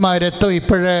വിശുദ്ധമായ രക്തം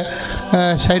ഇപ്പോഴേ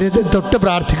ശരീരത്തിൽ തൊട്ട്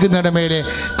പ്രാർത്ഥിക്കുന്നതിൻ്റെ മേലെ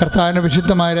കർത്താവിൻ്റെ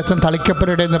വിശുദ്ധമായ രക്തം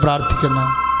തളിക്കപ്പെടട്ടെ എന്ന് പ്രാർത്ഥിക്കുന്നു.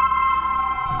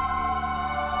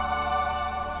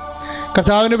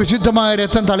 കർത്താവിൻ്റെ വിശുദ്ധമായ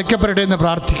രക്തം തളിക്കപ്പെടട്ടെ എന്ന്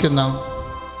പ്രാർത്ഥിക്കുന്നു.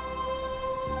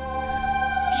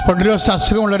 സ്പോണ്ടിലോസിസ്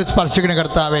അസുഖമുള്ളവരെ സ്പർശിക്കണ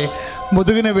കർത്താവേ,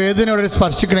 മുതുകിന് വേദനയുള്ളവരെ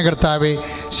സ്പർശിക്കണ കർത്താവേ,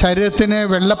 ശരീരത്തിന്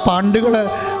വെള്ളപ്പാണ്ടുകൾ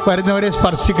വരുന്നവരെ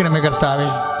സ്പർശിക്കണമേ കർത്താവേ,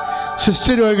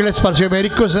 സിസ്റ്റ് രോഗികളെ സ്പർശിക്കണം,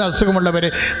 വെരിക്കോസിന് അസുഖമുള്ളവരെ,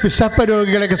 വിശപ്പ്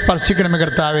രോഗികളെയൊക്കെ സ്പർശിക്കണമേ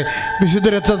കർത്താവേ, വിശുദ്ധ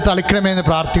രക്തം തളിക്കണമേ എന്ന്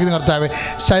പ്രാർത്ഥിക്കുന്ന കർത്താവേ,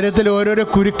 ശരീരത്തിൽ ഓരോരോ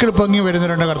കുരുക്കൾ പൊങ്ങി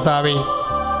വരുന്നവരുണ്ട് കർത്താവേ,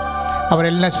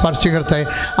 അവരെല്ലാം സ്പർശിക്കുന്ന കർത്താവേ,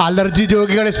 അലർജി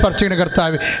രോഗികളെ സ്പർശിക്കുന്ന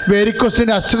കർത്താവേ,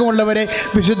 വെരിക്കോസിൻ്റെ അസുഖമുള്ളവരെ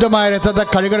വിശുദ്ധമായ രക്തത്തെ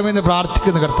കഴുകണമെന്ന്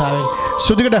പ്രാർത്ഥിക്കുന്ന കർത്താവേ.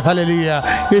 സ്തുതിക്കട്ടെ. ഹല്ലേലൂയ.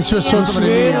 യേശുവേ സ്തോത്രം.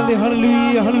 ഹല്ലേലൂയ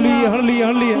ഹല്ലേലൂയ ഹല്ലേലൂയ ഹല്ലേലൂയ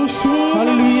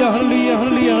ഹല്ലേലൂയ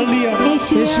ഹല്ലേലൂയ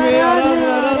യേശുവേ ആരാധന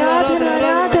ആരാധന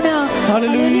ആരാധന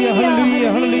ഹല്ലേലൂയ ഹല്ലേലൂയ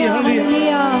ഹല്ലേലൂയ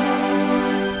ഹല്ലേലൂയ.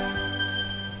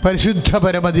 പരിശുദ്ധ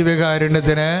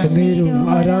പരമദിവ്യകാരുണ്യത്തിന്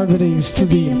ആരാധനയും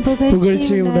സ്തുതിയും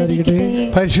പുകഴ്ചയും ഉണ്ടായിരിക്കട്ടെ.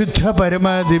 പരിശുദ്ധ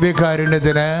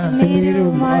പരമദിവ്യകാരുണ്യത്തിന്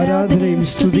ആരാധനയും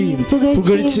സ്തുതിയും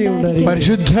പുകഴ്ചയും ഉണ്ടായിരിക്കട്ടെ.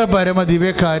 പരിശുദ്ധ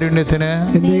പരമദിവ്യകാരുണ്യത്തിന്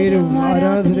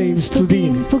ആരാധനയും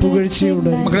സ്തുതിയും പുകഴ്ചയും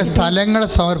ഉണ്ടായിരിക്കട്ടെ. മക്കളെ, സ്ഥലങ്ങളെ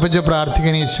സമർപ്പിച്ച്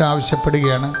പ്രാർത്ഥിക്കാൻ ഈശോ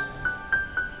ആവശ്യപ്പെടുകയാണ്.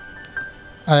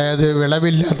 അതായത്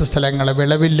വിളവില്ലാത്ത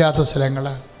സ്ഥലങ്ങൾ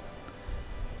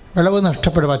വിളവ്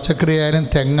നഷ്ടപ്പെടും. പച്ചക്കറി ആയാലും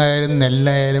തെങ്ങായാലും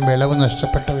നെല്ലായാലും വിളവ്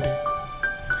നഷ്ടപ്പെട്ടവർ,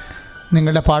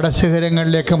 നിങ്ങളുടെ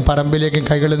പാടശേഖരങ്ങളിലേക്കും പറമ്പിലേക്കും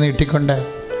കൈകൾ നീട്ടിക്കൊണ്ട്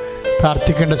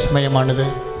പ്രാർത്ഥിക്കേണ്ട സമയമാണിത്.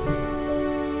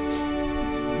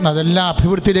 അതെല്ലാം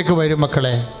അഭിവൃദ്ധിയിലേക്ക് വരും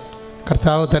മക്കളെ.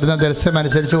 കർത്താവ് തരുന്ന ദർശനം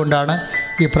അനുസരിച്ചുകൊണ്ടാണ്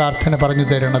ഈ പ്രാർത്ഥന പറഞ്ഞു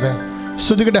തരുന്നത്.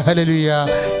 സ്തുതിക്കട്ടെ. ഹല്ലേലൂയ.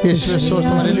 യേശുവേ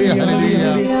സ്തോത്രം. ഹല്ലേലൂയ ഹല്ലേലൂയ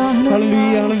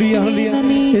ഹല്ലേലൂയ ഹല്ലേലൂയ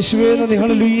ഹല്ലേലൂയ യേശുവേ നന്ദി.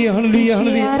 ഹല്ലേലൂയ ഹല്ലേലൂയ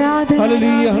ഹല്ലേലൂയ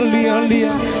ഹല്ലേലൂയ ഹല്ലേലൂയ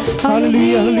ഹല്ലേലൂയ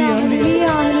ഹല്ലേലൂയ ഹല്ലേലൂയ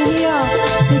ഹല്ലേലൂയ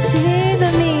യേശുവേ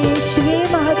നന്ദി. യേശുവേ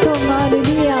മഹത്വം.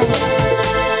 ഹല്ലേലൂയ.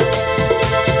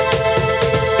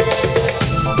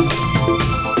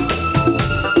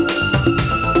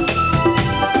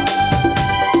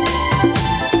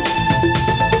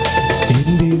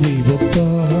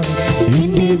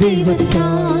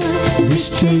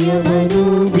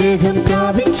 നിശ്ചയമനുഗ്രഹം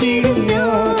പ്രാപിച്ചിടും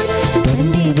ഞാൻ.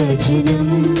 തന്റെ വചനം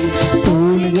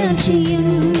പോലെ ഞാൻ ചെയ്യും,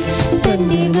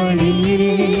 തന്റെ വഴിയിൽ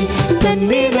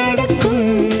തന്നെ നടക്കും.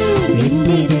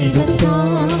 എന്റെ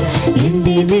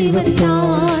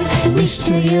ദൈവത്താൽ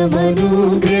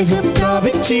നിശ്ചയമനുഗ്രഹം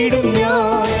പ്രാപിച്ചിടും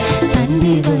ഞാൻ.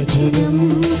 തന്റെ വചനം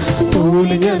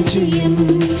പോലെ ഞാൻ ചെയ്യും,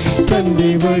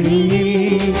 തന്റെ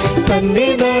വഴിയിൽ തന്നെ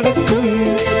നടക്കും.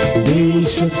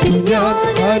 ദേശത്തു ഞാൻ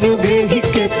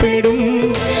അനുഗ്രഹിക്കപ്പെടും,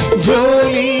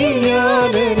 ജോലിയിൽ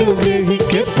ഞാൻ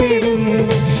അനുഗ്രഹിക്കപ്പെടും.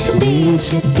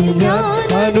 ദേശത്തു ഞാൻ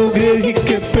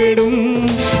അനുഗ്രഹിക്കപ്പെടും,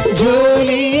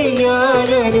 ജോലിയിൽ ഞാൻ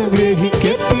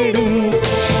അനുഗ്രഹിക്കപ്പെടും.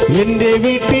 എൻ്റെ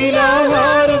വീട്ടിൽ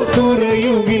ആഹാരം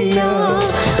കുറയുകില്ല,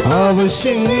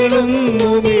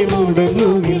 ആവശ്യങ്ങളൊന്നുമേ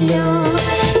മുടങ്ങുകില്ല.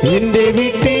 എൻ്റെ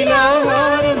വീട്ടിൽ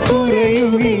ആഹാരം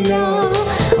കുറയുകില്ല,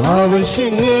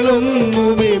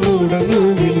 ആവശ്യങ്ങളൊന്നുമേ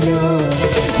മുടങ്ങുകില്ല.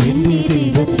 എൻ്റെ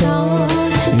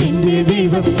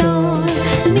ദൈവത്താൽ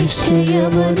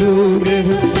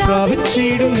നിശ്ചയമനുഗ്രഹം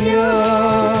പ്രാപിച്ചിടും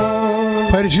ഞാൻ.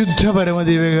 പരിശുദ്ധ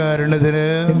പരമദിവ്യകാരുണ്യത്തിന്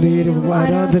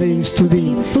ആരാധനയും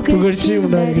സ്തുതിയും പുകഴ്ചയും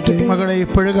ഉണ്ടായിരിക്കട്ടെ. മകളെ,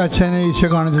 ഇപ്പോഴും അച്ഛനെ ഈശോ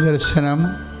കാണിച്ച ദർശനം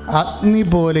അഗ്നി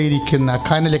പോലെ ഇരിക്കുന്ന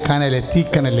കനല്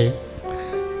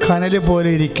പോലെ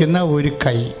ഇരിക്കുന്ന ഒരു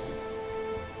കൈ,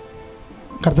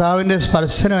 കർത്താവിൻ്റെ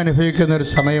സ്പർശനം അനുഭവിക്കുന്ന ഒരു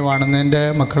സമയമാണ്. എൻ്റെ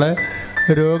മക്കൾ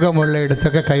രോഗമുള്ള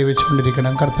ഇടത്തൊക്കെ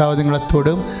കൈവച്ചുകൊണ്ടിരിക്കണം. കർത്താവ് നിങ്ങളെ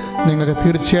തൊടും. നിങ്ങൾക്ക്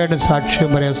തീർച്ചയായിട്ടും സാക്ഷ്യം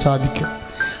പറയാൻ സാധിക്കും.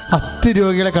 അസ്ഥി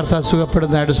രോഗികളെ കർത്താവ്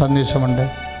സുഖപ്പെടുന്നതായിട്ട് സന്ദേശമുണ്ട്.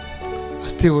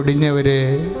 അസ്ഥി ഒടിഞ്ഞവർ,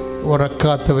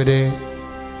 ഉറക്കാത്തവർ,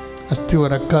 അസ്ഥി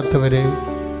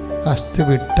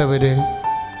വിട്ടവർ,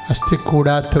 അസ്ഥി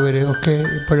കൂടാത്തവർ ഒക്കെ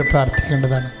ഇപ്പോഴും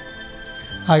പ്രാർത്ഥിക്കേണ്ടതാണ്.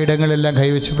 ആ ഇടങ്ങളെല്ലാം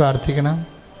കൈവച്ച് പ്രാർത്ഥിക്കണം.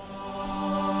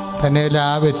 തന്നെയല്ല,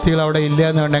 ആ വ്യക്തികൾ അവിടെ ഇല്ല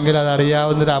എന്നുണ്ടെങ്കിൽ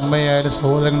അതറിയാവുന്നൊരു അമ്മയായാലും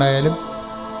സഹോദരങ്ങളായാലും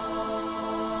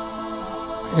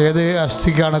ഏത്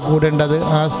അസ്ഥിക്കാണ് കൂടേണ്ടത്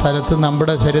ആ സ്ഥലത്ത്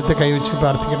നമ്മുടെ ശരീരത്തെ കൈവച്ച്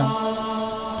പ്രാർത്ഥിക്കണം.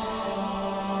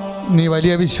 നീ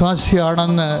വലിയ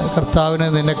വിശ്വാസിയാണെന്ന് കർത്താവിനെ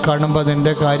നിന്നെ കാണുമ്പോൾ,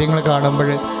 നിൻ്റെ കാര്യങ്ങൾ കാണുമ്പോൾ,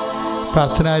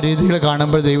 പ്രാർത്ഥനാ രീതികൾ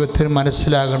കാണുമ്പോൾ ദൈവത്തിന്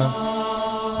മനസ്സിലാകണം.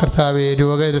 കർത്താവ്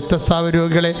രക്തസ്രാവ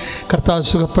രോഗികളെ കർത്താവ്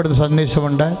സുഖപ്പെടുന്ന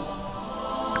സന്ദേശമുണ്ട്.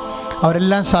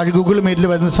 അവരെല്ലാം ഗൂഗിൾ മീറ്റിൽ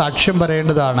വന്ന് സാക്ഷ്യം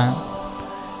പറയേണ്ടതാണ്.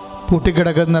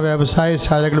 പൂട്ടിക്കിടക്കുന്ന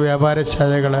വ്യവസായശാലകൾ,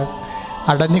 വ്യാപാരശാലകൾ,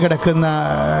 അടഞ്ഞു കിടക്കുന്ന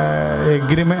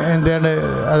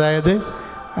അതായത്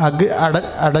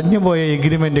അടഞ്ഞുപോയ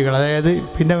എഗ്രിമെൻറ്റുകൾ, അതായത്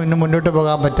പിന്നെ മുന്നോട്ട്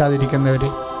പോകാൻ പറ്റാതിരിക്കുന്നവർ,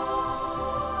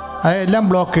 അതെല്ലാം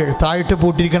ബ്ലോക്ക്, താഴിട്ട്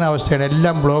പൂട്ടിയിരിക്കുന്ന അവസ്ഥയാണ്.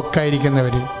 എല്ലാം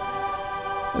ബ്ലോക്കായിരിക്കുന്നവർ,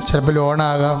 ചിലപ്പോൾ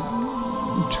ലോണാകാം,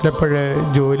 ചിലപ്പോൾ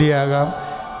ജോലിയാകാം.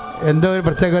 എന്തോ ഒരു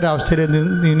പ്രത്യേക ഒരു അവസ്ഥയിൽ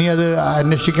ഇനി അത്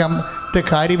അന്വേഷിക്കാൻ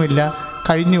കാര്യമില്ല,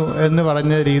 കഴിഞ്ഞു എന്ന്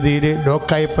പറഞ്ഞ രീതിയിൽ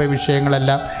ലോക്കായിപ്പോയ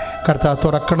വിഷയങ്ങളെല്ലാം കർത്താവ്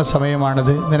തുറക്കുന്ന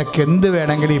സമയമാണിത്. നിനക്ക് എന്ത്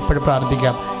വേണമെങ്കിലും ഇപ്പോഴും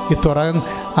പ്രാർത്ഥിക്കാം. ഈ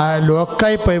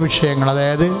ലോക്കായിപ്പോയ വിഷയങ്ങൾ,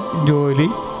 അതായത് ജോലി,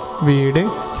 വീട്,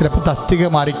 ചിലപ്പോൾ തസ്തിക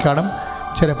മാറിക്കാണും,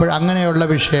 ചിലപ്പോൾ അങ്ങനെയുള്ള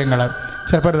വിഷയങ്ങൾ,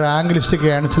 ചിലപ്പോൾ റാങ്ക് ലിസ്റ്റ്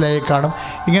ക്യാൻസലായി കാണും.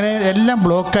 ഇങ്ങനെ എല്ലാം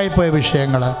ബ്ലോക്കായിപ്പോയ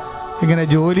വിഷയങ്ങൾ, ഇങ്ങനെ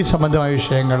ജോലി സംബന്ധമായ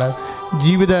വിഷയങ്ങൾ,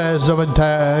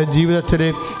 ജീവിതത്തിൽ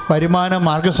വരുമാന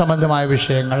മാർഗ സംബന്ധമായ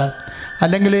വിഷയങ്ങൾ,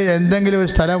 അല്ലെങ്കിൽ എന്തെങ്കിലും ഒരു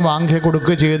സ്ഥലം വാങ്ങി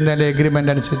കൊടുക്കുകയോ ചെയ്യുന്നതിൻ്റെ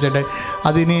എഗ്രിമെൻ്റ് അനുസരിച്ചിട്ട്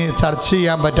അതിന് ചർച്ച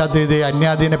ചെയ്യാൻ പറ്റാത്ത ഇത്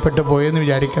അന്യാധീനപ്പെട്ടു പോയെന്ന്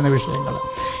വിചാരിക്കുന്ന വിഷയങ്ങൾ,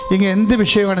 ഇങ്ങനെ എന്ത്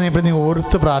വിഷയമാണെന്ന് ഇപ്പോൾ നീ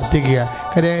ഓർത്ത് പ്രാർത്ഥിക്കുക.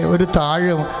 കാര്യം ഒരു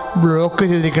താഴെ ബ്ലോക്ക്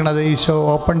ചെയ്തിരിക്കുന്നത് ഈശോ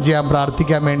ഓപ്പൺ ചെയ്യാൻ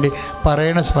പ്രാർത്ഥിക്കാൻ വേണ്ടി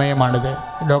പറയുന്ന സമയമാണിത്.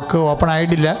 ലോക്ക് ഓപ്പൺ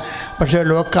ആയിട്ടില്ല, പക്ഷേ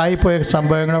ലോക്കായിപ്പോയ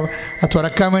സംഭവങ്ങൾ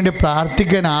തുറക്കാൻ വേണ്ടി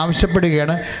പ്രാർത്ഥിക്കാൻ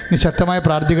ആവശ്യപ്പെടുകയാണ്. നീ ശക്തമായി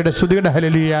പ്രാർത്ഥിക്കട്ടെ. സ്തുതിയുടെ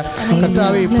ഹല്ലേലൂയ.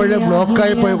 കർത്താവ് ഇപ്പോഴും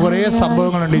ബ്ലോക്കായിപ്പോയ കുറേ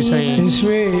സംഭവങ്ങളുണ്ട്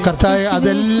ഈശോയെ. കർത്താവ്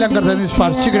അതെല്ലാം കർത്താവ് നീ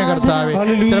സ്പർശിക്കണേ കർത്താവ്.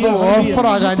 ചിലപ്പോൾ ഓഫർ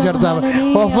ആകാൻ കർത്താവ്,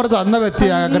 ഓഫർ തന്ന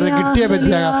വ്യക്തിയാകാം, കർത്താവ് കിട്ടിയ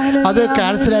വ്യക്തിയാകാം, അത്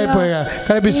ക്യാൻസലായി പോയ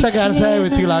കാരണം വിസ ക്യാൻസലായ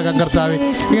വ്യക്തികളാകാം കർത്താവ്.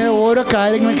 ഇങ്ങനെ ഓരോ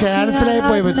കാര്യങ്ങളും ക്യാൻസലായി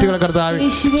പോയ വ്യക്തികൾ കർത്താവ്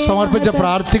സമർപ്പിച്ച്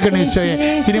പ്രാർത്ഥിക്കണം ഈശോയെ.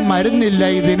 ഇനി മരുന്നില്ല,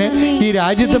 ഇതിന് ഈ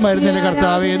രാജ്യത്ത് മരുന്നില്ല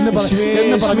കർത്താവ് എന്ന്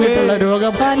പറഞ്ഞിട്ടുള്ള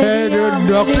രോഗം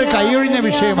ഡോക്ടറെ കൈയൊഴിഞ്ഞ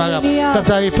വിഷയമാകാം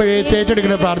കർത്താവ്. ഇപ്പോഴേ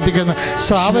തേച്ചെടുക്കുന്ന പ്രാർത്ഥിക്കുന്നു.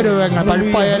 സ്രാവരോഗങ്ങൾ,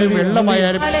 പഴുപ്പായാലും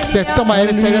വെള്ളമായാലും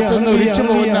രക്തമായാലും ശരീരത്തുനിന്ന് ഒലിച്ചു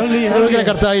പോകുന്ന രോഗികളെ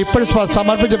കർത്താവ് ഇപ്പോഴും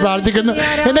സമർപ്പിച്ച് പ്രാർത്ഥിക്കുന്നു.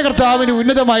 എൻ്റെ കർത്താവിന്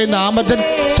ഉന്നതമായ നാമത്തിൽ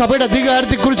സഭയുടെ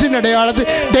അധികാരത്തെക്കുറിച്ചിൻ്റെ അടയാളത്തിൽ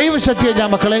ദൈവശക്തിയെ ഞാൻ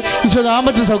മക്കളെ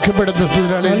ഈശോനാമത്തിൽ സൗഖ്യപ്പെടുത്തുന്നു.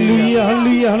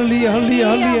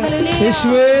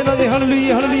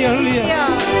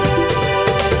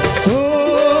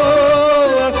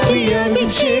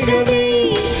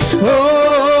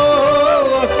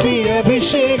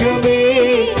 അഭിഷേകമേ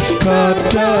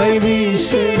കാറ്റായി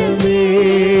വീശണമേ,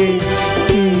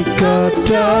 ഈ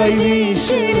കാറ്റായി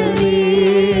വീശണമേ.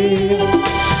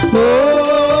 ഓ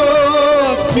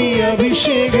അഗ്നി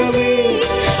അഭിഷേകമേ,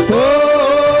 ഓ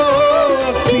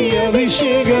അഗ്നി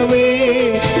അഭിഷേകമേ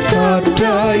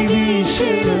കാറ്റായി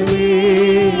വീശണമേ,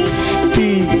 തീ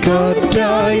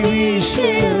കാറ്റായി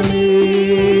വീശണമേ.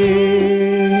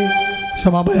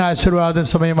 സമാപന ആശീർവാദ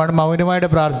സമയമാണ്. മൗനമായിട്ട്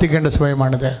പ്രാർത്ഥിക്കേണ്ട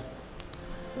സമയമാണിത്.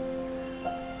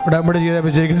 ഉടമ്പടി ചെയ്ത്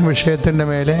വെച്ചിരിക്കുന്ന വിഷയത്തിൻ്റെ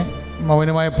മേലെ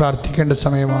മൗനമായി പ്രാർത്ഥിക്കേണ്ട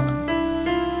സമയമാണ്.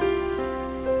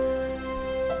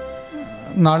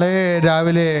 നാളെ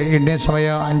രാവിലെ ഇന്ത്യൻ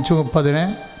സമയം 5:30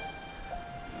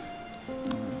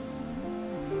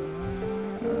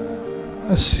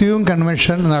 സ്യൂം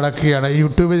കൺവെൻഷൻ നടക്കുകയാണ്.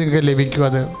 യൂട്യൂബിൽ നിങ്ങൾക്ക് ലഭിക്കും.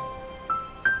 അത്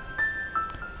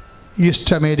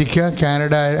ഈസ്റ്റ് അമേരിക്ക,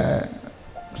 കാനഡ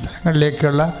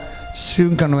സ്ഥലങ്ങളിലേക്കുള്ള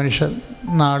സ്യൂം കൺവെൻഷൻ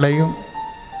നാളെയും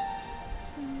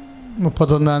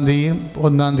 31-ാം തീയതിയും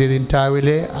 1-ാം തീയതിയും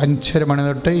രാവിലെ 5:30 മണി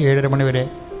തൊട്ട് 7:30 മണി വരെ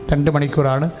 2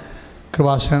 മണിക്കൂറാണ്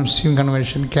കൃപാസനം സ്യൂം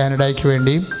കൺവെൻഷൻ. കാനഡയ്ക്ക്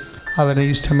വേണ്ടിയും അവന്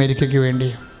ഈസ്റ്റ് അമേരിക്കയ്ക്ക്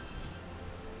വേണ്ടിയും.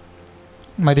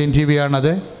 മരിയൻ TV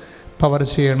ആണത് പവർ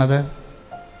ചെയ്യണത്,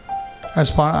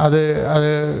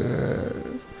 അത്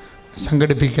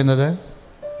സംഘടിപ്പിക്കുന്നത്.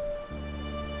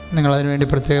 നിങ്ങളതിനു വേണ്ടി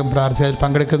പ്രത്യേകം പ്രാർത്ഥിക്കുക.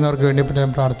 പങ്കെടുക്കുന്നവർക്ക് വേണ്ടി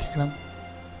പ്രത്യേകം പ്രാർത്ഥിക്കണം.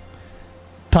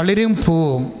 തളിരും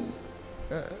പൂവും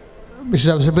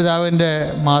വിശുദ്ധപിതാവിൻ്റെ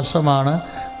മാസമാണ്,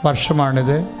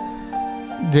 വർഷമാണിത്.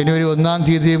 ജനുവരി 1-ാം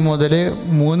തീയതി മുതൽ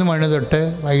 3 മണി തൊട്ട്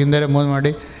വൈകുന്നേരം 3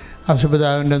 മണി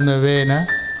വിശുദ്ധപിതാവിൻ്റെ നൊവേന,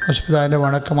 വിശുദ്ധപിതാവിൻ്റെ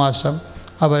വണക്കമാസം,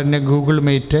 അവരുടെ ഗൂഗിൾ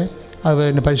മീറ്റ്,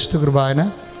 അവരുടെ പരിശുദ്ധ കുർബാന,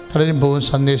 തളിരും പൂവും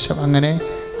സന്ദേശം, അങ്ങനെ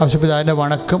വിശുദ്ധപിതാവിൻ്റെ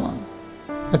വണക്കം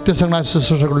വ്യത്യസ്തങ്ങളായ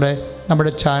ശുശ്രൂഷകളുടെ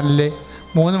നമ്മുടെ ചാനലിൽ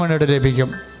 3 മണിയോടെ ലഭിക്കും.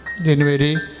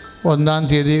 ജനുവരി 1-ാം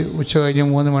തീയതി ഉച്ച കഴിഞ്ഞ്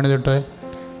 3 മണി തൊട്ട്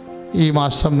ഈ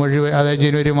മാസം മുഴുവൻ, അതായത്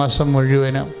ജനുവരി മാസം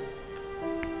മുഴുവനും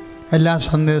എല്ലാ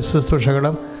സന്ദേശ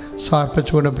ശുശ്രൂഷകളും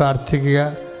സമർപ്പിച്ചുകൊണ്ട് പ്രാർത്ഥിക്കുക.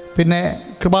 പിന്നെ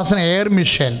കൃപാസന എയർ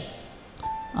മിഷൻ,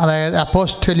 അതായത്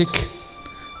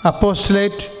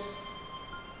അപ്പോസ്റ്റലേറ്റ്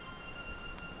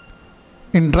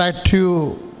ഇൻട്രാക്റ്റീവ്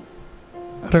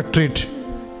റിട്രീറ്റ്,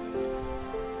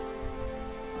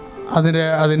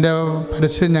 അതിൻ്റെ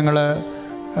പരസ്യം ഞങ്ങൾ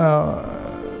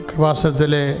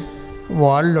കൃപാസനത്തിലെ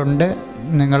വാളിലുണ്ട്.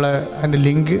 നിങ്ങൾ അതിൻ്റെ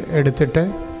ലിങ്ക് എടുത്തിട്ട്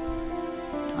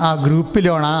ആ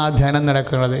ഗ്രൂപ്പിലാണ് ആ ധ്യാനം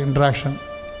നടക്കുന്നത്. ഇൻട്രാക്ഷൻ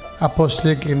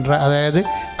അപ്പോസ്റ്റലിക് അതായത്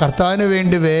കർത്താവിന്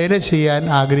വേണ്ടി വേല ചെയ്യാൻ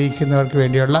ആഗ്രഹിക്കുന്നവർക്ക്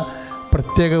വേണ്ടിയുള്ള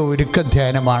പ്രത്യേക ഒരുക്ക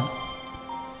ധ്യാനമാണ്.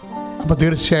 അപ്പോൾ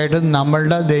തീർച്ചയായിട്ടും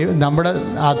നമ്മുടെ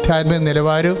ആധ്യാത്മിക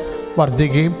നിലവാരവും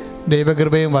വർദ്ധിക്കുകയും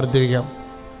ദൈവകൃപയും വർദ്ധിപ്പിക്കും.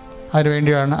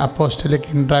 അതിനുവേണ്ടിയാണ് apostolic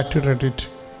interactive retreat,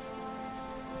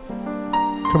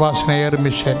 Kripasana air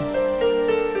mission.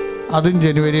 അതും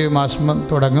ജനുവരി മാസം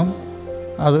തുടങ്ങും.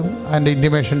 അതും അതിൻ്റെ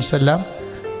ഇൻറ്റിമേഷൻസ് എല്ലാം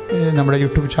നമ്മുടെ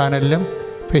യൂട്യൂബ് ചാനലിലും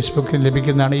ഫേസ്ബുക്കിൽ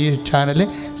ലഭിക്കുന്നതാണ്. ഈ ചാനൽ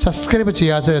സബ്സ്ക്രൈബ്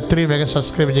ചെയ്യാത്തവർ എത്രയും വേഗം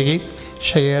സബ്സ്ക്രൈബ് ചെയ്യുകയും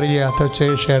ഷെയർ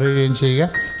ചെയ്യുകയും ചെയ്യുക.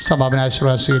 സമാപന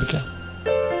ആശീർവാദം സ്വീകരിക്കാം.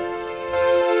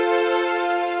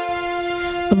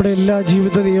 നമ്മുടെ എല്ലാ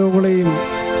ജീവിത നിയമങ്ങളെയും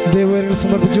ദൈവകരങ്ങൾ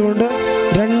സമർപ്പിച്ചുകൊണ്ട്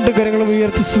രണ്ട് കരങ്ങളും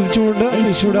ഉയർത്തി സ്തുതിച്ചുകൊണ്ട്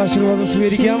യേശുവിന്റെ ആശീർവാദം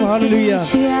സ്വീകരിക്കാം. ഹല്ലേലൂയ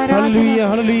ഹല്ലേലൂയ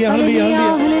ഹല്ലേലൂയ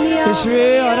ഹല്ലേലൂയ.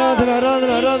 യേശുവേ ആരാധന ആരാധന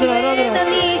ആരാധന ആരാധന.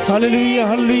 ഹല്ലേലൂയ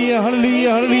ഹല്ലേലൂയ ഹല്ലേലൂയ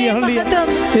ഹല്ലേലൂയ ഹല്ലേലൂയ.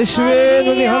 യേശുവേ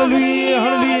നന്ദി. ഹല്ലേലൂയ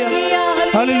ഹല്ലേലൂയ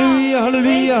ഹല്ലേലൂയ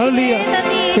ഹല്ലേലൂയ ഹല്ലേലൂയ.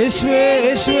 യേശുവേ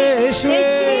യേശുവേ യേശുവേ.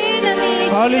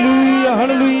 ഹല്ലേലൂയ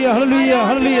ഹല്ലേലൂയ ഹല്ലേലൂയ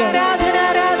ഹല്ലേലൂയ.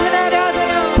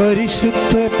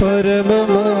 പരിശുദ്ധ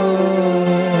പരമമാ